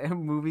stacked.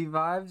 Movie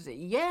vibes.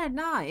 Yeah,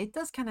 nah, it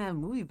does kind of have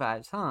movie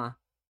vibes, huh?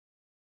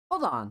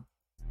 Hold on.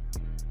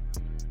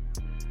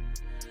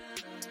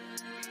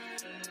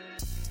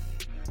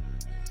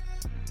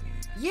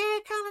 Yeah,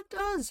 it kind of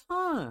does,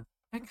 huh?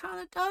 It kind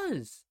of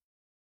does.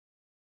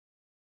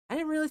 I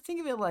didn't really think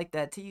of it like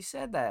that till you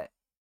said that.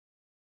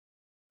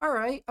 All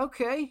right,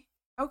 okay,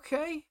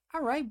 okay,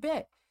 all right,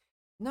 bet.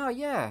 No,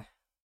 yeah,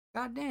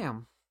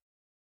 goddamn.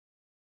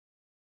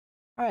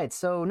 All right,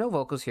 so no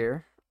vocals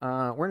here.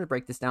 We're gonna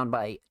break this down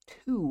by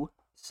two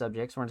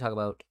subjects. We're gonna talk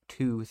about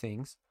two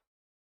things.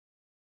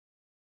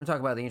 We're gonna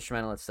talk about the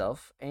instrumental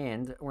itself,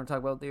 and we're gonna talk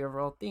about the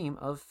overall theme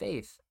of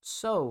faith.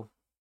 So,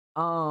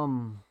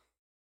 um,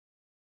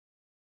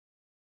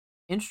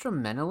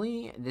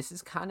 instrumentally, this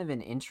is kind of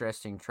an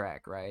interesting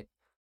track, right?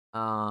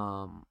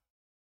 Um,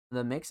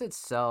 the mix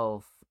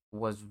itself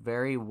was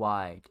very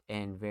wide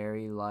and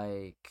very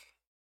like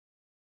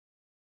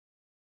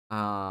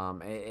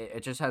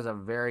it just has a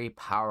very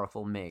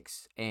powerful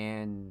mix,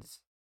 and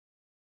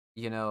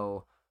you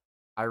know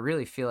I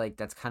really feel like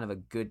that's kind of a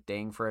good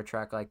thing for a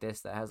track like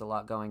this that has a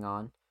lot going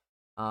on.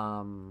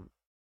 um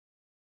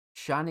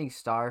Shining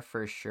Star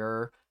for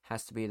sure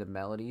has to be the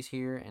melodies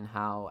here, and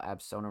how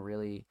Absolo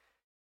really,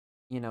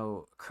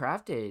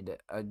 crafted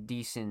a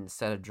decent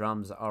set of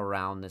drums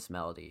around this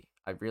melody.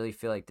 I really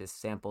feel like this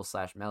sample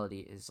slash melody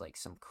is like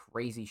some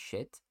crazy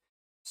shit.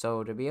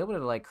 So to be able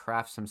to like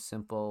craft some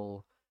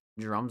simple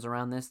drums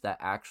around this that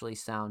actually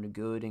sound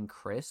good and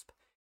crisp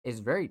is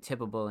very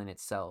typical in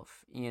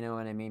itself. You know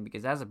what I mean?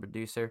 Because as a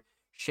producer,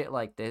 shit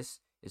like this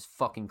is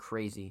fucking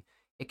crazy.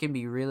 It can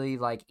be really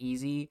like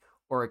easy,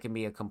 or it can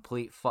be a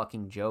complete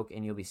fucking joke,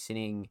 and you'll be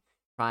sitting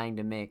trying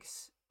to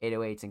mix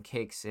 808s and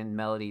kicks and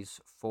melodies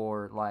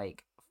for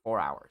like 4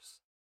 hours.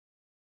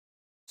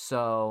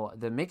 So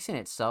the mixing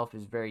itself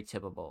is very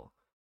typical.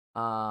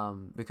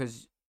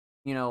 Because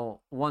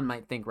one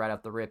might think right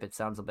off the rip it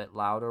sounds a bit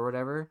loud or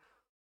whatever,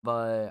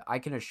 but I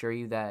can assure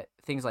you that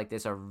things like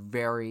this are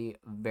very,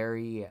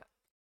 very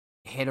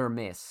hit or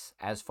miss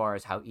as far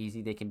as how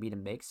easy they can be to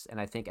mix. And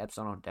I think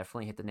Epsilon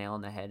definitely hit the nail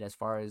on the head as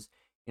far as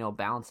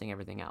balancing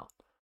everything out.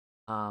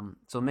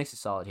 So the mix is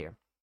solid here.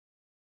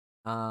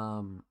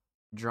 Um,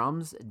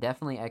 Drums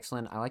definitely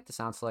excellent. I like the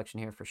sound selection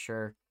here for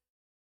sure.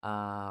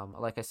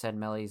 Like I said,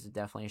 Melly's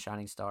definitely a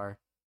shining star.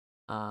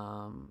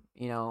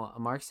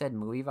 Mark said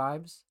movie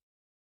vibes,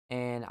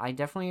 and I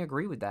definitely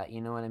agree with that.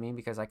 You know what I mean?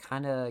 Because I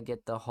kind of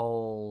get the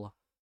whole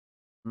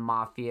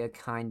mafia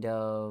kind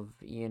of,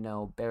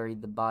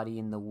 buried the body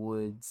in the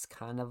woods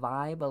kind of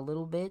vibe a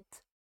little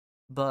bit.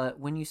 But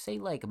when you say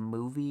like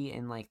movie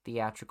and like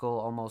theatrical,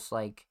 almost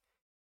like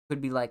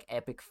could be like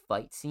epic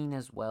fight scene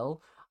as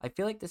well. I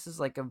feel like this is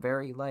like a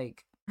very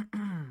like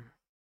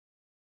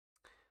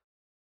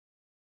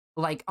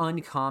like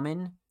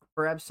uncommon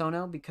for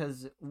Absono,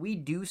 because we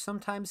do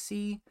sometimes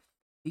see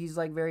these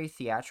like very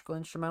theatrical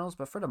instrumentals,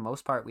 but for the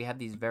most part we have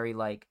these very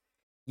like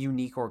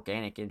unique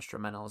organic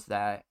instrumentals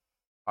that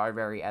are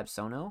very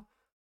Absono.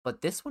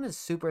 But this one is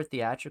super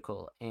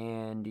theatrical,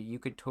 and you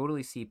could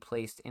totally see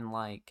placed in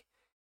like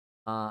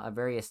a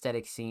very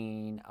aesthetic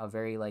scene, a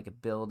very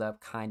like build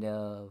up kind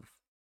of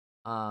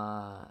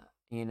uh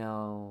you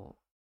know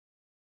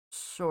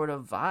sort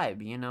of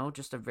vibe,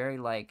 just a very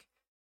like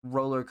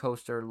roller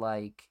coaster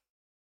like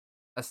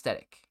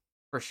aesthetic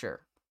for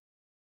sure.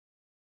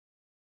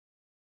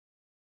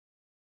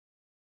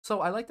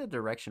 So I like the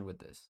direction with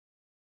this.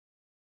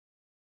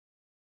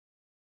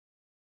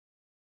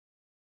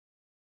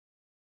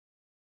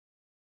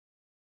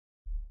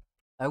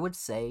 I would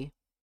say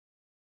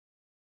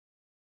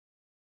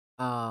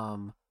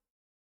um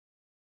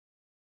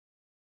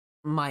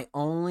my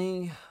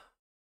only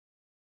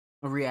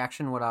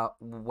reaction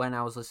when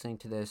I was listening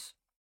to this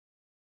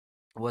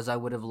was I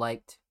would have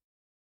liked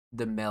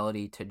the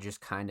melody to just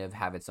kind of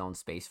have its own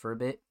space for a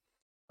bit.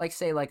 Like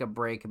say like a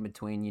break in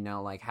between,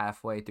 like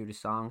halfway through the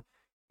song,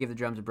 give the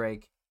drums a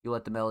break, you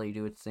let the melody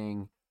do its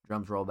thing,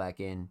 drums roll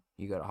back in,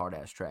 you got a hard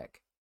ass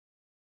track.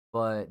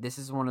 But this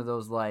is one of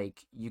those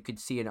like you could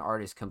see an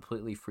artist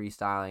completely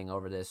freestyling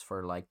over this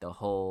for like the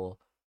whole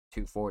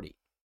 240.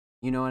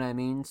 You know what I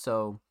mean?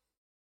 So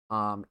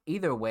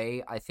either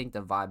way, I think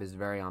the vibe is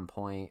very on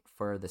point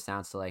for the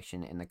sound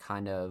selection and the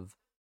kind of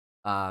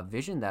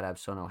vision that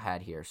Absono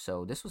had here.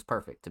 So this was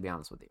perfect, to be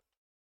honest with you.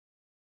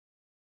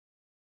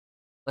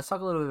 Let's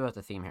talk a little bit about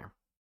the theme here.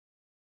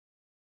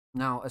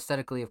 Now,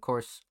 aesthetically, of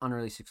course,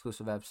 unreleased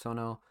exclusive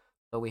Absono,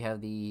 but we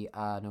have the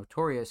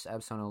notorious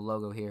Absono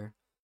logo here.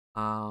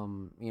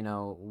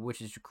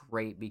 Which is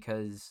great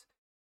because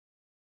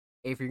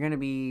if you're going to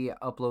be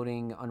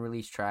uploading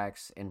unreleased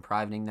tracks and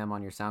privating them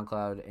on your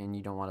SoundCloud and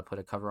you don't want to put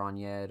a cover on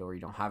yet, or you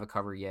don't have a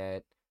cover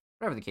yet,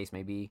 whatever the case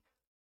may be,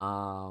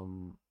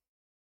 um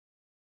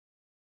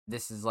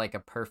this is like a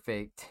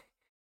perfect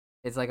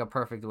it's like a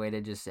perfect way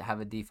to just have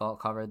a default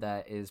cover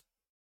that is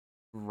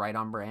right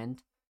on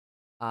brand.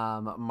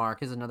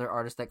 Mark is another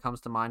artist that comes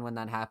to mind when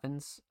that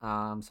happens.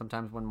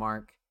 Sometimes when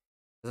Mark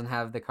doesn't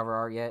have the cover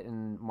art yet,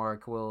 and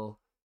Mark will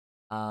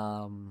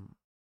um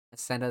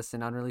send us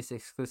an unreleased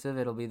exclusive,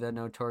 it'll be the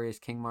Notorious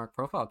King Mark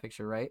profile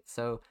picture, right?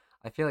 So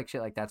I feel like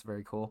shit like that's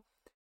very cool.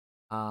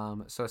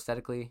 So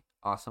aesthetically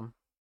awesome.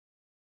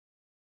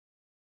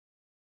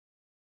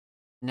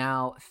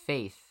 Now,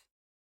 Faith.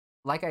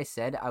 Like I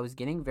said, I was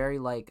getting very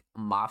like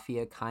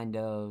mafia kind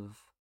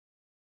of,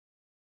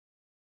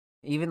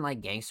 even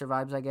like gangster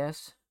vibes, I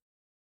guess.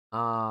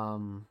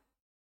 Um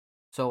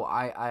so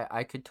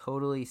I could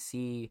totally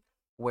see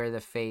where the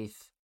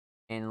Faith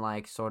and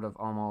like sort of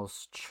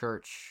almost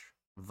church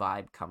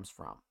vibe comes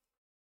from.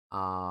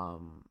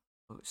 Um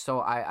so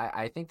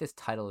I think this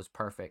title is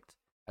perfect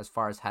as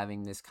far as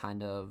having this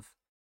kind of,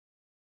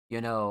 you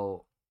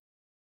know,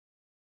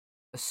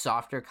 a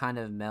softer kind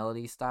of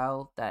melody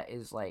style that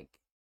is like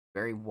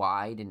very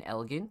wide and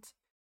elegant,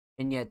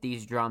 and yet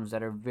these drums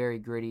that are very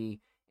gritty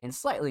and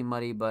slightly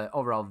muddy, but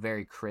overall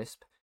very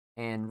crisp,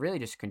 and really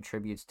just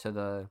contributes to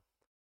the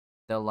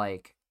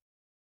like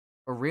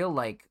a real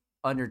like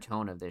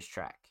undertone of this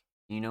track.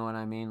 You know what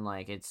I mean?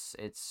 Like it's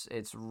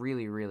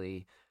really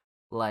really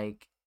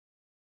like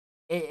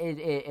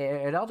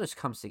it all just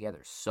comes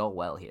together so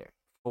well here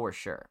for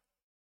sure.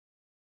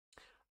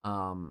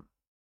 Um,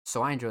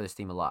 so I enjoy this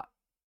theme a lot,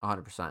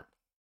 100%.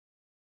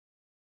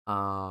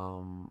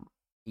 Um,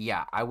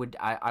 yeah, I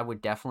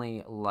would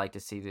definitely like to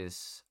see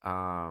this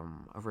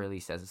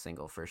released as a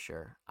single for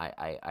sure.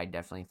 I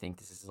definitely think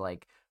this is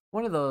like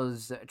one of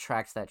those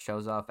tracks that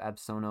shows off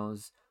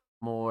Absolo's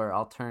more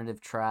alternative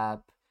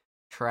trap,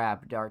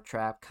 dark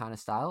trap kind of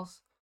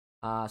styles.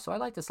 So I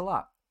like this a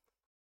lot.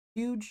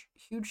 Huge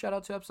shout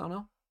out to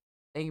Absolo.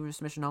 Thank you for the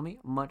submission,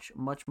 homie. Much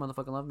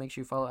motherfucking love. Make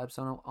sure you follow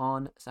Absolo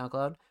on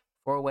SoundCloud.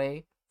 4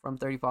 away from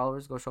 30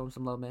 followers. Go show him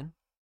some love, man.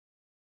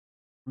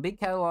 Big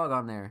catalog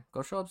on there.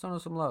 Go show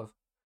Absolo some love.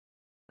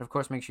 And of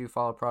course, make sure you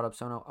follow Prod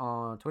Absolo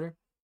on Twitter.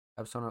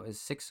 Absolo is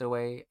 6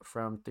 away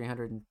from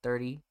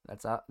 330.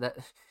 That's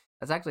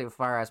actually a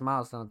fire ass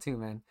milestone too,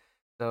 man.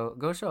 So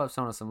go show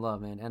Absolo some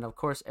love, man. And of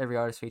course, every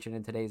artist featured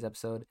in today's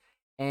episode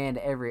and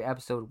every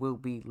episode will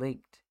be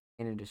linked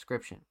in the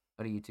description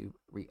of the YouTube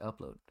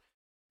re-upload.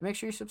 Make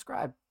sure you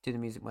subscribe to the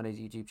Music Mondays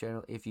YouTube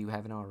channel if you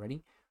haven't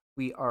already.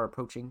 We are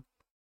approaching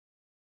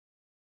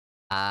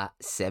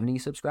 70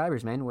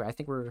 subscribers, man. I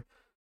think we're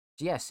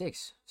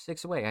six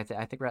away. I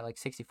think we're at like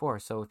 64.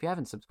 So if you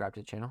haven't subscribed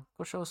to the channel,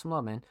 go show us some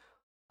love, man.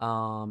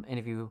 And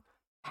if you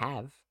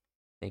have,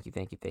 thank you.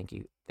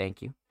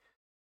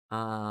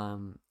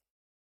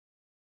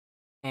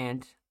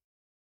 And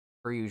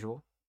per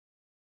usual,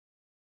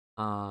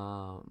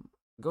 go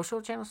show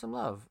the channel some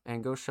love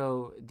and go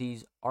show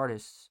these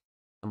artists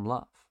some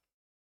love.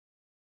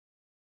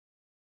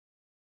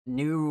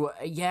 We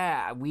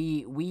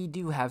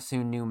do have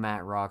soon new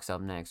Matt Rocks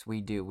up next. We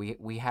do.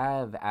 We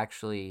have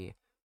actually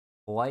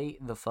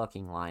quite the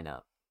fucking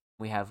lineup.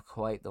 We have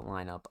quite the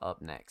lineup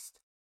up next.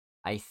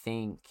 I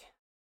think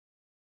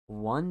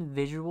one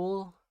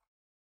visual.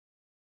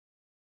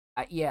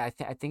 I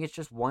think it's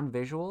just one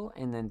visual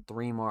and then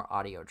 3 more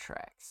audio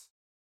tracks.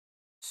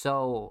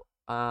 So,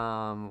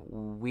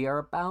 we are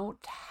about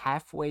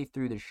halfway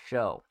through the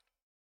show.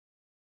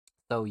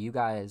 So you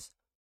guys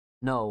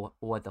know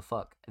what the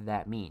fuck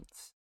that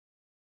means.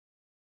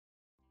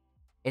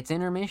 It's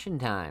intermission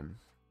time.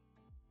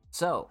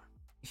 So,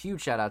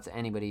 huge shout out to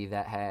anybody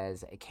that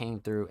has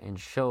came through and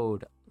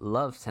showed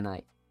love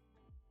tonight.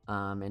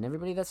 And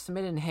everybody that's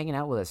submitted and hanging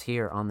out with us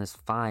here on this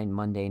fine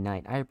Monday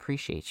night. I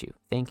appreciate you.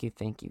 Thank you.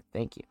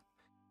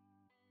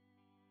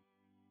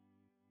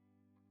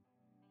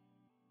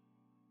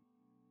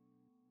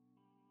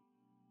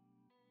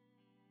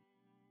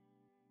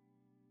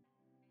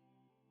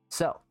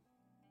 So,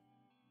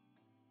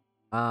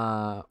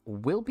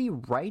 we'll be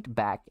right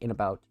back in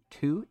about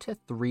 2 to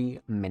 3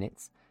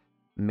 minutes.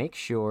 Make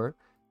sure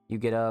you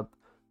get up,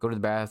 go to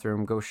the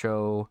bathroom, go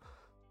show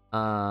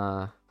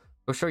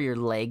your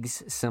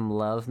legs some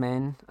love,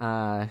 man.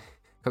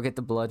 Go get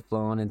the blood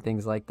flowing and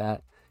things like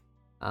that.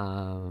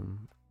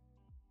 And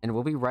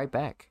we'll be right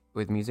back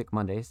with Music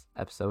Mondays,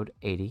 episode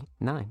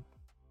 89.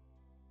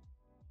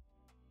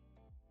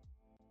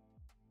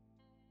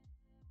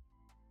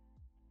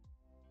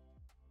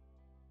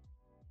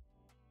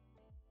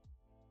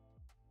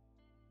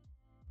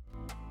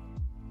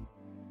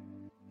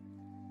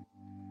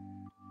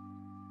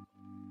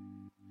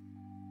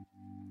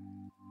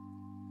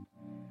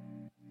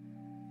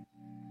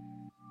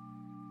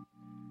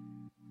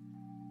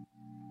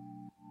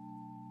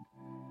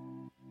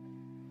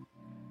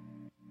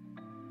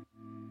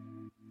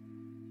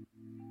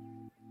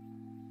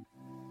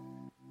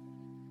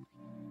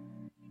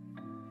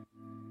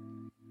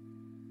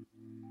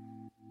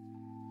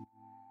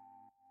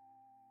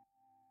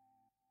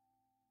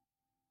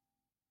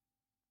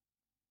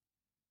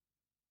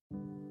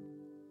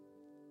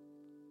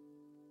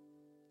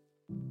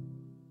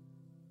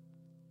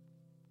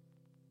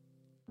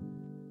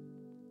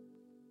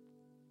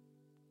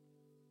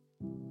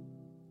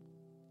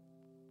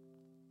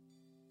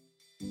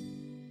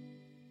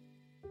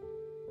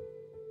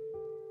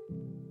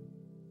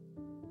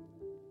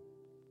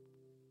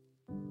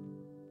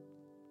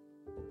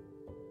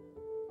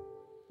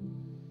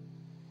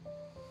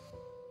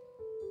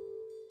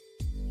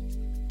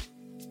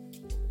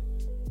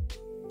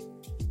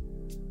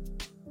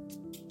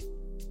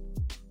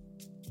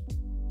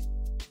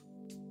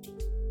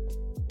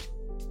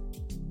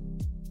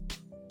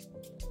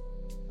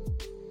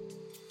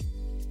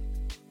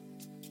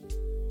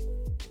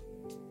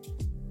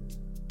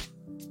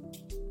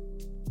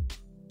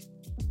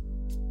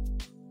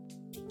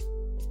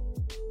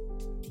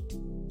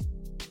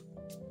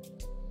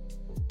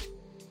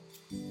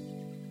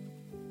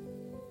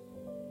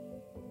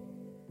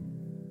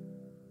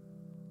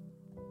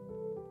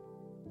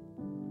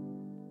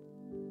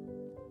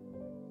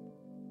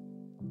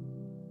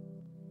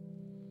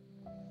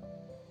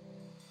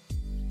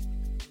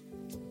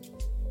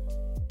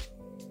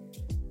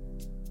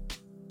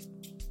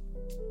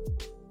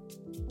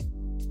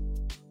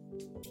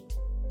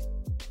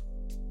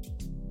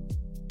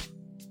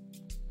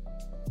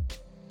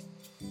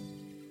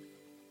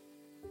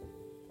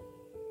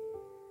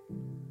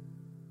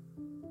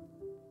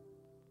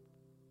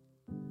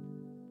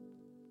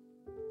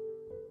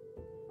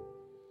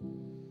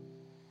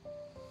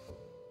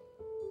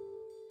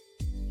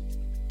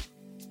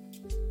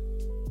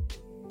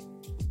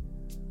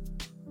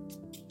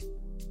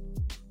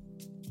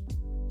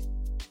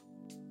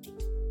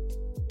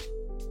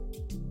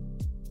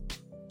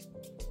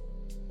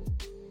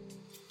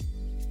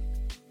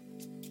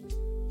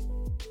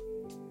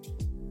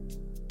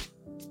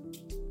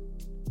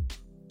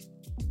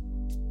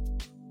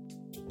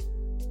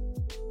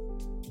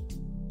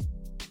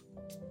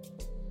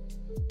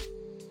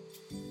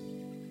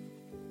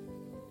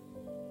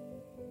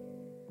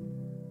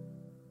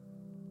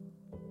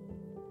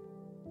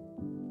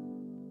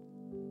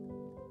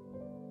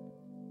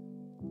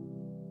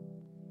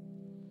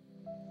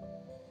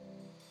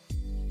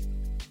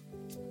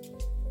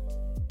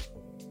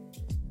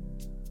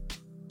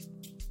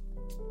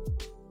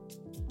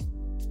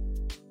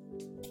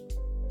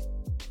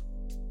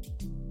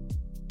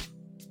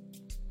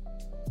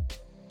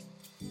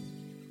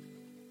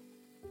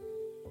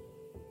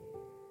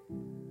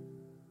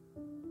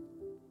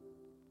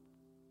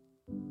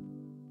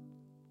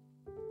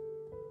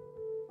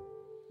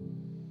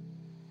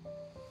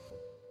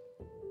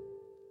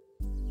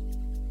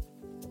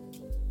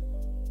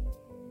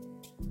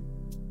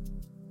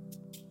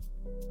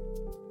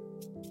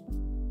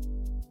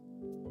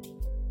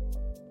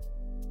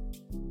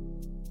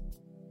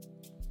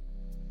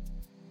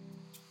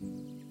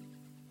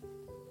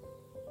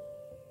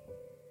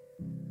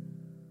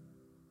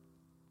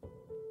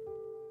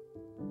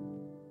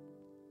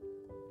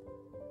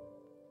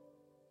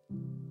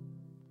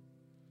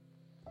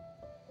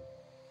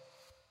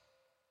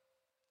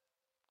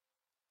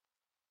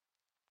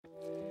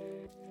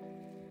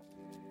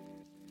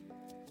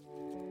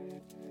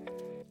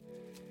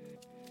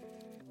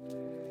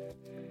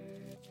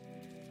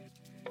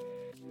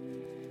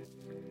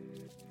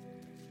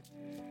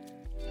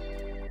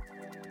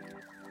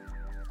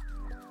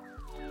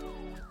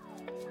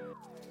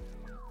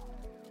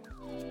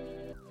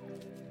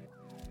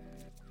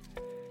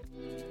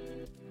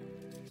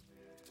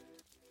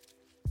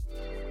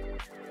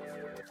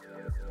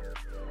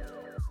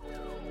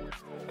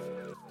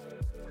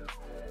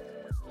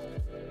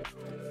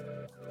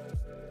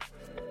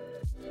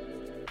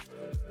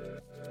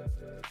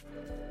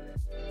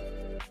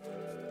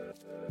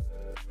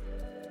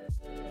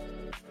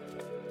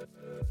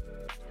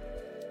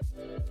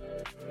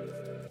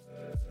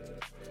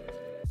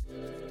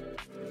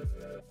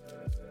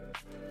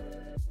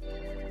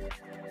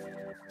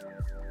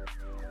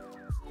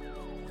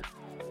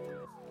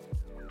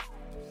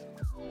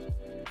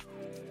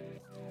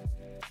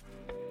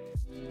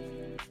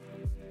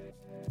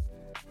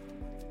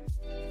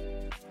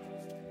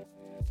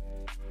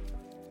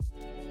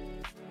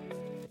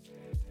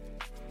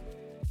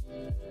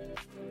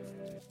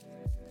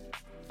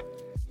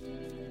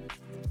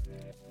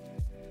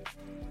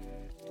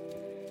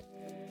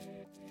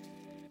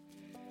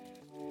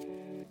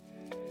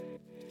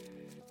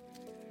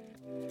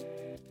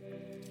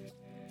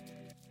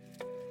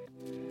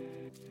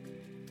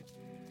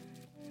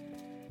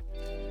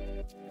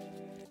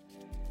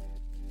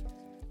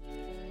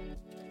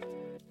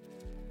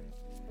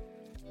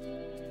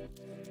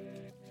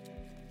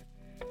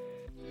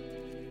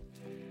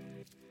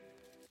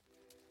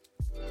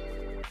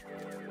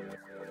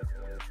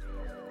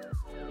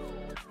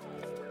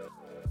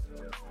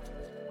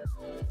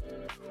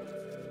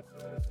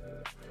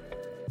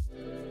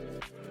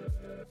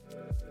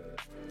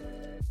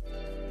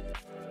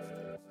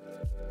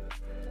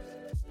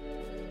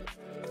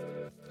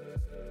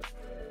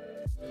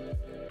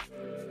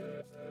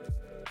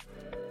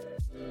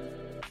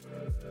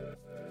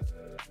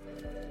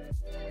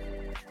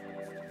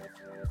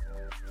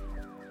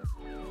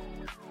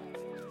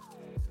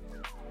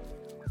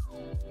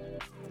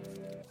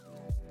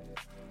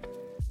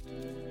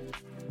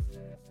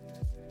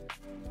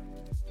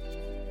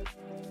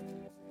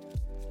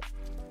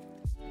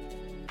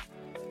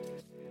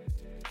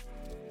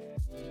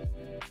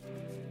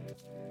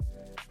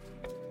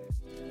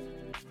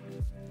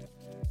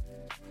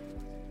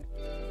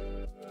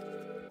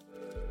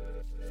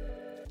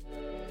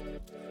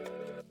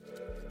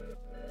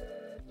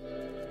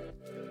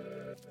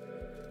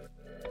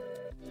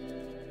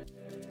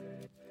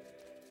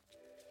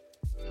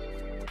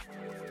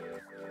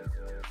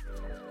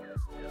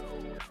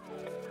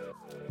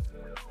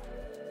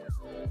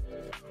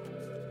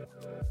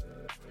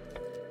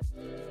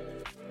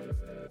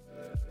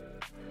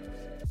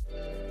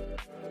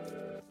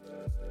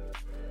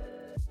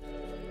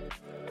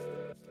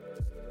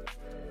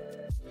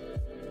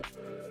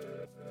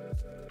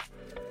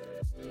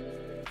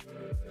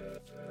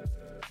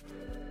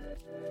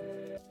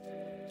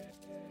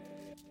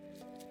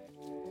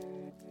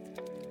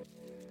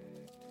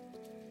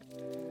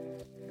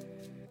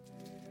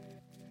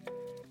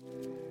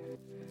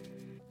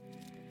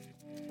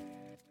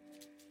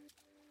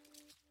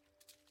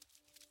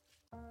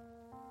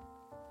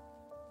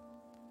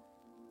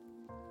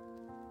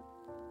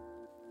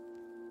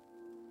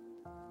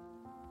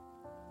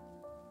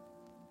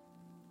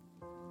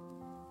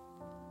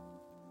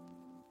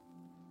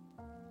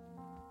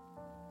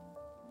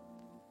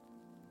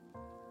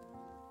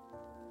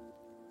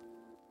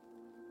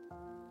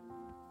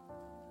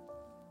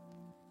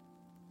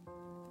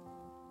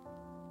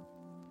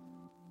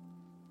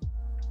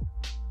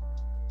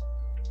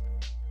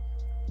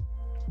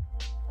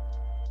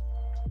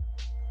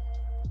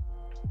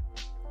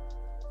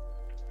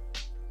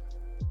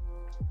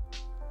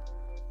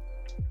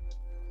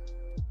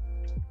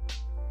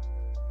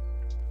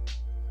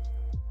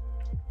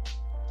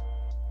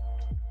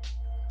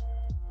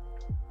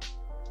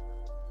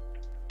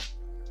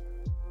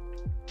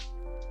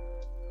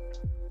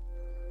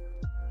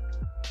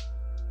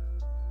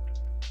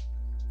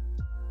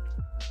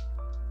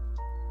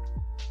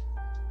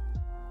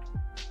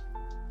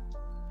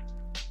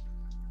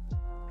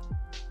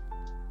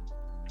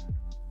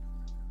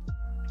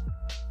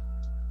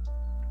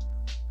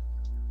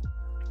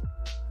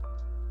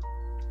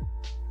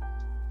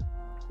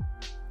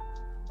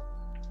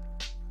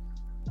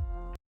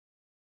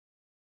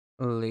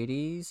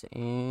 Ladies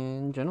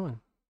and gentlemen,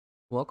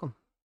 welcome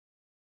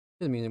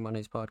to the Music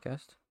Mondays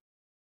podcast.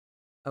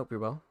 I hope you're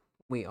well.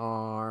 We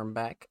are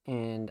back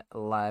and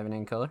live and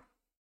in color.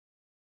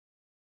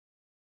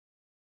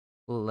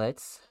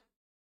 Let's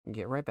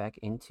get right back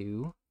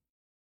into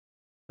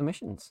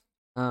submissions.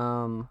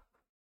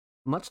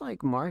 Much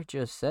like Mark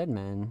just said,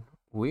 man,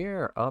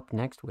 we're up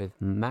next with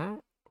Matt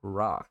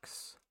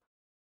Rocks.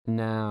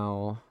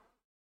 Now,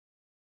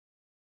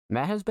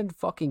 Matt has been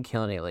fucking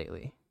killing it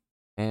lately,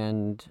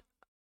 and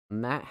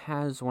Matt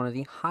has one of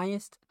the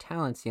highest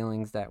talent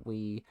ceilings that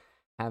we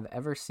have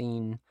ever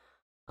seen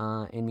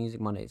in Music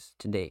Mondays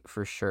to date,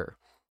 for sure.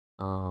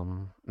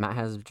 Matt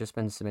has just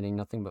been submitting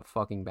nothing but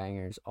fucking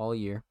bangers all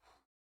year.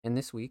 And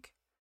this week,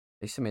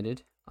 they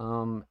submitted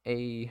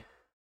a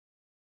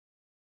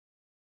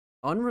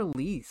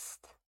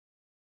unreleased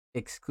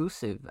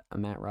exclusive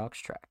Matt Rocks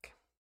track.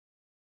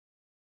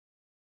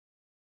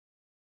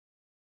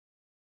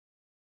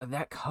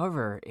 That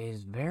cover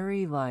is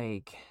very,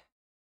 like,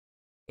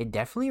 it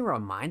definitely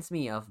reminds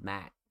me of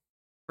Matt,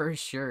 for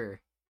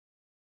sure.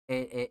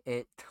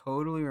 It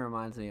totally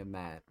reminds me of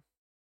Matt.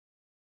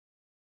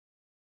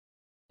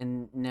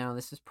 And now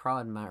this is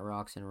Prod, Matt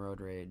Rocks, and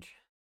Road Rage.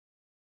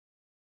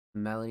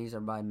 Melodies are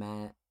by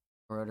Matt.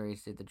 Road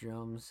Rage did the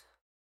drums.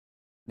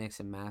 Mixed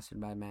and mastered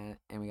by Matt.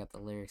 And we got the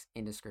lyrics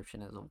in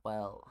description as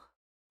well.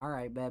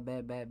 Alright,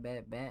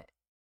 bet.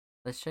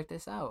 Let's check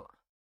this out.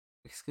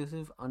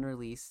 Exclusive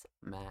unreleased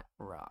Matt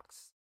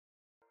Rocks.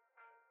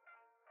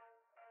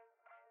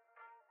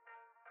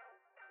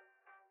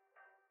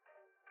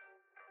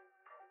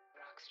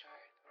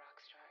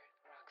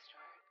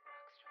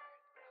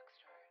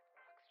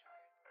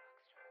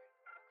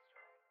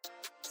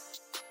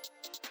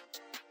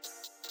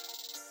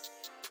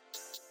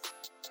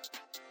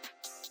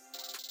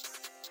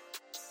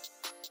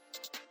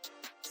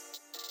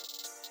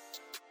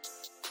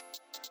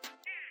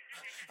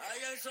 I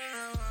got something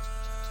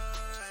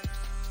right now.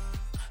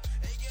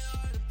 It get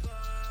hard to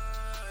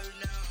part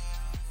now.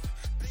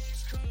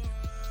 Bitch, come on.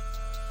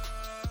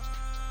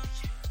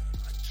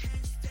 I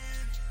can't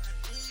stand it.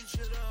 I need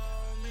you to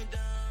hold me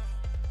down.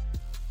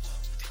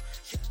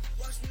 Yeah,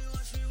 watch me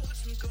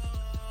go.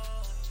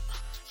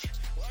 Yeah,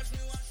 watch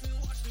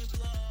me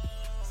blow.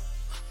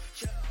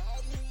 Yeah,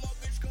 all me, my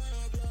bitch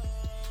gonna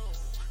blow.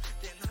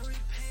 Then I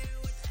repay it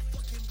with that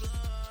fucking blow.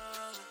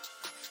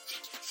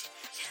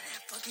 Yeah,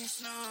 that fucking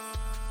snow.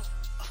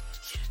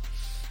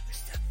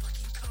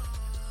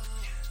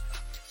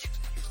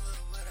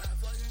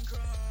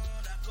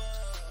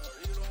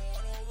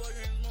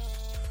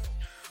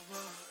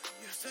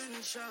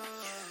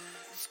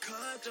 It's cut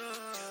up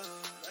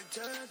like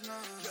death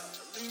now.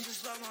 Yeah, lean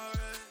just like my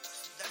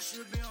wrist. That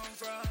should be on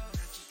fire.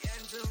 The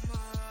end of my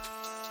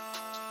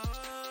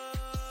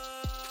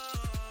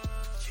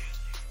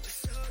let's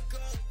still go.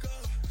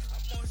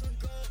 I'm always on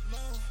go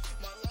mode.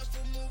 My life a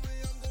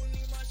movie, I'm gon'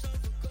 need myself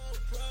a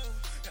GoPro.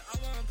 Yeah,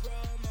 I'm on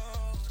promo.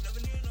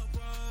 Never need no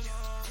promo.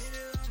 Did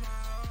it on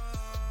my own.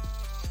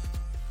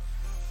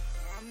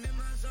 I'm in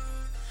my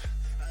zone.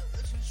 I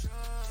lose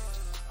control.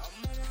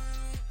 I'm on my own.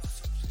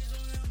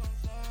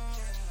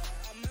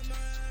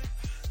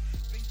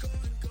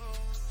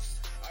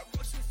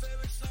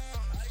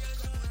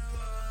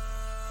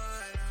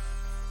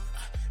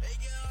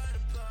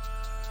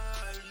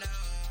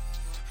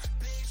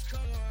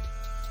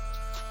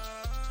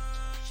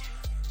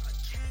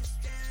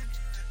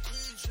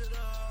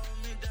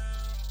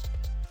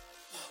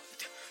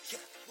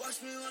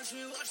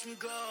 Watch me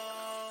go.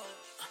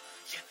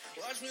 Yeah,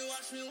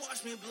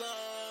 watch me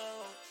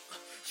blow.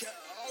 Yeah,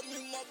 all me,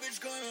 my bitch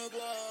gonna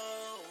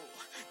blow.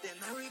 Then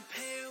I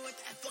repay it with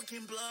that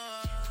fucking blow.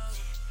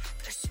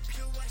 That shit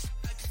pure white,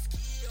 I can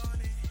ski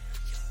on it.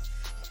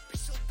 My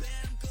bitch so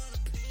bad, I'm gonna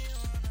pee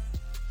on her.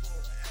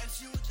 And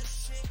she with the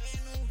shit,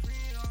 ain't no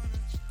re on her.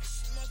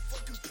 She my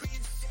fucking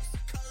princess,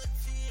 color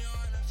T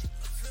on her.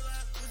 I feel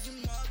like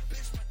losing my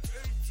bitch, my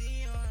dirty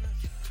D on her.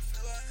 I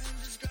feel like I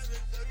just got the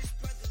dirty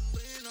sprite to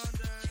lean on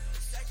her.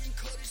 Second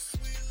coat is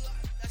sweet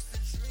life, that's the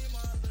dream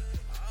I live.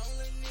 I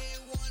only need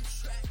one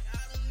track,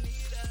 I don't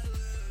need that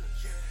live.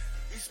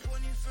 Yeah, it's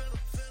pointy fill,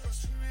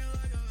 treat me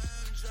like a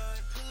man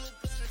giant. Pull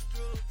up and it's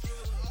through.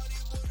 All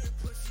these boys, they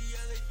pussy,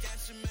 yeah, they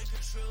dancing, make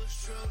it true.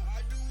 I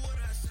do what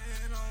I say,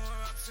 and all my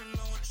raps and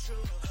no one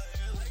true.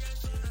 Like I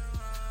said,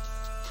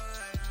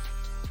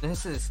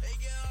 This is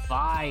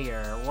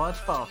fire. What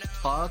the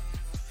fuck?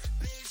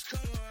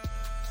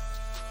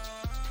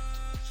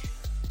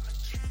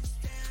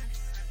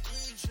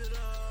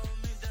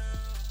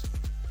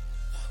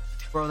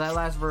 Bro, that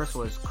last verse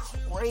was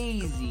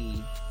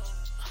crazy.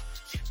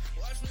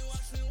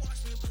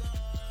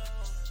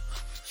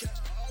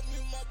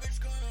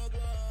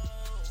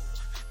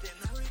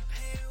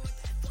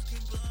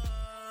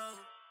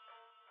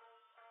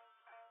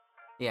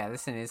 Yeah,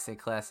 this is an instant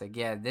classic.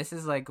 Yeah, this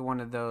is like one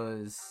of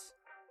those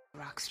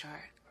Rockstar.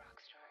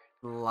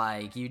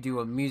 like you do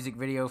a music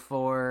video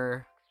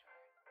for,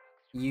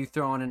 you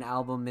throw on an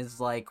album is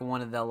like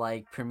one of the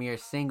like premiere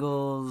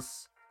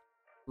singles.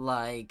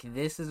 Like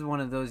this is one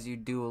of those you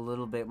do a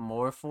little bit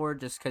more for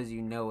just because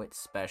you know it's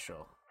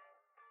special.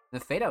 The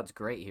fade out's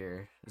great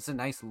here. It's a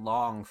nice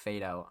long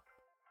fade out.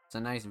 It's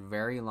a nice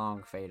very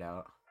long fade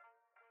out.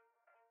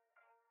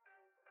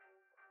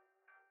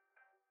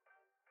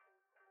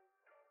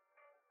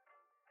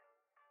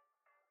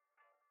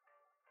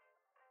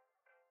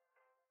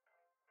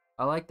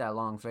 I like that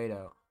long fade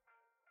out.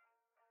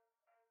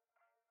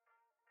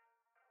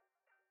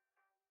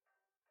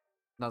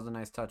 That was a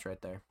nice touch right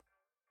there.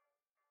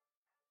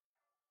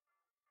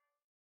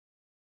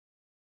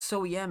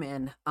 So yeah,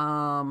 man.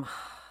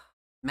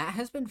 Matt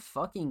has been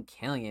fucking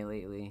killing it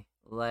lately.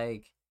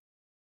 Like,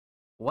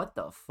 what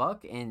the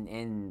fuck?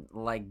 And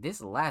like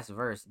this last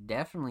verse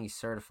definitely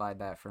certified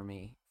that for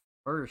me.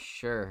 For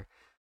sure.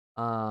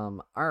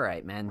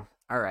 Alright, man.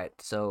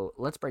 Alright, so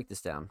let's break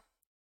this down.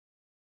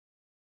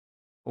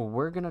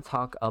 We're gonna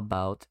talk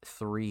about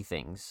three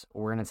things.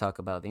 We're gonna talk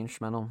about the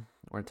instrumental,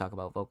 we're gonna talk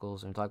about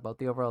vocals, we're gonna talk about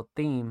the overall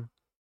theme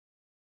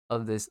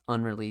of this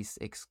unreleased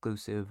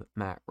exclusive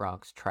Matt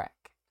Rocks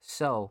track.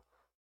 So,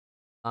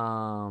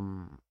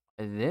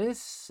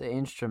 this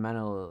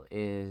instrumental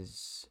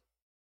is,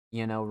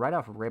 you know, right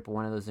off rip,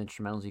 one of those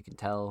instrumentals you can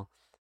tell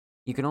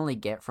you can only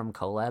get from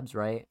collabs,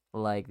 right?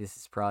 Like, this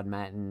is Prod,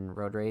 Matt, and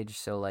Road Rage,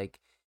 so, like,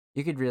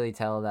 you could really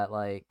tell that,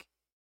 like,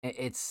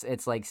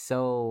 it's like,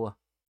 so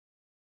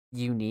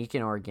unique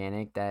and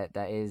organic that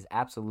is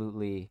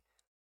absolutely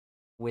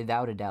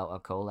without a doubt a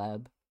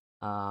collab,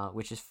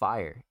 which is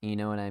fire. You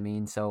know what I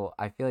mean? So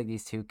I feel like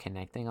these two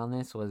connecting on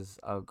this was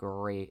a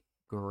great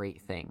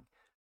thing,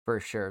 for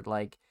sure.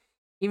 Like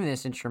even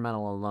this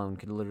instrumental alone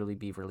could literally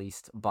be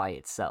released by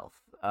itself.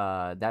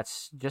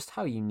 That's just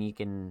how unique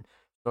and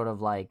sort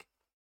of like,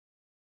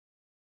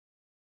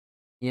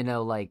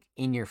 like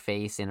in your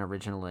face and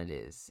original it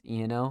is,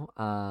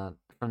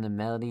 from the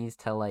melodies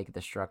to like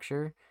the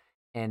structure,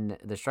 and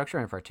the structure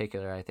in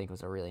particular I think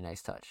was a really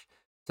nice touch.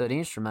 So the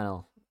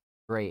instrumental,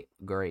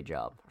 great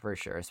job for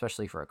sure,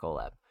 especially for a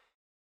collab.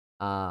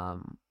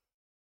 um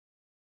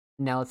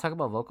Now let's talk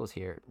about vocals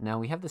here. Now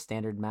we have the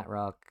standard Matt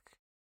Rock,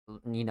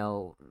 you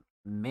know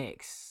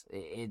mix.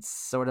 It's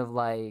sort of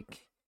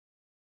like,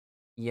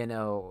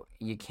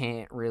 you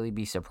can't really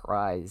be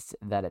surprised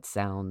that it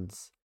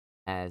sounds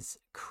as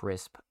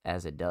crisp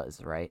as it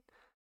does, right?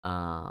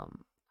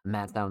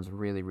 Matt sounds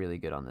really, really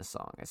good on this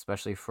song,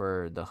 especially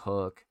for the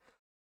hook.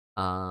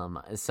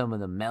 Some of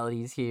the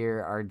melodies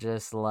here are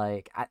just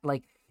like,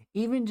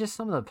 even just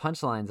some of the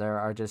punchlines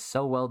are just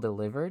so well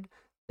delivered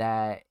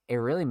that it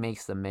really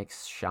makes the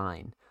mix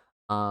shine.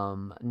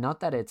 Not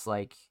that it's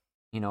like,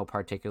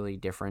 particularly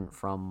different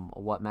from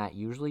what Matt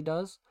usually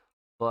does,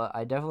 but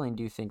I definitely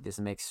do think this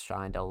mix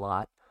shined a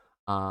lot,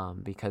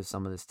 because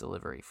some of this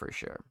delivery for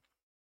sure.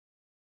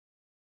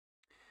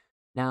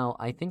 Now,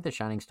 I think the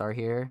shining star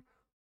here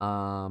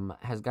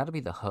has got to be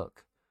the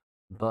hook,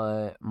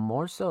 but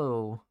more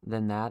so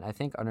than that, I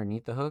think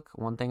underneath the hook,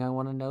 one thing I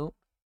want to note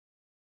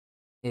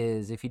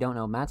is, if you don't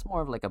know, Matt's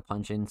more of like a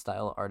punch-in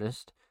style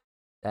artist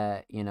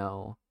that,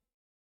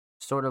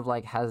 sort of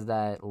like has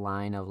that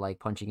line of like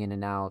punching in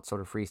and out,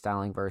 sort of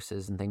freestyling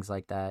verses and things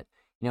like that.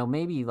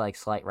 Maybe like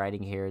slight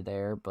writing here or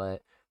there,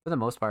 but for the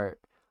most part,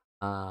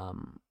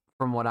 um,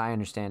 from what I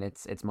understand,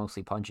 it's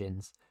mostly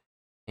punch-ins.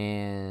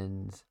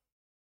 And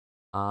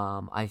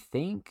I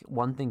think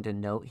one thing to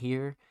note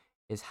here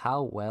is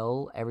how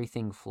well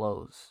everything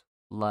flows.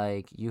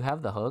 Like you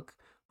have the hook,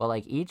 but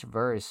like each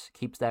verse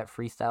keeps that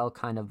freestyle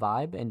kind of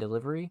vibe and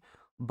delivery,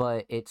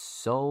 but it's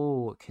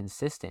so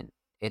consistent.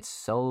 It's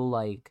so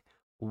like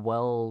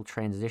well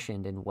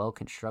transitioned and well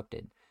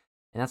constructed.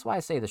 And that's why I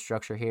say the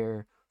structure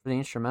here for the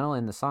instrumental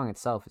and the song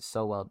itself is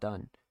so well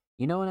done.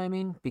 You know what I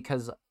mean?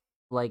 Because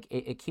like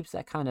it keeps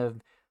that kind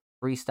of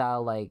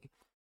freestyle, like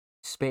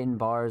spitting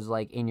bars,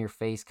 like in your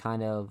face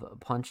kind of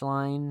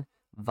punchline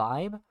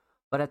vibe,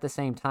 but at the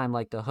same time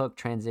like the hook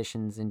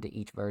transitions into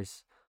each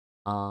verse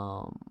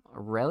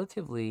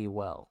relatively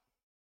well.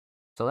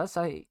 So that's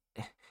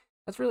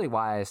really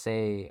why I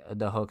say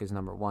the hook is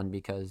number one,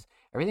 because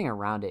everything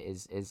around it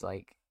is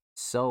like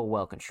so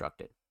well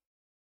constructed.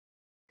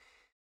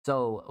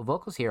 So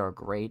vocals here are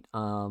great.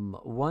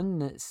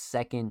 1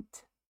 second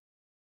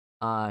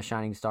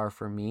shining star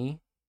for me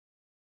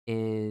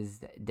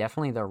is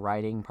definitely the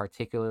writing,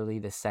 particularly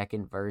the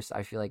second verse.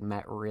 I feel like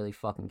Matt really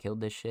fucking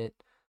killed this shit.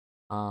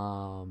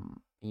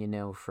 From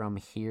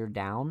here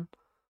down,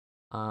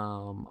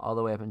 all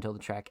the way up until the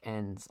track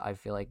ends, I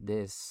feel like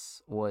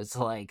this was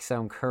like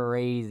some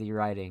crazy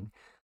writing.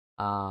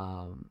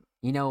 One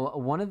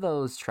of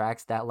those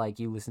tracks that like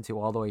you listen to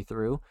all the way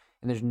through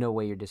and there's no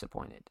way you're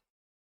disappointed.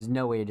 There's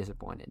no way you're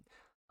disappointed.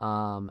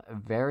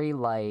 Very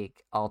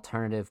like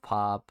alternative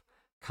pop,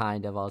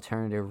 kind of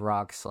alternative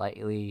rock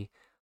slightly,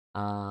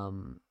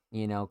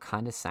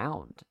 kind of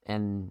sound.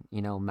 And,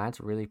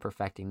 Matt's really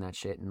perfecting that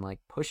shit and like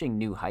pushing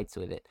new heights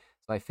with it.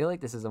 So I feel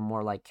like this is a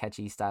more like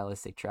catchy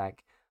stylistic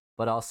track,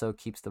 but also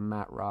keeps the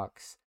Matt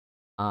Rocks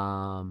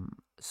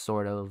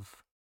sort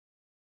of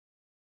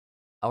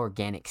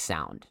organic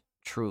sound,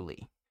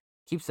 truly.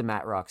 Keeps the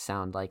Matt Rocks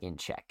sound like in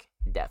check,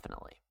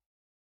 definitely.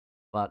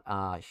 But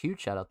huge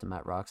shout out to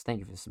Matt Rocks. Thank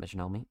you for the submission,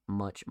 homie.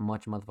 Much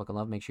motherfucking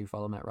love. Make sure you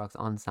follow Matt Rocks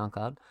on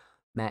SoundCloud.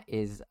 Matt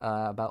is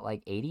about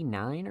like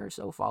 89 or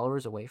so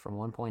followers away from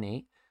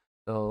 1.8.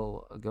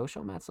 So go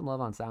show Matt some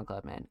love on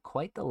SoundCloud, man.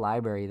 Quite the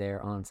library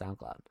there on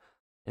SoundCloud.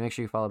 And make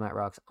sure you follow Matt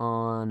Rocks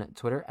on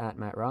Twitter at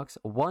Matt Rocks.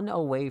 1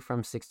 away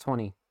from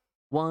 620.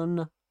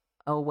 1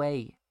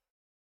 away.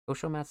 Go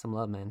show Matt some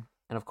love, man.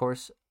 And of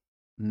course,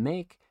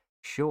 make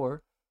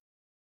sure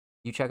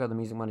you check out the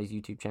Music Mondays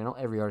YouTube channel.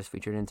 Every artist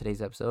featured in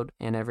today's episode,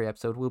 and every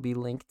episode will be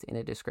linked in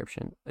a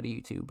description of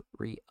the YouTube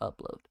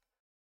re-upload.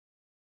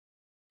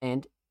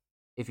 And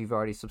if you've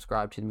already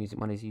subscribed to the Music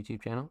Mondays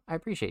YouTube channel, I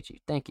appreciate you.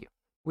 Thank you.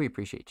 We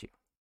appreciate you.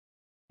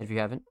 If you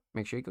haven't,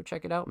 make sure you go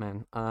check it out,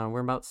 man. We're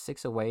about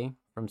 6 away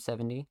from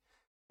 70.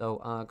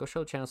 So go show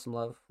the channel some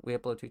love. We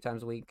upload 2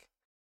 times a week.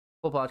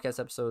 Full podcast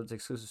episodes,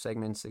 exclusive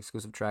segments,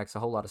 exclusive tracks, a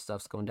whole lot of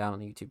stuff's going down on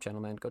the YouTube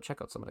channel, man. Go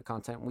check out some of the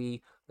content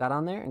we got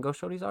on there and go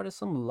show these artists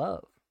some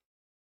love.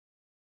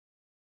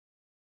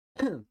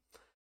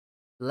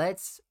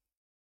 Let's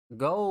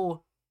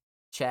go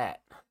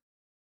chat.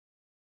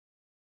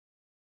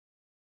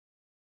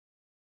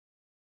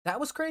 That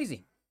was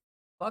crazy.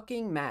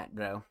 Fucking Matt,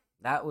 bro.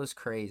 That was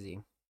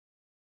crazy.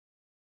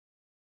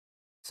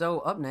 So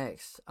up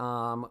next,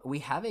 we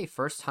have a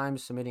first time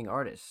submitting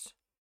artist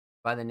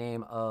by the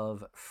name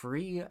of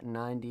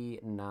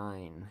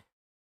Free99.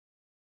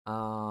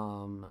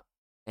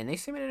 and they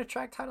submitted a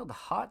track titled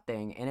Hot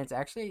Thing, and it's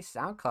actually a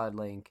SoundCloud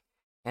link.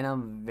 And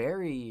I'm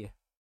very,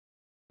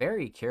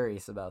 very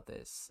curious about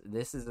this.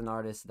 This is an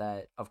artist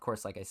that, of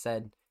course, like I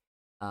said,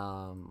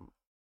 um,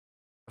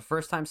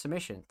 first time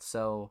submission,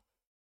 so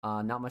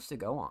not much to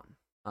go on.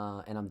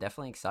 And I'm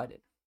definitely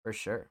excited for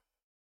sure.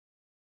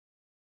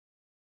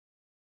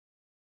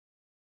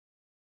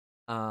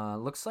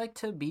 Looks like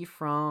to be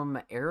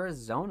from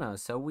Arizona,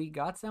 so we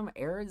got some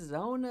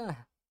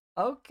Arizona.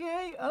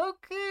 Okay,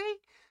 okay,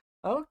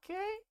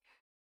 okay.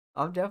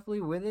 I'm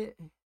definitely with it.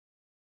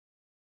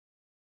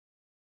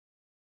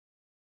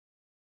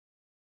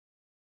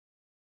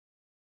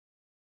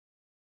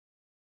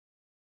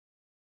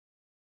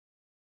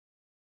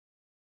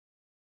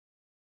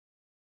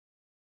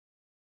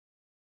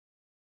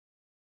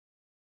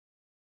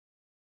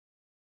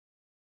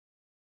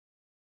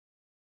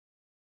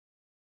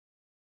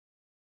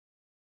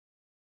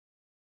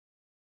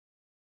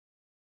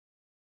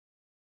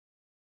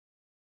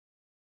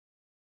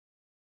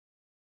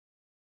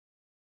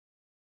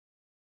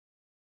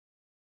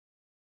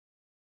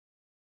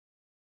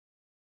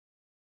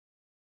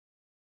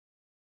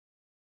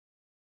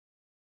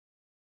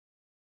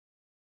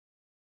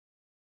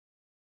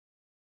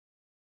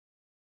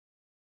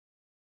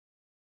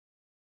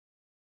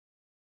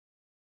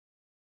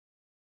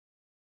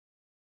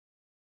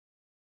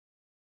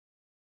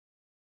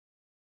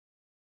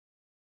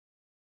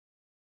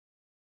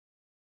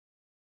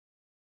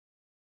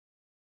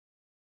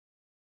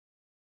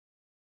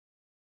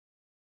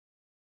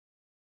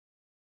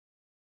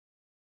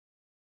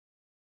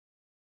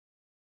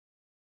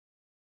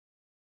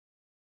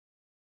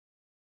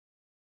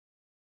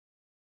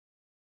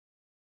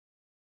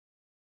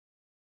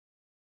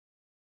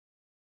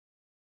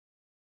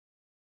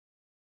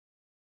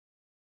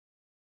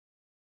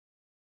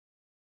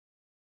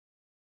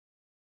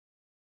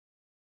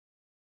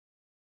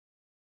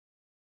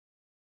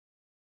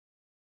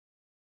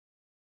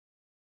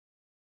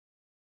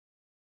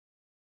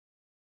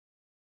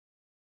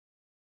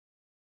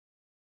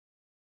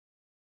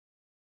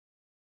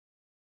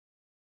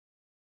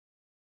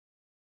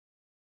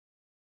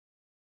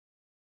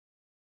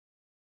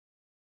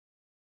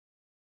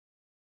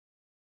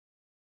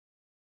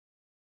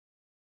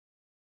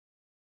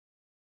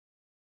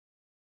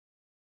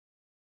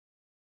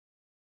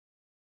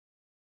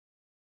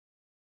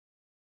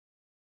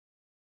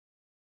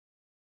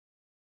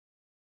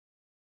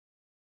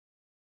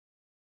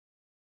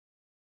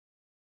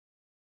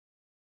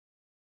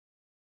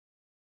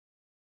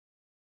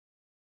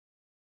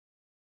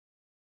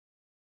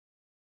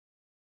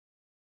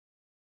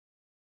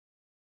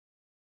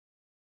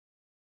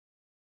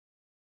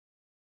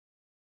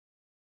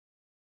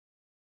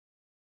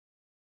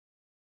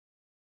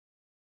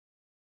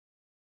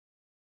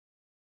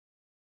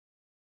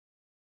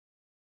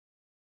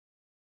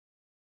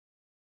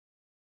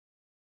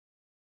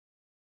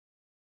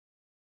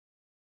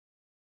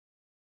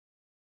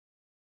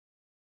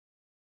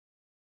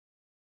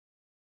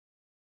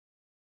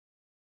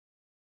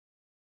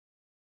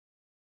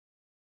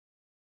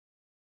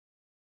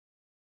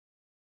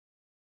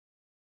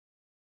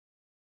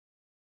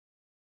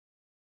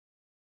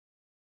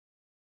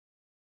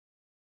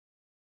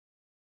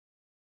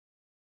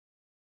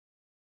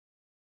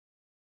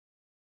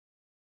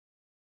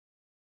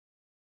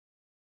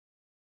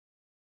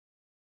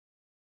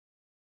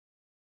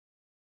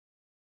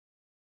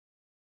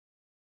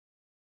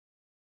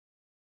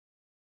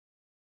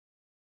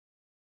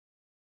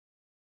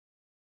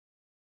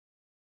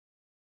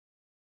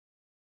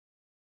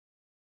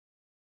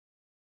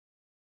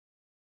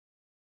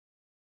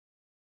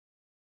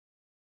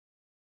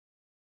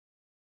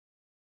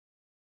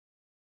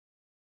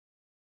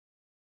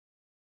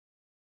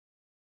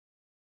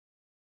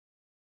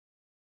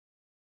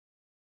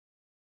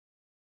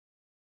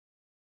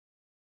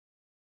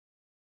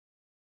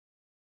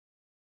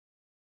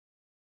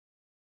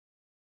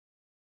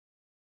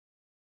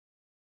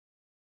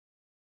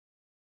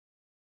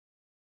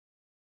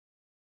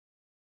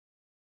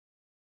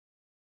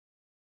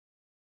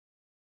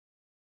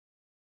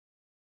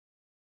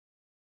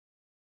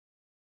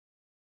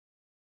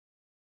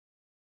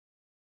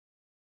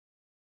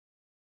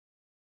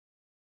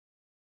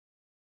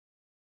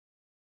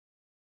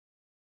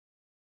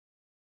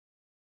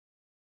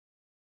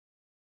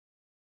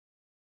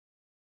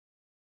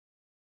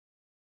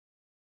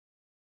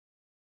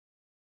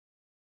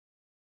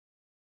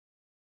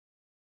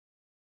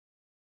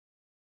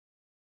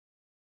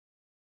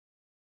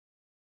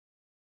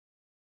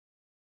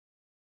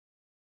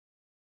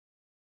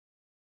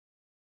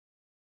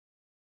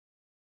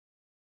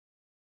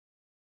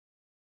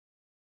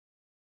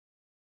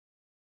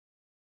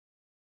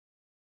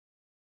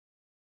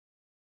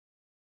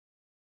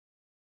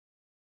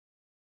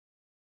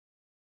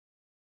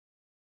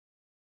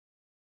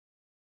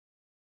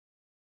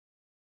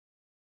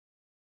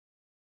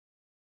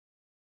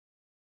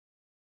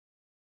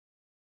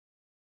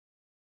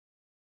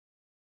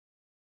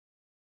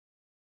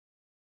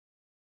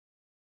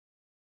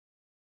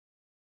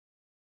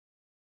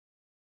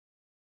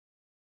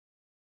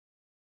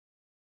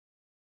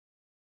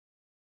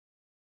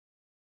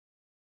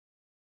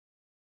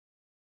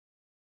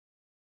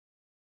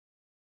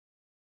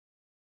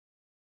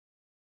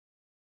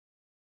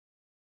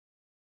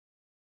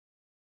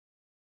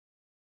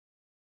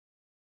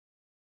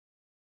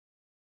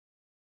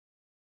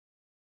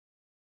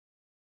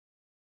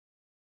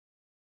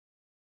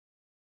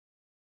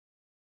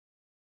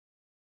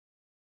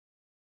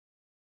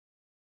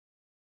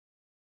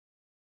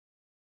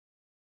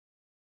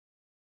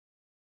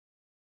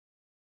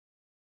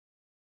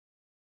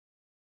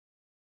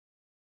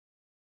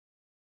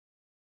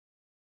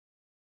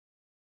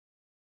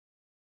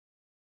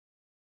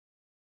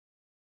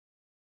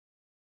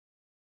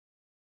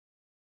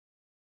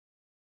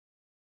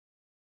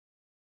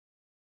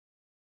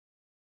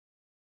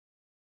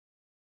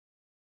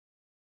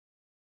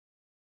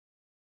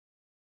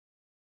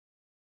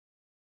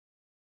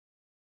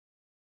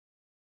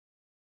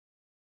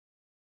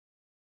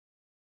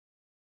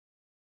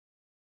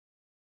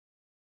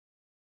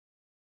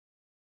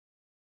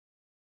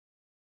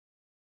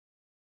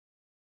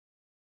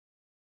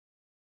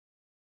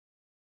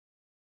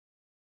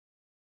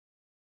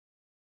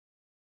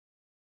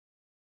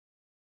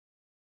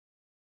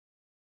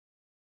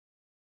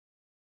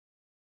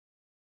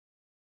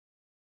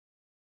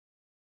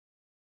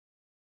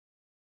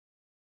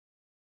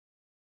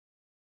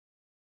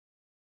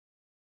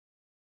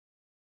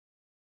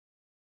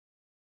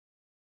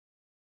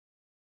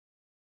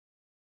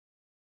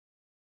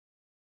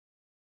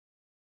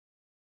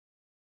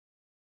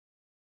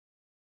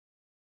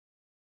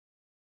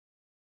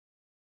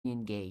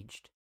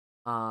 engaged.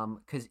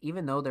 Because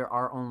even though there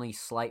are only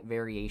slight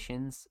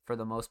variations, for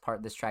the most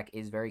part, this track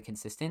is very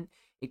consistent.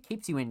 It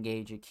keeps you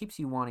engaged. It keeps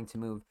you wanting to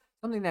move.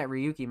 Something that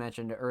Ryuki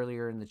mentioned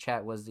earlier in the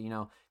chat was,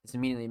 this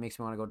immediately makes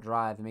me want to go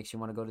drive. It makes you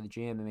want to go to the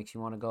gym. It makes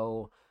you want to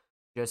go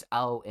just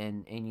out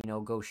and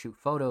go shoot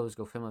photos,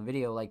 go film a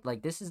video.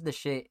 Like this is the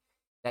shit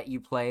that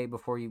you play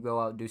before you go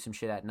out and do some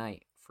shit at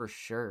night for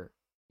sure.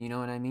 You know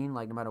what I mean?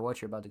 Like no matter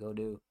what you're about to go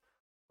do.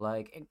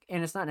 Like,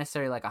 and it's not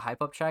necessarily like a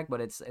hype up track,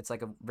 but it's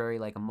like a very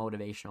like a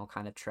motivational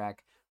kind of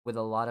track with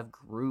a lot of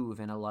groove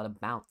and a lot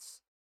of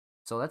bounce.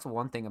 So that's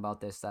one thing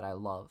about this that I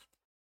love.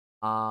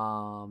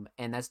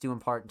 And that's due in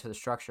part to the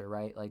structure,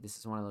 right? Like this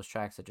is one of those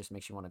tracks that just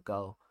makes you want to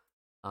go.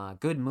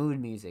 Good mood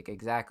music,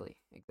 exactly.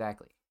 Shout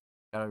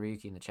out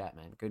Ryuki in the chat,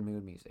 man. Good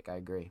mood music, I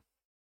agree.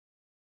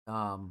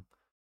 Um,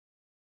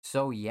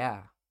 so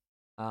yeah.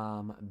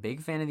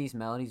 Big fan of these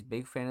melodies,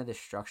 big fan of this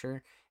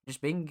structure,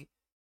 just big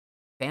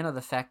fan of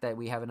the fact that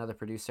we have another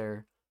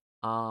producer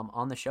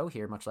on the show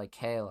here, much like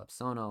Caleb,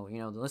 Sono,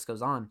 the list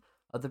goes on,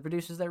 of the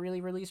producers that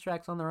really release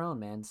tracks on their own,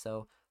 man.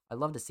 So I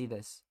love to see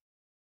this.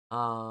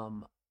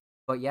 Um,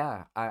 but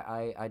yeah,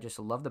 I just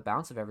love the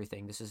bounce of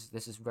everything. This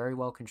is very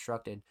well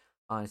constructed.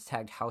 It's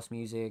tagged house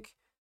music,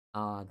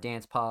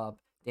 dance pop,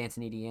 dance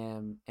and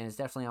EDM, and it's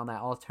definitely on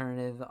that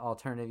alternative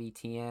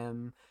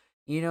ETM.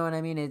 You know what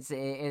I mean?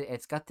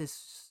 It's got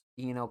this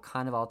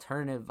kind of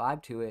alternative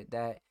vibe to it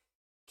that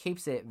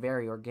keeps it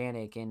very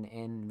organic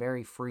and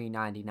very free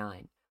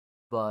 99,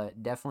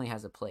 but definitely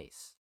has a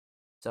place.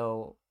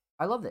 So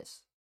I love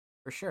this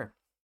for sure.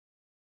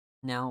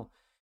 Now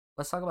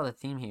let's talk about the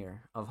theme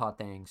here of Hot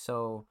Thing.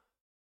 So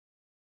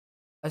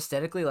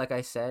aesthetically, like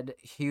I said,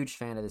 huge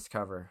fan of this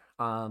cover.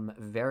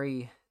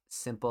 Very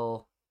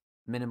simple,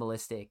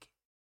 minimalistic.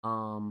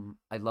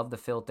 I love the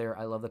filter.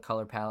 I love the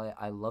color palette.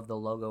 I love the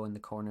logo in the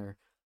corner.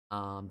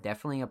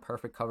 Definitely a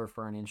perfect cover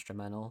for an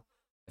instrumental.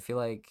 I feel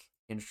like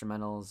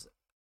instrumentals,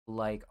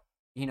 like,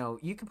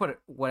 you can put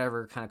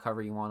whatever kind of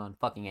cover you want on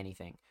fucking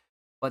anything.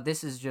 But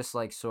this is just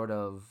like sort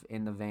of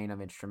in the vein of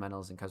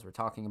instrumentals, and because we're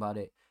talking about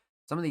it,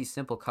 some of these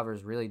simple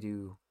covers really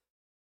do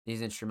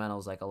these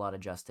instrumentals like a lot of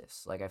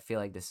justice. Like I feel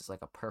like this is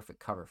like a perfect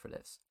cover for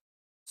this.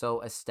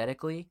 So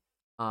aesthetically,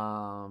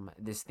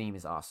 this theme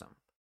is awesome.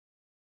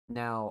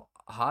 Now,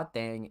 Hot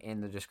Thing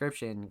in the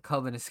description,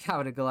 Coven of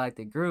Scout and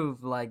Galactic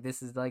Groove, like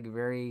this is like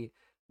very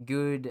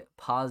good,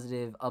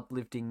 positive,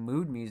 uplifting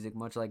mood music,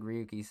 much like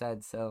Ryuki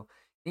said. So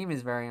theme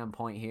is very on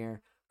point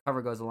here.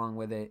 Cover goes along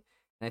with it.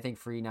 And I think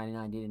Free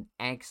 99 did an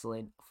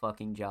excellent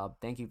fucking job.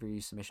 Thank you for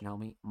your submission,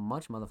 homie.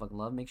 Much motherfucking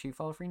love. Make sure you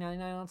follow Free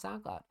 99 on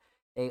SoundCloud.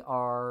 They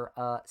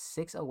are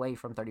 6 away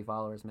from 30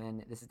 followers,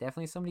 man. This is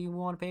definitely somebody you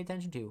want to pay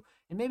attention to.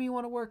 And maybe you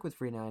want to work with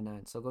Free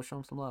 99, so go show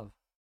them some love.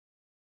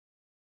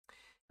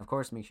 Of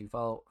course, make sure you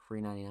follow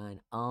Free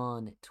 99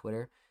 on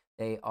Twitter.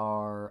 They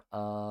are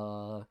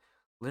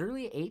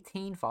literally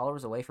 18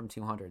 followers away from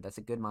 200. That's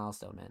a good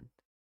milestone, man.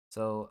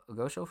 So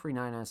go show Free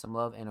 99 some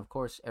love. And of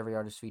course, every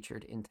artist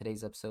featured in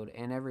today's episode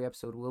and every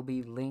episode will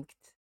be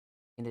linked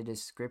in the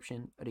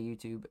description of the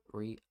YouTube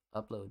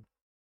re-upload.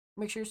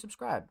 Make sure you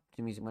subscribe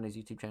to Music Mondays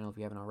YouTube channel if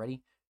you haven't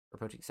already. We're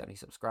approaching 70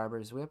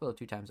 subscribers. We upload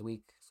 2 times a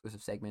week,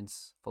 exclusive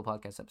segments, full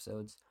podcast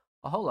episodes.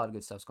 A whole lot of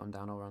good stuff's going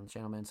down over on the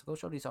channel, man. So go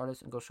show these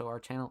artists and go show our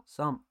channel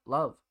some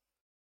love.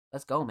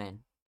 Let's go, man.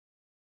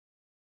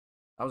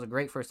 That was a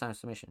great first time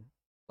submission.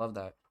 Love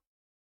that.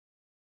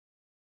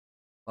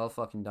 Well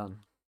fucking done.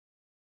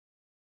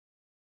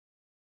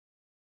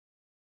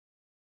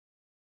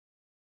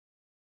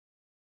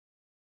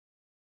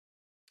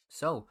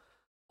 So,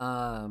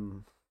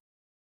 up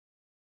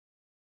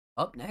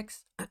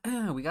next,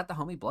 we got the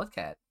homie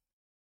Bloodcat.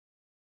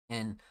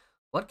 And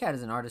Bloodcat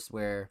is an artist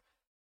where,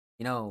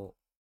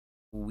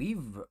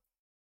 we've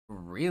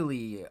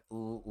really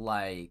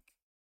like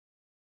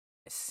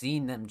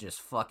seen them just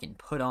fucking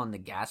put on the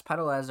gas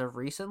pedal as of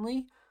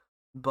recently.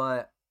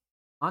 But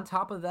on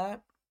top of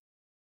that,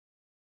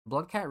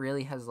 Bloodcat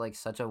really has like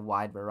such a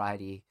wide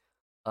variety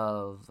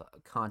of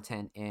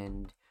content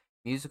and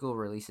musical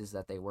releases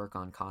that they work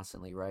on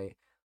constantly, right?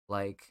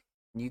 Like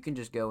you can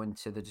just go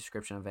into the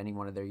description of any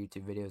one of their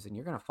YouTube videos and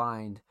you're going to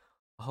find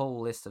a whole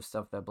list of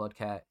stuff that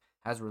Bloodcat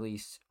has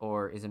released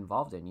or is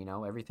involved in,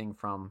 everything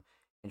from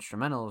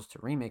instrumentals to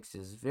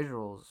remixes,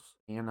 visuals,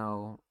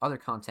 other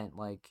content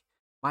like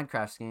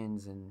Minecraft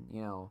skins and,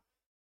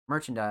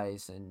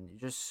 merchandise and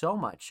just so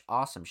much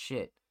awesome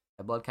shit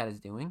that Bloodcat is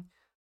doing.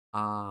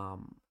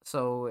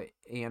 So,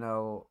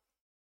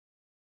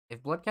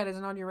 if Bloodcat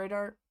isn't on your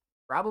radar,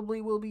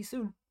 probably will be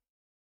soon.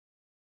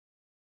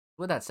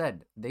 With that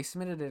said, they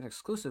submitted an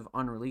exclusive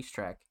unreleased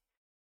track,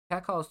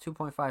 Catcalls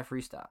 2.5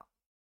 Freestyle.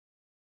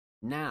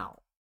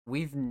 Now,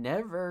 we've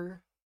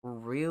never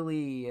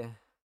really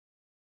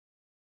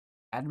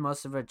had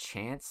much of a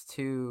chance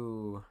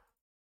to,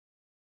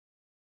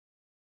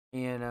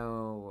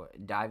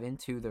 dive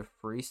into the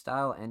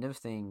freestyle end of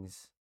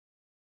things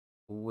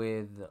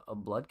with a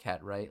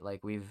Bloodcat, right?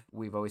 Like we've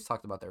always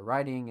talked about their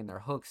writing and their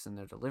hooks and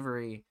their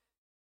delivery,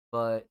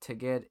 but to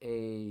get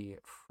a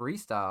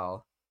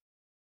freestyle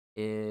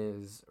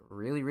is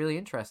really, really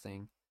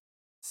interesting.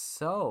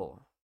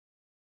 So,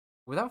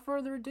 without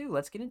further ado,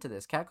 let's get into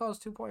this. Catcalls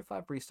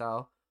 2.5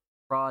 freestyle,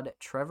 fraud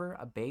Trevor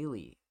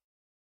Bailey.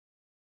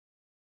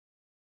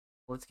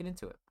 Let's get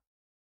into it.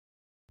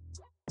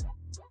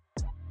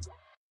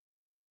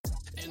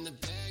 In the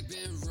bag,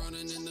 been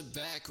running in the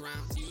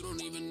background. You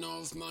don't even know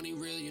if money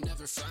real, you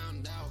never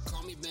found out.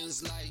 Call me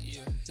Benz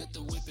Lightyear, let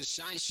the whip and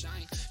shine,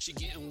 shine. She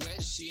getting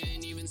wet, she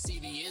ain't even see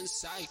the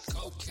inside.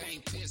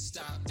 Cocaine, pit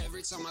stop,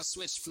 every time I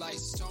switch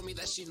flights. Told me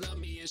that she loved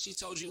me and she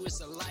told you it's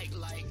a like.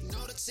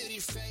 Know the titty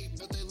fake,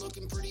 but they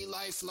looking pretty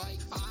lifelike.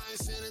 I ain't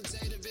finna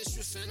date a bitch,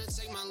 you finna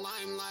take my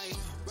limelight.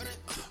 Run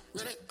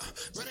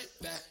it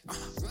back,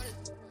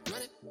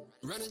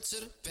 run it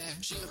to the back.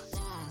 She a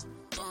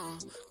bomb,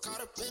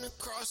 caught up in a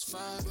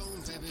crossfire.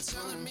 Boom, baby,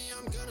 telling me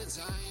I'm gonna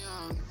die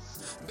young.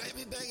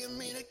 Baby begging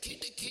me to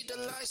keep the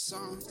lights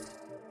on.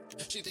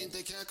 She think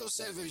they can't go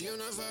save the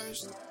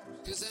universe,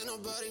 cause ain't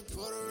nobody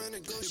put her in a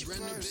Gucci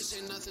brand new bitch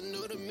ain't nothing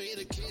new to me,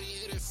 the kitty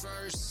hit it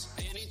first.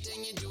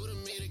 Anything you do to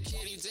me, the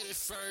kitty did it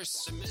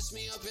first. She miss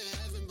me up in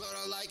heaven, but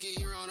I like it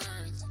here on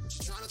earth.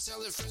 She tryna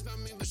tell her friends about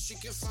me, but she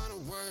can find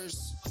the words.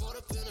 Pulled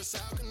up in a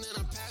Falcon, then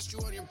I passed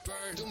you on your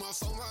bird. Threw my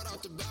phone right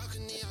out the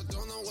balcony, I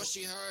don't know what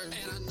she heard.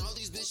 And I know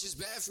these bitches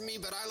bad for me,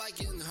 but I like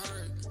getting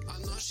hurt. I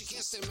know she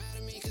can't stay mad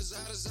at me, cause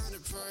I designed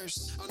her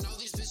purse. I know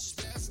these bitches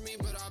bad for me,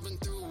 but I've been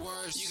through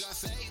worse. You got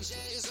fake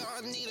J's,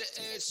 I need an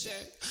air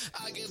check.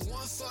 I give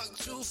 1 fuck,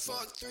 2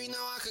 fuck, 3,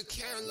 now I could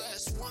care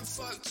less. 1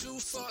 fuck, 2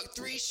 fuck,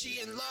 3,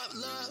 she in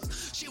love.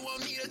 She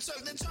want me to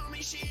tuck the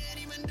tummy, she ain't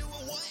even do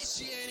a what?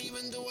 She ain't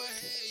even do her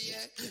hair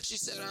yet. She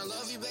said, I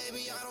love you,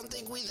 baby, I don't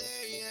think we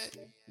there yet.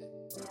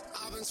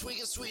 I've been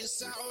tweaking sweet and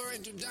sour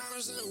and $2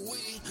 in a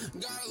weed.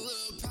 Got a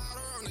little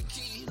powder on the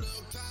key,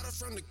 little powder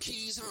from the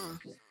keys, huh?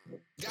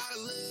 Got a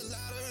little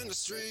louder in the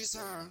streets,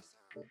 huh?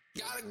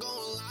 Gotta go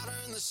louder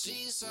in the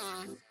sheets,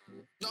 huh?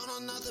 Don't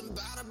know nothing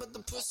about it, but the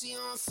pussy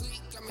on fleek.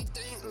 Got me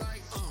think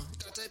like,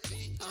 got that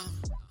beat,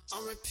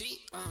 on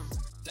repeat,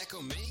 that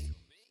go me.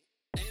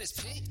 And it's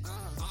pink,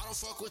 I don't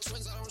fuck with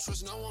twins, I don't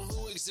trust no one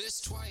who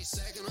exists twice.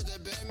 Second of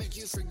that bed make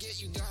you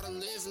forget you gotta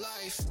live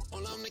life.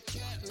 Well, I'm the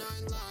cat,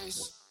 9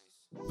 lives.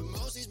 But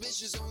most these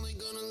bitches only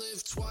gonna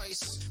live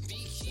twice.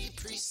 B-key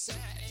preset,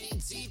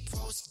 AD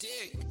post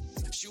dick.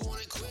 She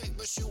want it quick,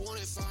 but she want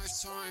it 5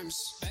 times.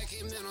 I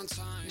came in on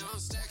time, now I'm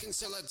stacking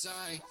till I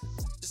die.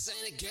 This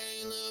ain't a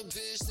game, little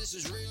bitch, this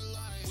is real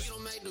life. We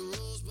don't make the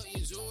rules, but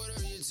you do it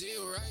or you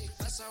deal, right?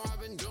 That's how I've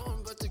been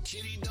doing, but the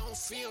kitty don't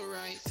feel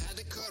right. Had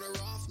to cut her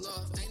off,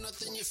 love, ain't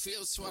nothing you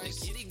feel twice.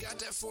 Kitty got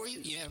that for you?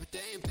 Yeah, but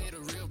they ain't paid a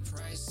real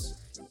price.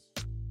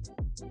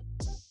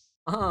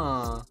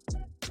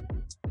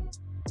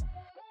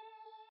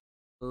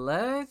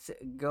 Let's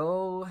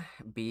go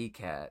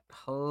B-Cat.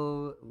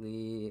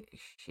 Holy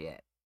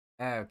shit.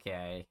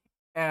 Okay.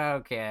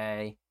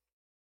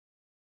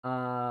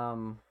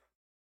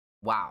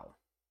 Wow.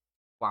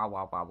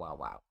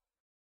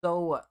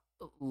 So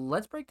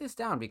let's break this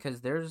down because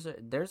there's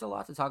a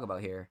lot to talk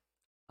about here.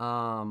 We're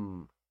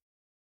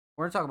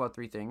gonna talk about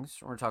 3 things.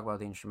 We're gonna talk about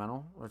the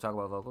instrumental, we're gonna talk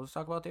about vocals,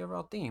 talk about the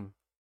overall theme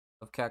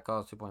of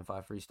Catcalls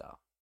 2.5 freestyle.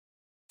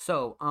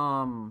 So,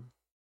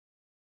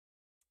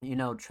 you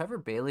know, Trevor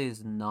Bailey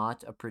is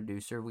not a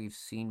producer we've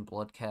seen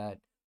Bloodcat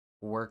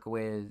work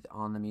with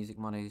on the Music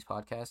Mondays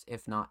podcast,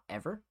 if not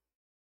ever.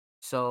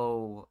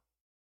 So,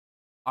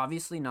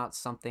 obviously not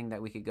something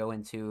that we could go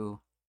into,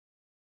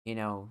 you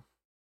know,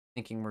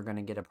 thinking we're going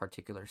to get a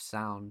particular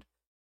sound.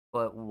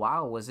 But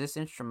wow, was this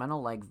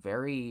instrumental like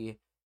very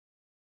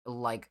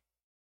like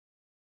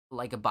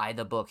a by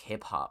the book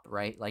hip hop,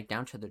 right? Like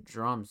down to the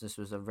drums. This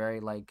was a very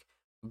like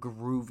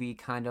groovy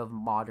kind of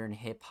modern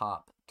hip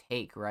hop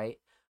take, right?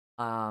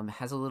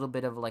 Has a little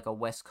bit of like a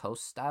West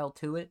Coast style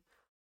to it.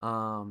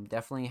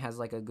 Definitely has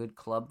like a good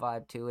club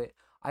vibe to it.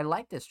 I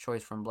like this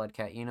choice from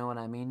Bloodcat, you know what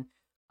I mean?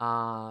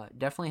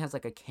 Definitely has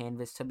like a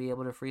canvas to be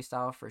able to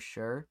freestyle for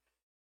sure.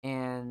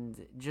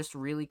 And just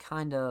really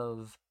kind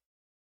of,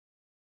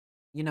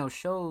 you know,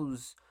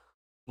 shows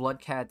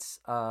Bloodcat's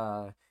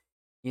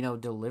you know,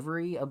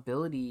 delivery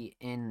ability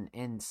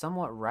and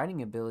somewhat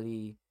writing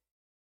ability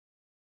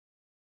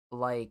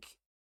like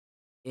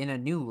in a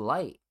new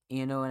light.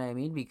 You know what I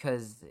mean?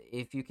 Because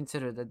if you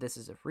consider that this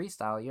is a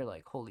freestyle, you're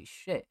like, holy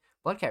shit,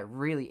 Bloodcat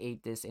really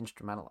ate this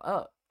instrumental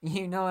up.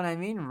 You know what I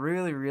mean?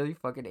 Really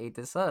fucking ate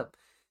this up.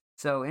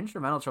 So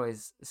instrumental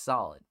choice,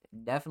 solid.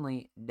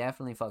 Definitely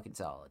fucking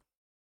solid.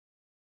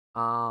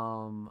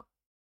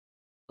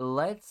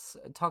 Let's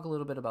talk a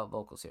little bit about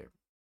vocals here.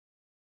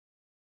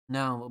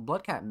 Now,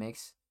 Bloodcat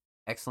mix,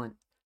 excellent.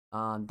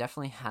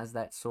 Definitely has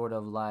that sort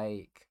of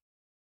like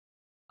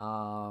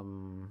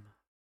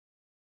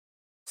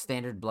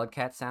standard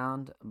Bloodcat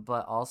sound,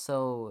 but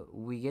also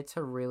we get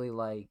to really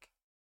like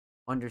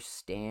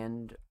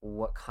understand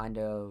what kind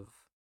of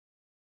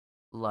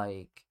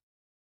like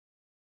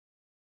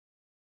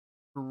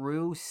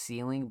true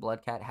ceiling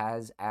Bloodcat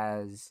has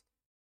as,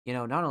 you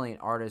know, not only an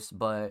artist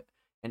but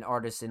an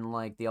artist in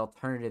like the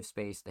alternative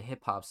space, the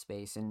hip hop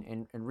space,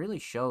 and really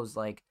shows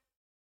like,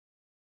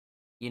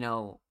 you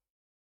know,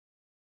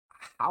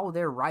 how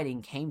their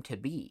writing came to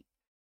be.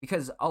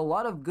 because a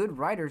lot of good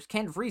writers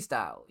can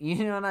freestyle.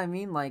 You know what I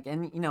mean? Like,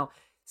 and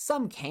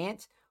some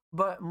can't,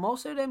 but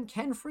most of them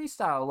can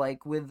freestyle,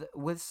 like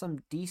with some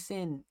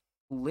decent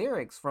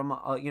lyrics from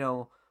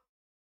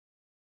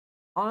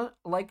on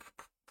like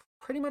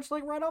pretty much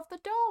like right off the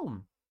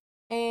dome.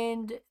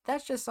 And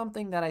that's just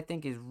something that I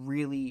think is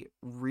really,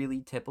 really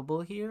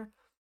tippable here.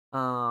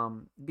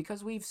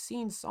 Because we've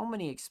seen so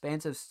many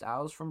expansive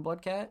styles from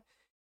Bloodcat.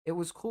 It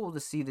was cool to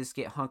see this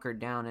get hunkered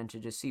down and to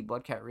just see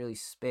Bloodcat really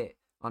spit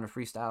on a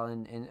freestyle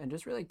and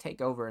just really take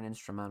over an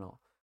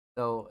instrumental.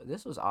 So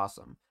this was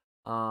awesome.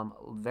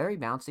 Very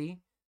bouncy.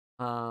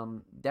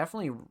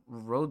 Definitely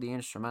rode the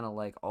instrumental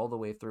like all the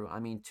way through. I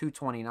mean,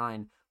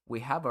 229. We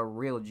have a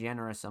real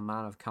generous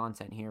amount of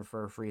content here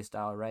for a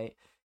freestyle, right?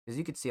 Because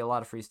you could see a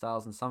lot of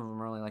freestyles and some of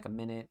them are only like a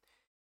minute,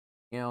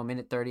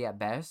 minute 30 at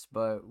best.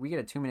 But we get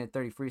a 2-minute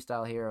 30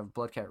 freestyle here of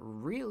Bloodcat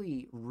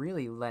really,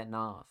 really letting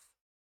off.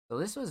 So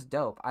this was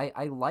dope.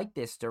 I like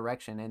this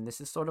direction, and this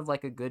is sort of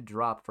like a good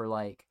drop for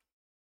like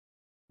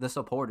the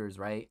supporters,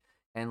 right?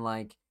 And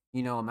like,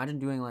 imagine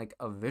doing like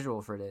a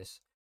visual for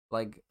this.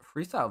 Like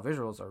freestyle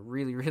visuals are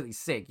really, really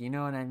sick. You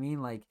know what I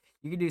mean? Like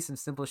you could do some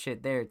simple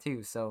shit there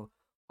too. So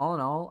all in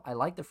all, I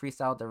like the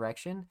freestyle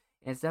direction.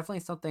 And it's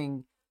definitely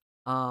something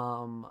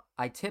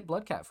I tip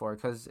Bloodcat for,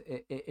 because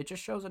it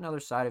just shows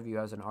another side of you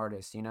as an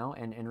artist,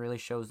 and really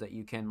shows that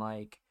you can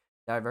like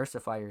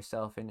diversify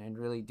yourself and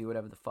really do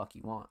whatever the fuck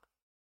you want.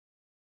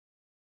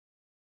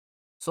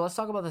 So let's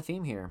talk about the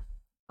theme here.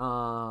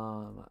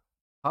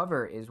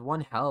 Cover is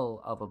one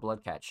hell of a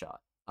Bloodcat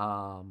shot.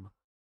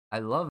 I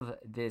love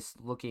this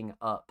looking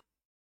up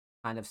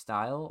kind of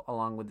style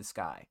along with the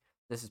sky.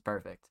 This is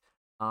perfect.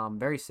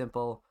 Very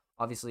simple,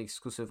 obviously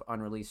exclusive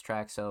unreleased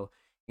track, so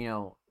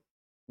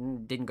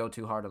didn't go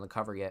too hard on the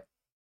cover yet.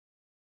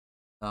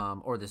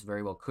 Or this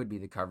very well could be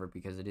the cover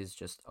because it is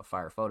just a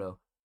fire photo.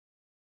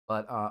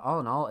 But all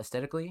in all,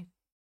 aesthetically,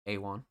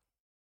 A1.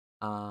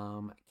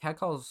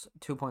 Catcall's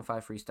 2.5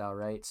 freestyle,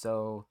 right?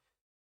 So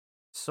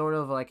sort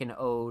of like an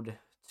ode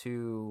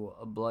to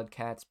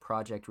Bloodcat's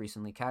project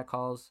recently,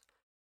 Catcalls.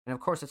 And of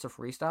course it's a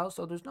freestyle,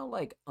 so there's no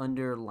like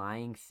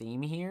underlying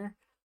theme here.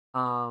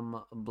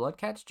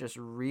 Bloodcat's just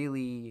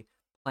really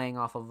playing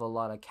off of a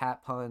lot of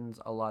cat puns,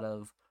 a lot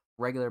of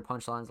regular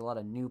punchlines, a lot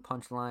of new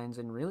punchlines,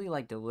 and really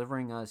like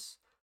delivering us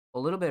a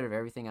little bit of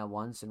everything at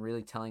once and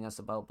really telling us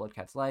about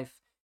Bloodcat's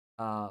life,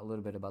 a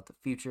little bit about the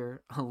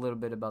future, a little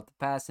bit about the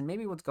past, and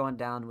maybe what's going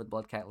down with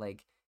Bloodcat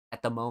like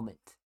at the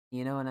moment.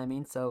 You know what I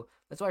mean? So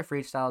that's why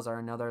freestyles are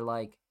another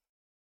like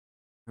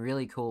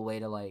really cool way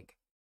to like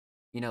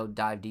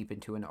dive deep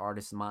into an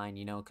artist's mind,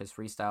 because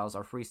freestyles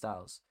are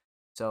freestyles.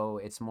 So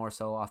it's more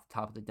so off the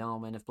top of the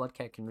dome. And if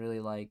Bloodcat can really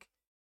like,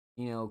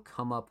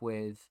 come up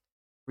with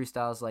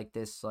freestyles like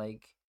this,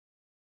 like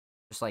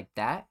just like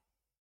that,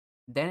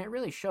 then it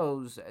really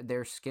shows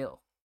their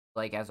skill,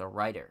 like as a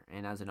writer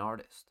and as an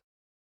artist.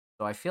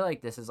 So I feel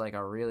like this is like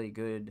a really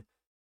good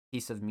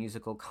piece of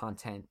musical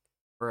content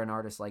for an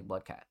artist like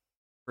Bloodcat,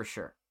 for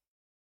sure.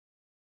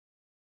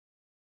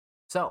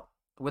 So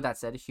with that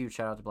said, a huge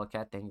shout out to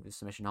Bloodcat. Thank you for the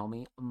submission,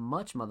 homie.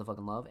 Much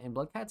motherfucking love. And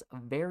Bloodcat's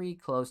very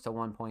close to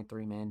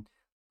 1.3, man.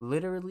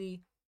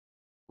 Literally,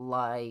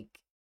 like,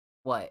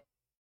 what?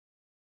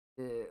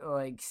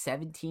 Like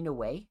 17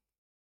 away?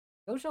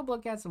 Go show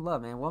Bloodcat some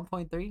love, man.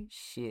 1.3?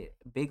 Shit.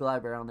 Big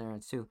library on there,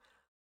 too.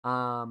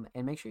 And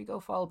make sure you go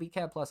follow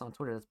BCat Plus on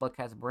Twitter. That's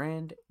Bloodcat's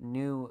brand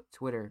new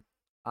Twitter.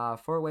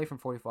 4 away from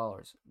 40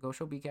 followers. Go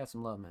show BCat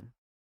some love, man.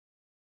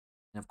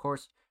 And of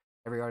course,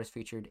 every artist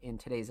featured in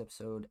today's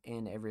episode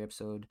and every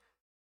episode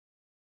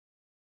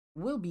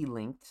will be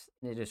linked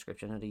in the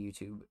description of the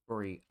YouTube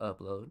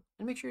re-upload.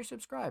 And make sure you're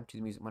subscribed to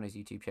the Music Mondays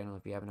YouTube channel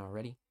if you haven't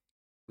already.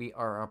 We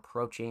are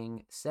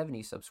approaching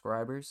 70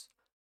 subscribers.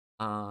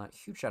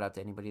 Huge shout out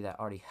to anybody that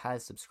already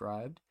has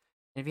subscribed.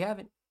 And if you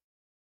haven't,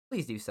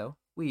 please do so.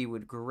 We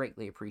would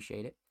greatly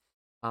appreciate it.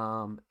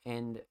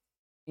 And,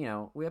 we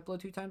upload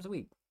 2 times a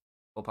week.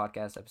 Full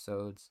podcast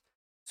episodes,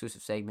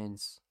 exclusive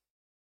segments.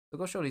 So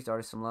go show these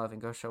artists some love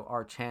and go show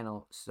our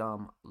channel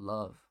some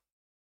love.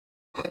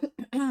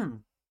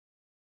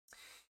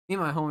 Me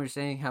and my homie were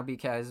saying how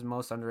BCat is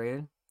most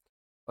underrated.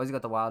 Always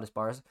got the wildest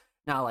bars.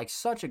 Now, like,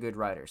 such a good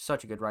writer.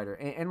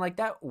 And like,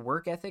 that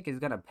work ethic is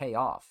going to pay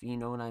off. You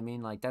know what I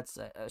mean? Like, that's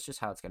just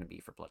how it's going to be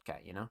for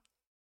Bloodcat,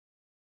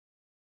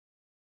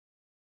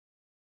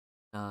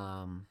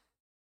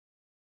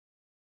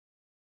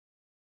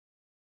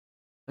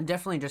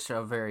 Definitely just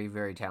a very,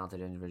 very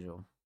talented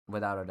individual.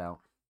 Without a doubt.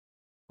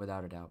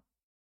 Without a doubt.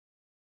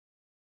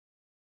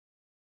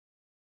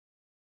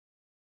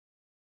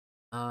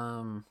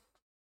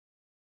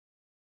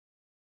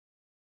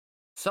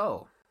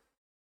 So,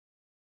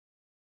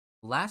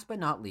 last but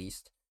not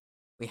least,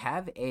 we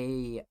have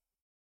a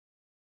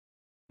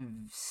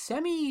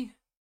semi-familiar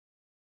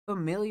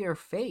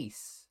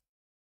face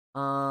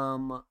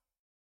to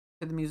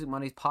the Music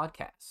Mondays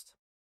podcast.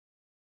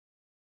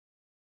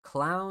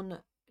 Clown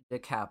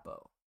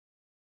DeCapo.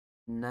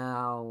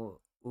 Now,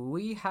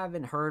 we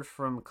haven't heard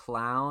from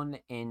Clown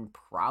in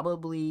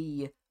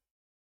probably,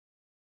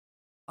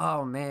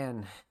 oh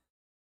man,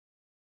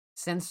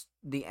 since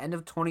the end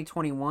of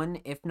 2021,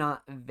 if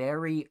not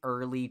very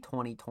early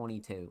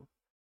 2022.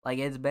 Like,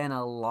 it's been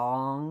a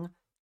long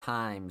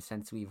time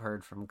since we've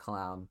heard from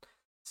Clown.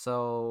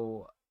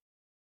 So,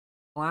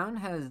 Clown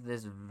has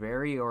this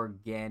very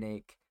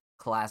organic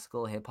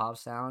classical hip hop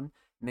sound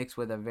mixed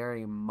with a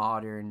very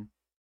modern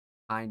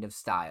kind of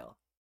style.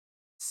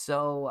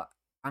 So,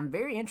 I'm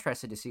very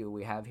interested to see what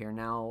we have here.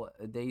 Now,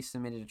 they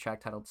submitted a track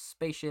titled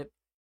Spaceship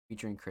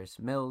featuring Chris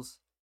Mills.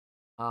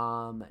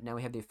 Now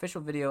we have the official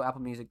video,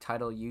 Apple Music,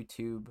 title,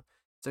 YouTube.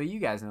 So you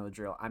guys know the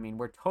drill. I mean,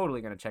 we're totally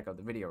gonna check out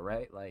the video,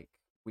 right? Like,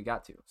 we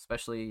got to.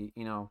 Especially,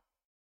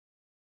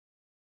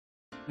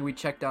 we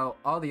checked out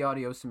all the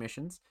audio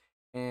submissions,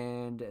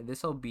 and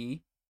this'll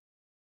be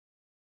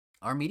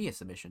our media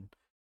submission.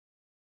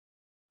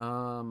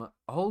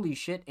 Holy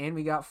shit, and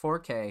we got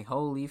 4K.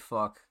 Holy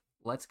fuck.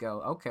 Let's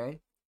go. Okay.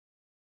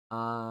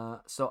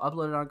 So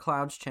uploaded on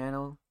Clown's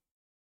channel.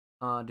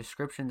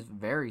 Description's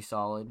very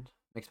solid.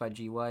 Mixed by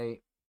G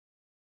White.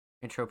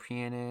 Intro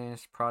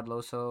pianist, Prod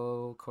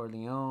Loso,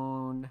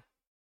 Corleone.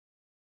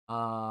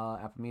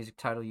 Apple Music,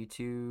 title,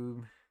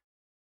 YouTube.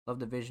 Love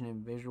the vision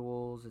and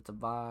visuals. It's a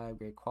vibe,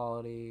 great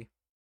quality.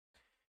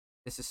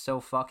 This is so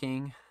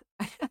fucking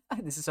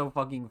this is so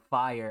fucking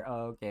fire.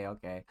 Oh,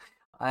 okay.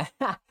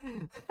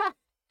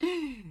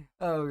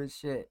 Oh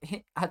shit.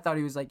 I thought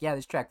he was like, yeah,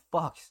 this track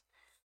fucks.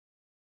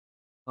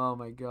 Oh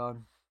my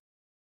god.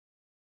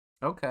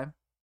 Okay.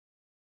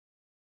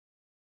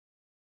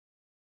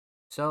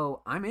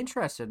 So I'm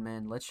interested,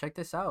 man. Let's check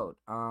this out.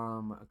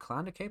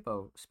 Clown de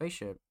Capo,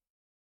 Spaceship.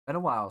 Been a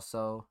while,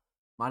 so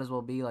might as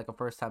well be like a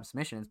first time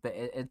submission.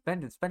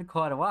 It's been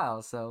quite a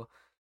while, so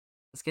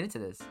let's get into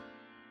this.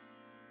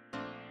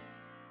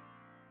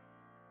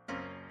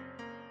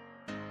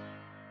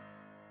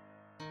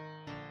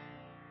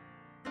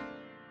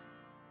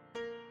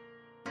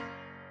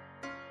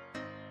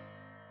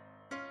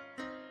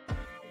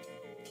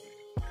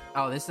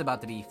 Oh, this is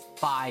about to be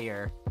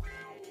fire.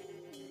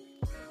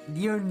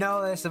 You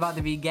know this is about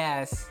to be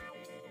gas.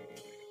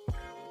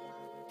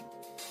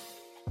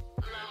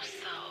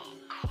 Loso,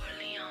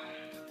 Corleone.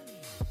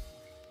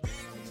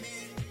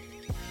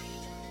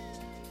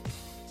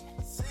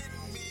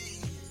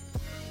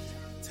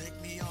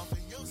 Take me off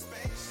in your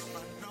space.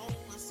 I know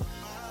it's a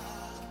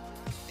vibe.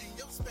 In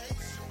your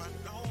space, I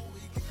know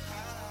we get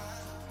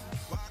high.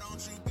 Why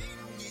don't you beat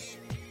me?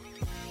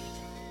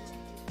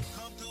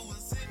 Come through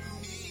and sit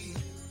me.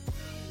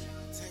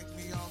 Take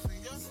me off in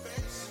your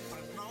space. I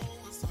know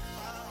it's a vibe.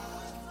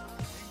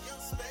 In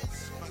your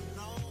space, I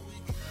know we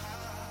get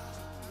high.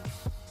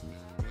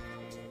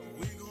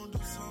 We gon' do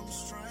something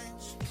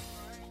strange.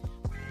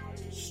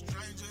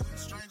 Stranger than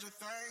stranger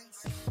things.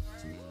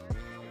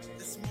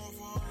 It's more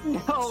for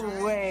No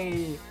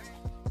way.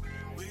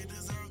 we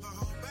deserve the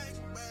whole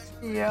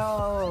bang.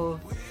 Yo.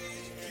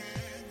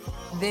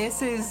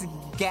 This is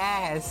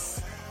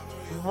gas.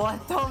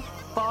 What the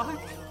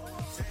fuck?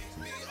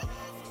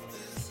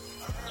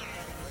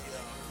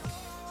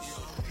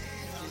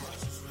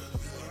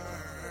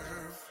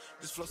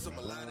 This flow so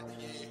melodic,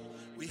 yeah.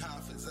 We high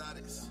off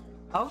exotics.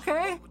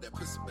 Okay. With that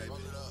pussy, baby.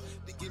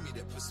 They give me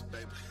that pussy,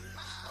 baby.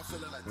 I'm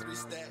feeling like 3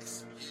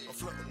 stacks. I'm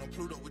floating on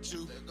Pluto with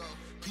you.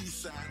 Peace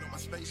sign on my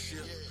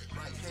spaceship.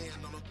 Right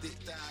hand on them thick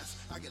thighs.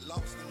 I get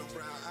lost in them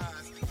brown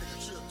eyes. Take a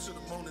trip to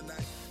the moon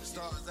tonight. The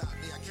stars out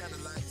there,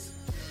 candlelights.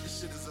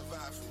 This shit is a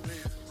vibe for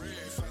real.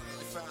 You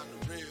finally found the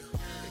real.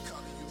 They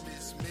calling you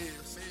Miss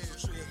Mills.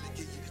 So Trill to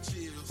give you the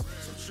chills.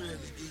 So Trill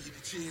to give you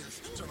the chills.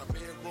 Turn a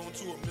bedroom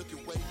to a Milky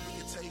Way. We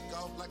can take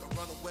off like a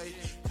runaway.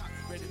 Cocky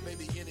ready,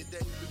 baby, any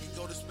day. We can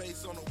go to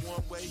space on a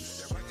one-way.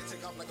 That rocket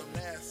take off like a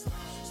NASA.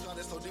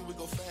 Started so then we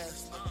go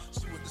fast.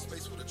 She with the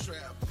space with a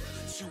trap.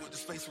 She with the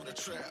space with a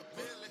trap.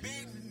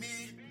 Beating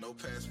me. No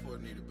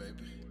passport needed,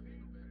 baby.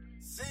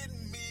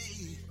 Sitting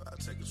me. I'll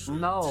take a trip.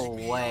 No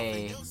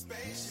way.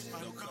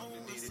 No company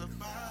needed.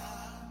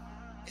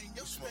 In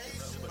your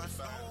space, I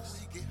know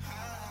we get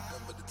high.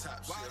 Nothing but the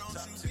top shit,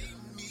 top tip.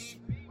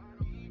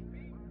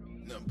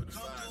 Nothing but the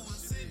vibes.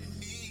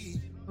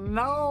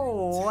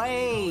 No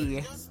way. You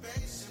know what I'm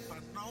saying?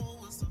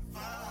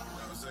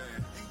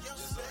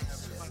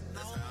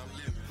 That's how I'm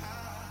living.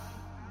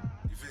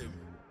 You feel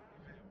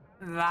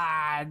me?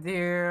 Ah,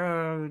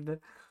 dude.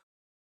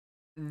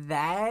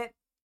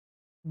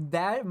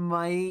 That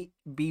might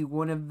be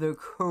one of the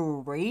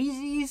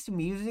craziest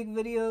music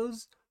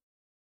videos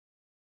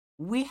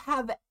we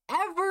have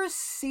ever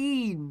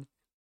seen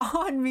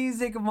on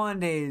Music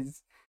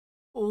Mondays.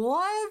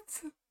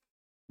 What?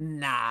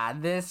 Nah,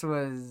 this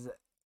was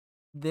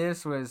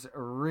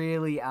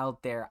really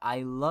out there.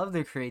 I love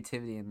the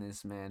creativity in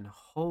this, man.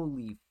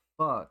 Holy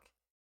fuck.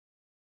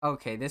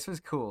 Okay, this was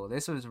cool.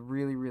 This was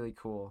really, really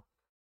cool.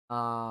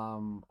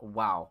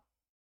 Wow.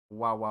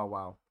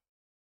 Wow.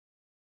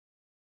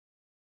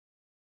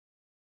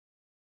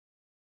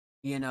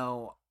 You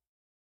know,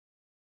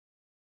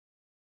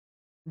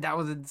 that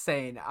was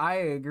insane. I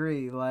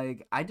agree.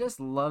 Like, I just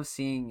love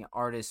seeing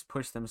artists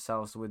push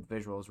themselves with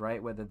visuals,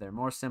 right? Whether they're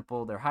more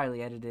simple, they're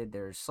highly edited,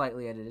 they're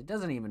slightly edited, it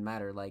doesn't even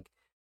matter. Like,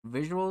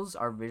 visuals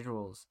are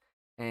visuals.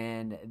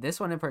 And this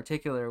one in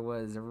particular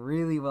was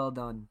really well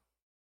done.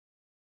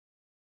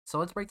 So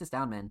let's break this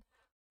down, man.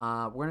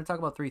 We're gonna talk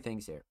about three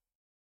things here.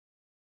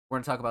 We're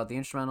gonna talk about the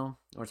instrumental.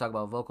 We're gonna talk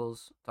about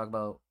vocals. We're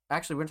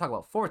gonna talk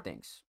about four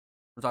things.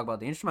 We're gonna talk about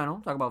the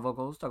instrumental. Talk about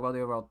vocals. Talk about the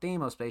overall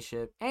theme of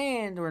Spaceship,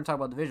 and we're gonna talk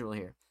about the visual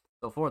here.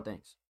 So four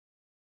things.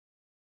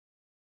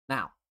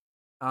 Now,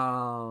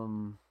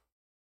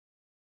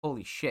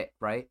 holy shit,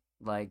 right?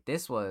 Like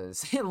this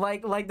was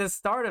like the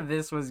start of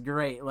this was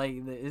great.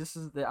 Like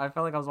I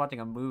felt like I was watching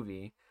a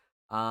movie.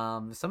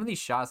 Some of these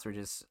shots were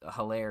just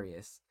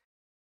hilarious.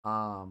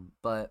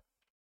 But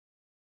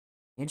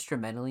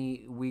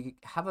instrumentally, we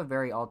have a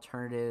very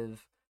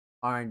alternative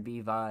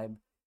R&B vibe.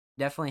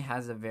 Definitely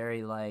has a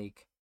very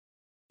like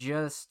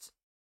just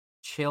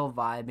chill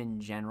vibe in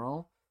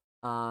general.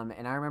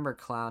 And I remember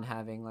Clown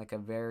having like a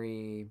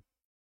very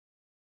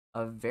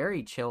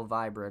chill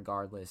vibe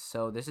regardless.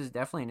 So this is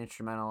definitely an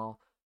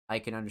instrumental I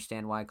can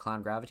understand why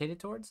Clown gravitated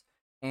towards.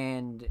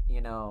 And,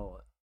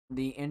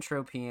 the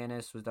intro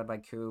pianist was done by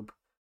Coop.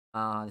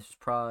 This was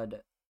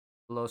Prod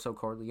Loso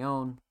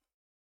Corleone.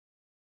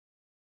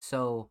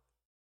 So,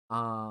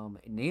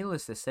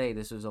 needless to say,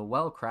 this was a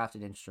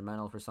well-crafted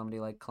instrumental for somebody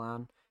like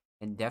Clown,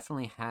 and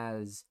definitely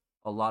has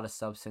a lot of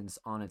substance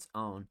on its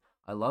own.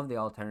 I love the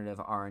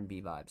alternative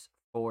R&B vibes,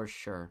 for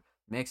sure.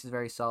 Mix is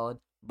very solid.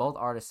 Both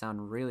artists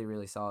sound really,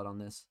 really solid on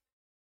this.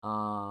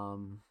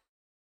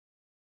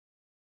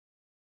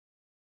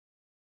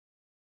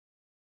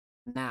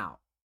 Now,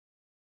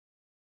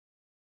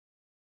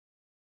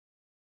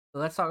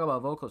 let's talk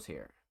about vocals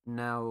here.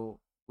 Now,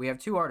 we have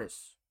two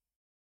artists,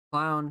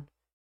 Clown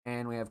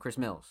and we have Chris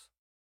Mills.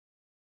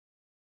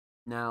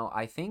 Now,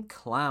 I think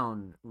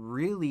Clown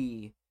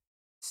really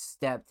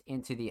stepped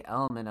into the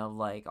element of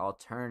like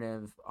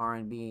alternative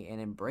R&B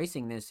and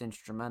embracing this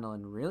instrumental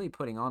and really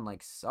putting on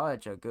like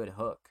such a good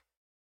hook.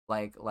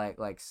 Like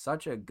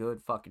such a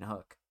good fucking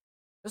hook.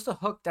 Just a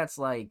hook that's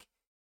like,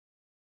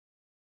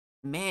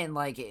 man,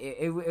 like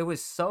it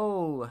was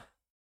so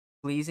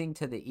pleasing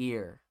to the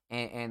ear,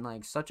 and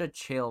like such a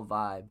chill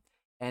vibe.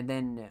 And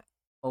then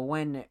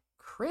when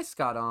Chris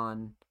got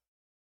on,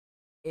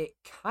 it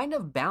kind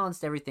of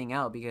balanced everything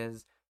out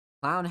because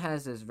Clown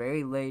has this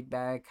very laid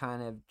back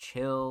kind of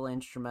chill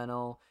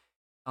instrumental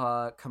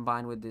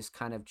combined with this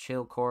kind of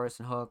chill chorus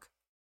and hook.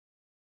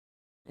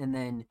 And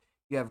then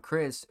you have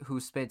Chris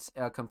who spits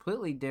a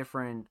completely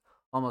different,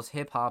 almost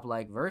hip hop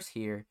like verse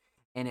here,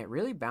 and it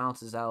really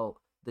balances out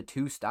the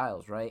two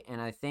styles, right? And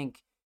I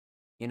think,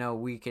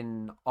 we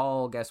can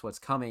all guess what's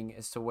coming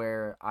as to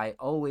where I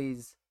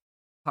always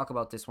talk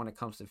about this when it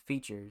comes to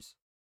features.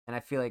 And I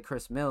feel like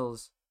Chris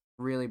Mills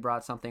really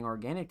brought something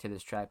organic to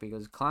this track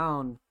because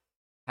Clown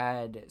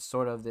had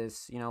sort of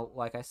this,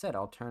 like I said,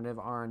 alternative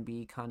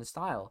R&B kind of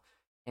style.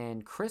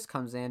 And Chris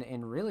comes in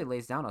and really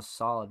lays down a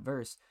solid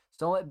verse.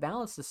 So it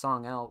balanced the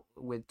song out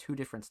with two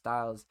different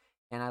styles.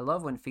 And I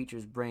love when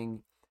features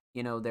bring,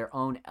 their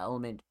own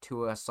element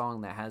to a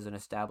song that has an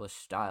established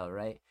style,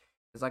 right?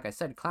 Because like I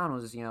said, Clown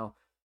was,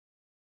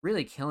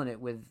 really killing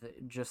it with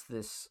just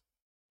this,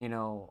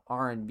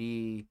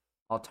 R&B,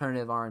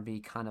 alternative R&B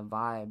kind of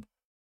vibe.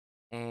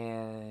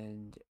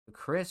 And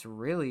Chris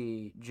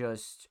really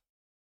just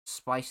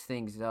spiced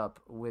things up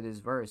with his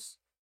verse.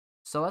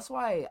 So that's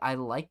why I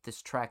like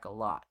this track a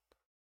lot.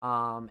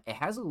 It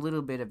has a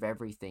little bit of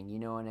everything, you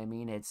know what I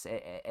mean? It's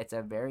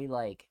a very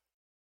like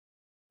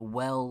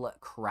well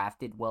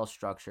crafted, well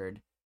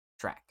structured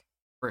track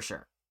for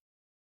sure.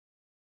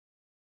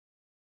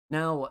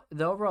 Now,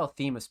 the overall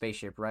theme of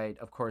Spaceship, right?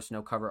 Of course,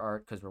 no cover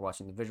art because we're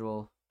watching the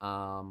visual.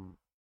 But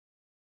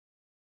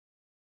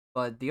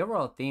the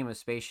overall theme of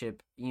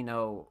Spaceship,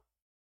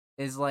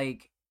 is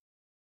like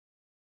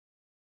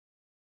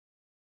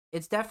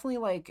it's definitely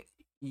like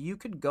you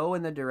could go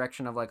in the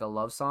direction of like a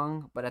love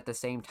song, but at the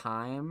same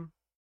time,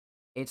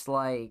 it's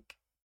like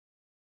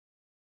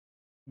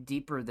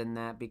deeper than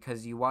that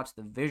because you watch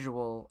the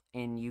visual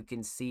and you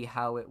can see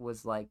how it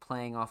was like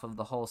playing off of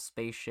the whole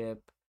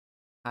spaceship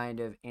kind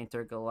of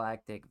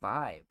intergalactic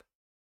vibe.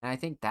 And I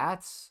think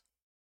that's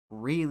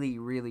really,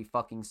 really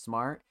fucking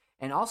smart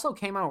and also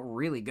came out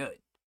really good.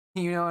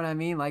 You know what I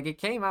mean? Like it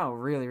came out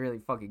really, really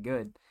fucking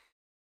good.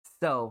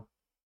 So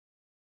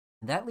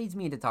that leads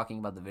me into talking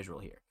about the visual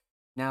here.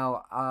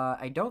 Now,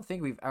 I don't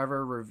think we've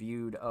ever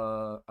reviewed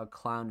a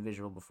Clown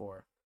visual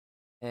before.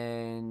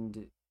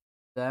 And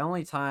the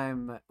only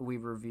time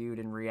we've reviewed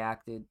and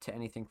reacted to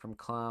anything from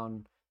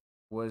Clown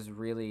was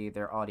really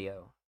their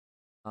audio.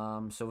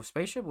 So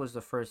Spaceship was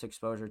the first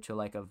exposure to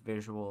like a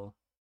visual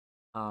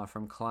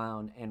from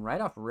Clown, and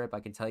right off rip, I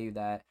can tell you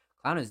that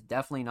Clown is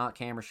definitely not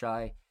camera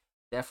shy.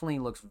 Definitely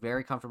looks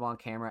very comfortable on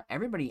camera.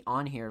 Everybody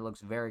on here looks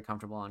very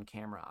comfortable on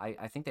camera.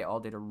 I think they all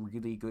did a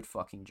really good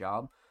fucking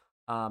job.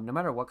 No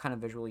matter what kind of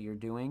visual you're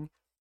doing,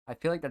 I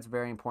feel like that's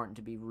very important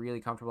to be really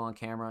comfortable on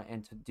camera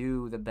and to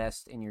do the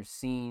best in your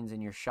scenes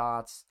and your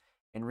shots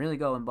and really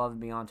go above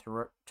and beyond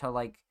to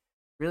like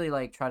really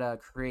like try to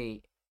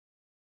create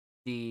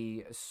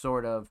the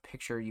sort of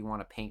picture you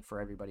want to paint for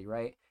everybody,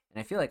 right? And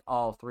I feel like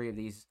all three of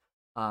these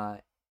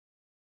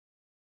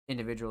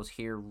individuals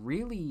here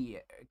really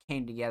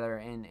came together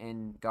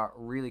and got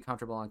really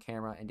comfortable on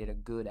camera and did a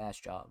good ass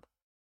job.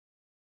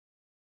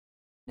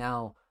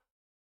 Now,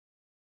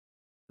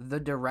 the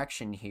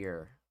direction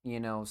here,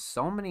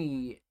 so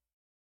many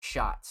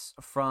shots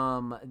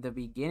from the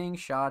beginning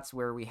shots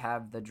where we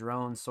have the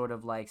drone sort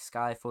of like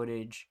sky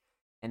footage,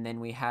 and then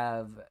we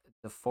have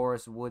the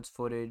forest woods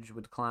footage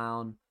with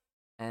Clown,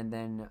 and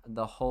then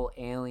the whole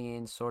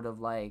alien sort of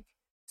like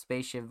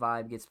spaceship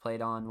vibe gets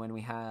played on when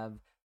we have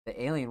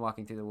the alien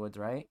walking through the woods,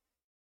 right?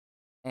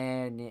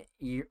 And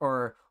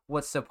or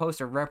what's supposed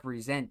to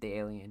represent the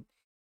alien.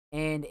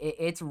 And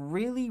it's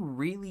really,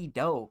 really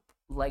dope.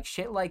 Like,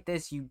 shit like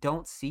this you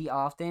don't see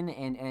often,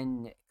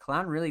 and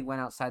Clown really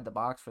went outside the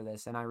box for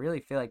this, and I really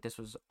feel like this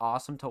was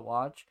awesome to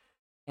watch,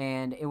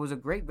 and it was a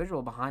great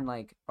visual behind,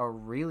 like, a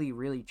really,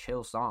 really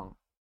chill song.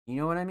 You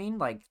know what I mean?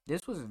 Like,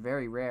 this was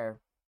very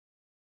rare.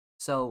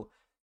 So,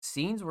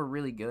 scenes were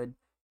really good.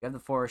 You have the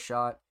forest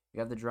shot, you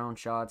have the drone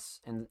shots,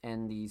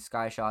 and the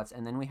sky shots,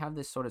 and then we have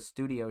this sort of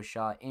studio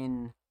shot,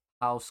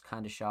 in-house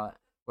kind of shot,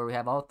 where we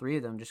have all three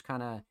of them just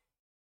kind of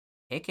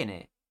kicking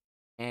it.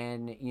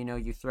 And,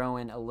 you throw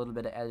in a little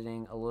bit of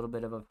editing, a little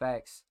bit of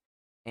effects,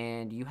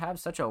 and you have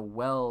such a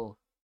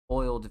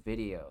well-oiled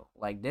video.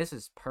 Like, this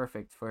is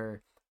perfect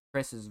for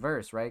Chris's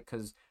verse, right?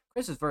 Because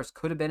Chris's verse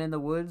could have been in the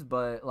woods,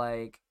 but,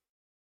 like,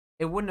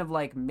 it wouldn't have,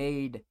 like,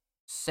 made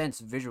sense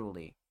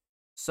visually.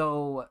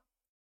 So,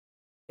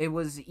 it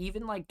was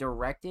even, like,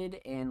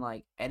 directed and,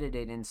 like,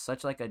 edited in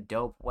such, like, a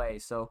dope way.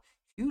 So,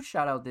 huge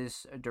shout out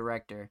this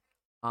director.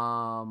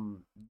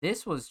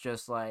 This was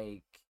just,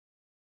 like,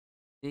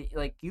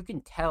 you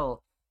can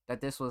tell that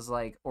this was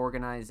like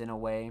organized in a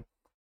way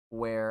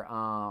where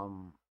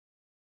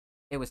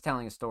it was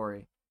telling a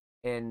story,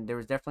 and there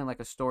was definitely like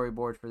a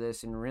storyboard for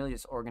this, and really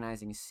just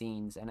organizing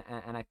scenes, and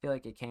I feel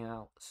like it came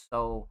out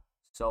so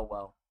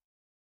well.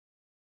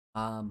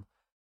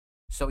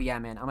 So yeah,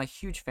 man, I'm a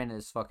huge fan of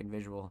this fucking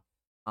visual.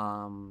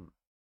 And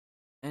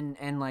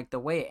like the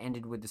way it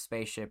ended with the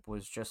spaceship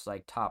was just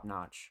like top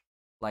notch,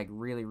 like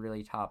really,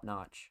 really top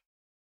notch.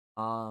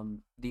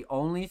 The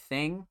only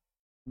thing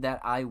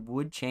that I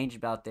would change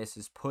about this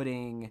is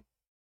putting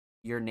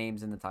your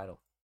names in the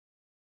title.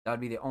 That would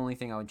be the only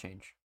thing I would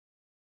change.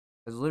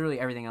 Because literally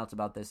everything else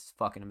about this is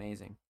fucking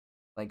amazing.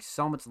 Like,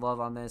 so much love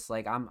on this.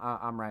 Like,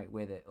 I'm right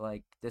with it.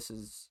 Like, this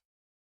is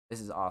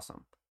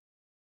awesome.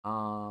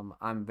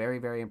 I'm very,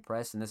 very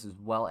impressed, and this is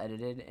well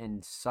edited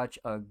and such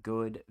a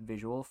good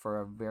visual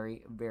for a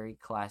very, very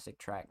classic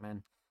track,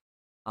 man.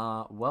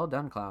 Well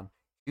done, Clown.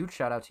 Huge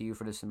shout out to you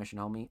for the submission,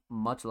 homie.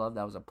 Much love.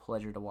 That was a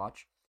pleasure to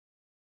watch.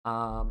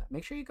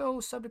 Make sure you go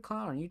sub to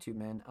Clown on YouTube,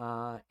 man.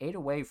 8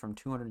 away from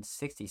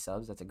 260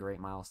 subs. That's a great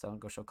milestone.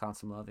 Go show Clown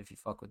some love if you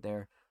fuck with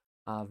their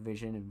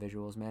vision and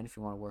visuals, man. If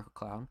you want to work with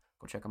Clown,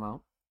 go check them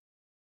out.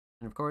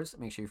 And of course,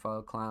 make sure you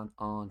follow Clown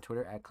on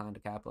Twitter at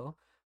ClownDeCapo.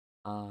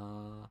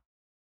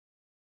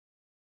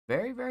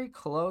 Very, very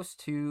close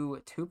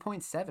to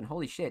 2.7.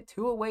 Holy shit,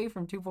 2 away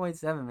from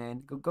 2.7,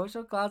 man. Go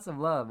show Clown some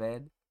love,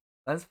 man.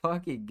 Let's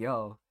fucking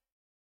go.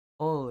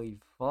 Holy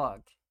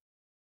fuck.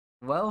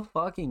 Well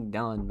fucking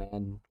done,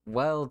 man.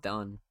 Well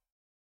done.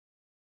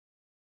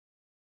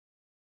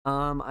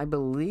 I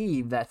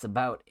believe that's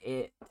about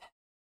it.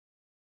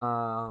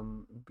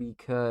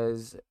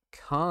 Because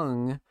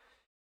Kung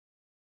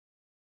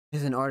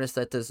is an artist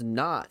that does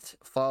not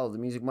follow the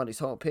Music Mondays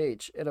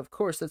homepage. And of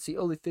course, that's the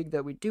only thing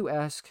that we do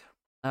ask,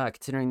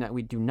 considering that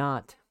we do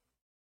not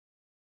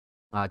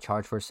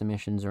charge for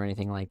submissions or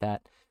anything like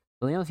that.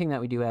 But the only thing that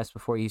we do ask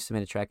before you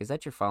submit a track is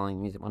that you're following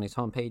the Music Mondays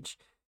homepage,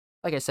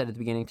 like I said at the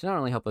beginning, to not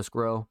only help us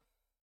grow,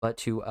 but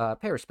to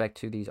pay respect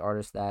to these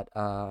artists that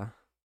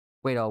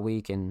wait all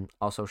week and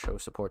also show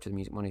support to the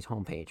Music Mondays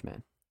homepage,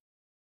 man.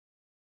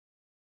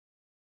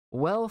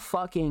 Well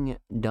fucking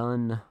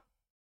done,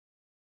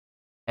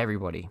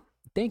 everybody.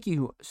 Thank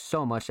you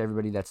so much to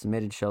everybody that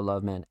submitted, showed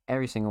love, man.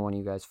 Every single one of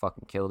you guys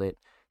fucking killed it.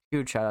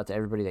 Huge shout out to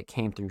everybody that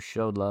came through,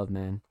 showed love,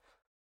 man.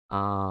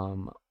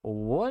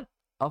 What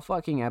a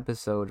fucking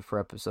episode for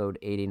episode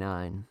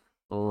 89.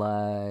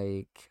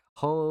 Like,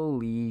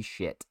 holy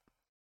shit.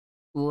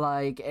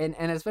 Like, and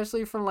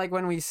especially from like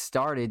when we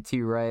started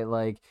to, right?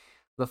 Like,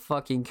 the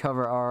fucking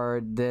cover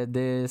art, the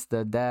this,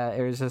 the that.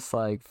 It was just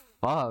like,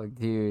 fuck,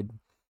 dude.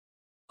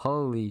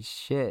 Holy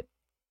shit.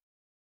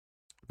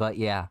 But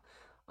yeah,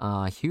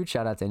 huge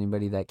shout out to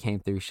anybody that came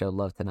through, showed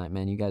love tonight,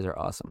 man. You guys are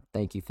awesome.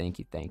 Thank you.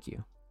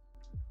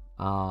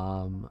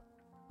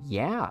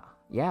 Yeah.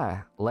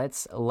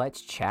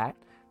 Let's chat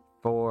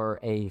for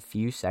a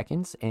few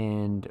seconds,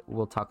 and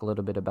we'll talk a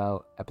little bit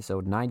about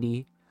episode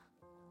 90,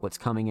 what's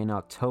coming in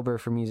October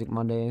for Music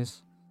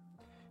Mondays,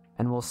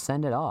 and we'll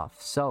send it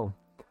off. So,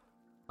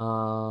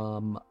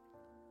 up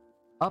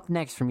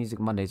next for Music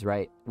Mondays,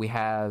 right, we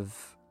have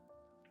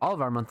all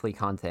of our monthly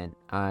content.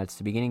 It's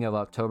the beginning of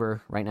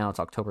October. Right now it's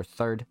October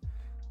 3rd.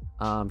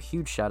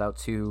 Huge shout out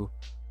to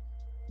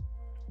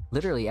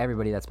literally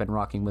everybody that's been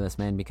rocking with us,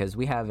 man, because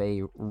we have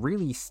a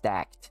really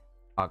stacked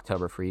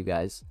October for you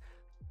guys.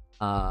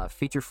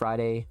 Feature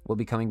Friday will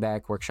be coming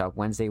back. Workshop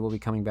Wednesday will be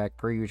coming back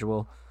per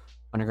usual.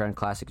 Underground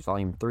Classics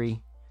Volume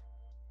 3.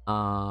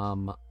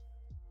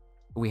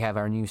 We have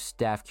our new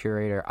staff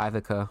curator,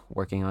 Ivica,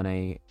 working on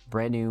a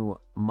brand new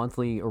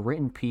monthly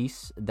written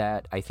piece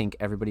that I think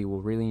everybody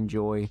will really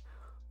enjoy.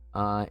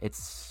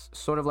 It's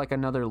sort of like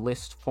another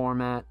list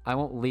format. I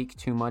won't leak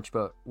too much,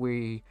 but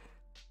we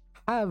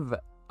have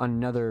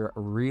another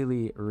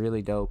really,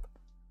 really dope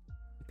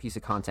piece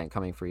of content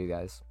coming for you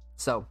guys.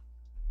 So,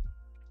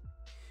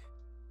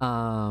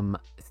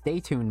 stay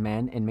tuned,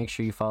 man, and make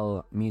sure you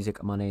follow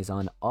Music Mondays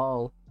on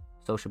all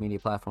social media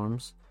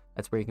platforms.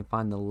 That's where you can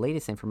find the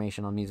latest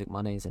information on Music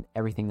Mondays and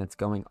everything that's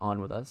going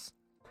on with us.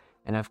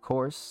 And of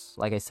course,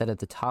 like I said at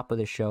the top of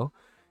the show,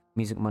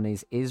 Music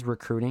Mondays is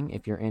recruiting.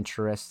 If you're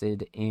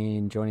interested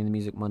in joining the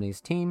Music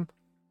Mondays team,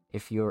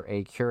 if you're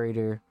a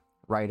curator,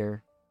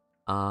 writer,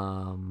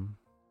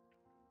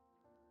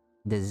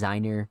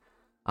 designer,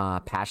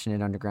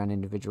 passionate underground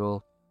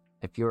individual,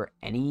 if you're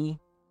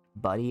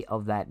anybody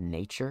of that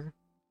nature,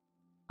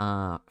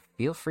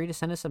 feel free to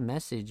send us a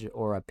message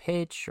or a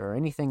pitch or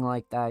anything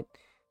like that.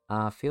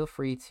 Feel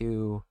free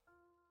to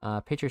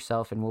pitch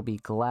yourself, and we'll be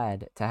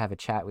glad to have a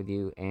chat with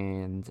you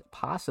and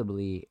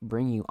possibly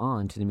bring you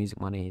on to the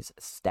Music Mondays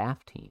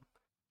staff team.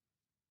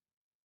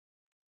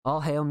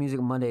 All hail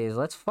Music Mondays.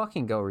 Let's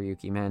fucking go,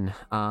 Ryuki, man.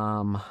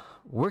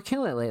 We're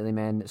killing it lately,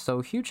 man. So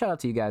huge shout out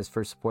to you guys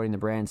for supporting the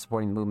brand,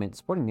 supporting the movement,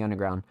 supporting the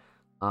underground.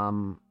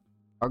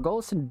 Our goal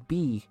is to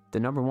be the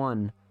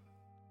 #1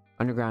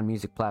 underground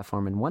music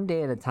platform, and one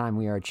day at a time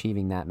we are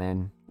achieving that,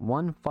 man.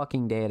 One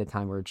fucking day at a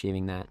time we're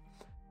achieving that.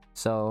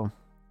 So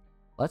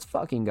let's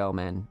fucking go,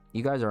 man.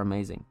 You guys are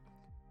amazing.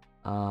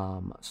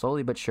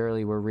 Slowly but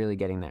surely we're really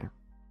getting there.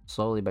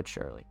 Slowly but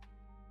surely.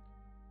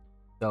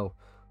 So,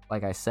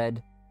 like I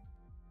said,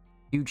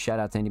 huge shout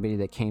out to anybody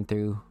that came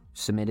through,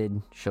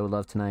 submitted, showed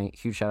love tonight.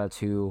 Huge shout out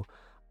to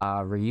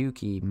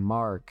Ryuki,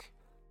 Mark,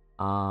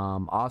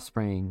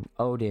 Offspring,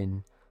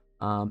 Odin,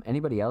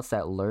 anybody else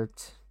that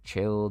lurked,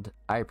 chilled.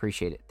 I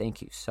appreciate it.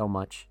 Thank you so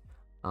much.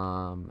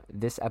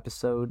 This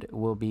episode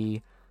will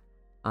be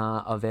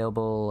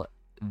available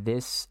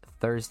this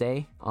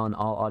Thursday on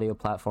all audio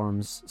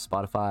platforms,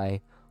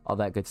 Spotify, all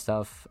that good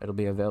stuff. It'll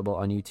be available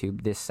on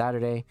YouTube this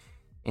Saturday.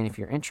 And if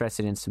you're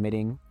interested in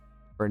submitting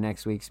for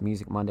next week's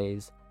Music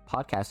Mondays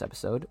podcast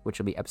episode, which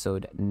will be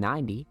episode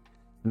 90,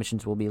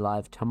 submissions will be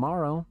live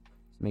tomorrow.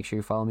 So make sure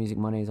you follow Music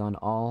Mondays on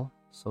all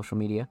social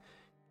media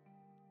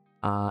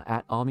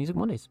at All Music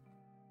Mondays.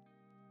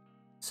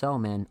 So,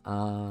 man,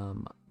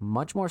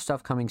 much more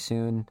stuff coming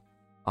soon.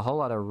 A whole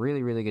lot of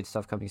really, really good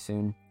stuff coming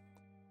soon.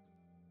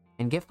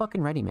 And get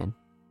fucking ready, man.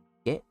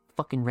 Get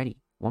fucking ready.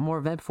 One more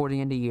event before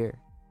the end of the year.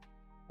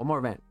 One more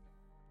event.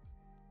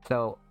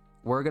 So,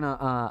 we're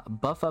gonna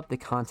buff up the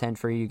content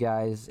for you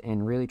guys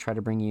and really try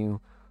to bring you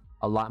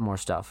a lot more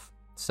stuff.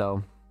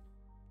 So,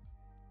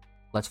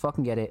 let's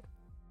fucking get it.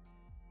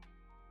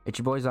 It's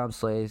your boy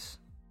Zombslays.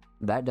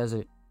 That does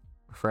it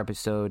for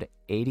episode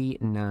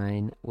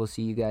 89. We'll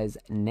see you guys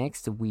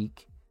next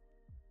week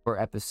for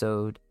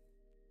episode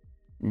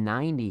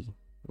 90,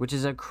 which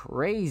is a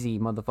crazy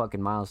motherfucking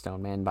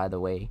milestone, man, by the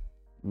way.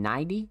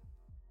 90?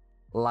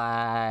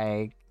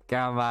 Like,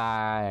 come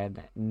on.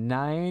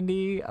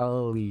 90?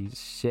 Holy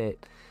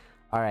shit.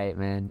 Alright,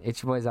 man.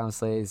 It's your boy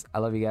Zombslays. I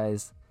love you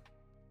guys.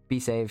 Be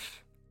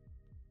safe.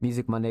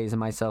 Music Mondays and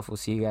myself will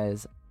see you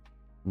guys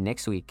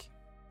next week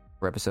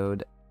for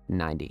episode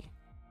 90.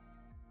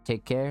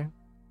 Take care.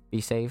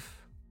 Be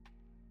safe.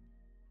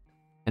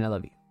 And I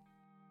love you.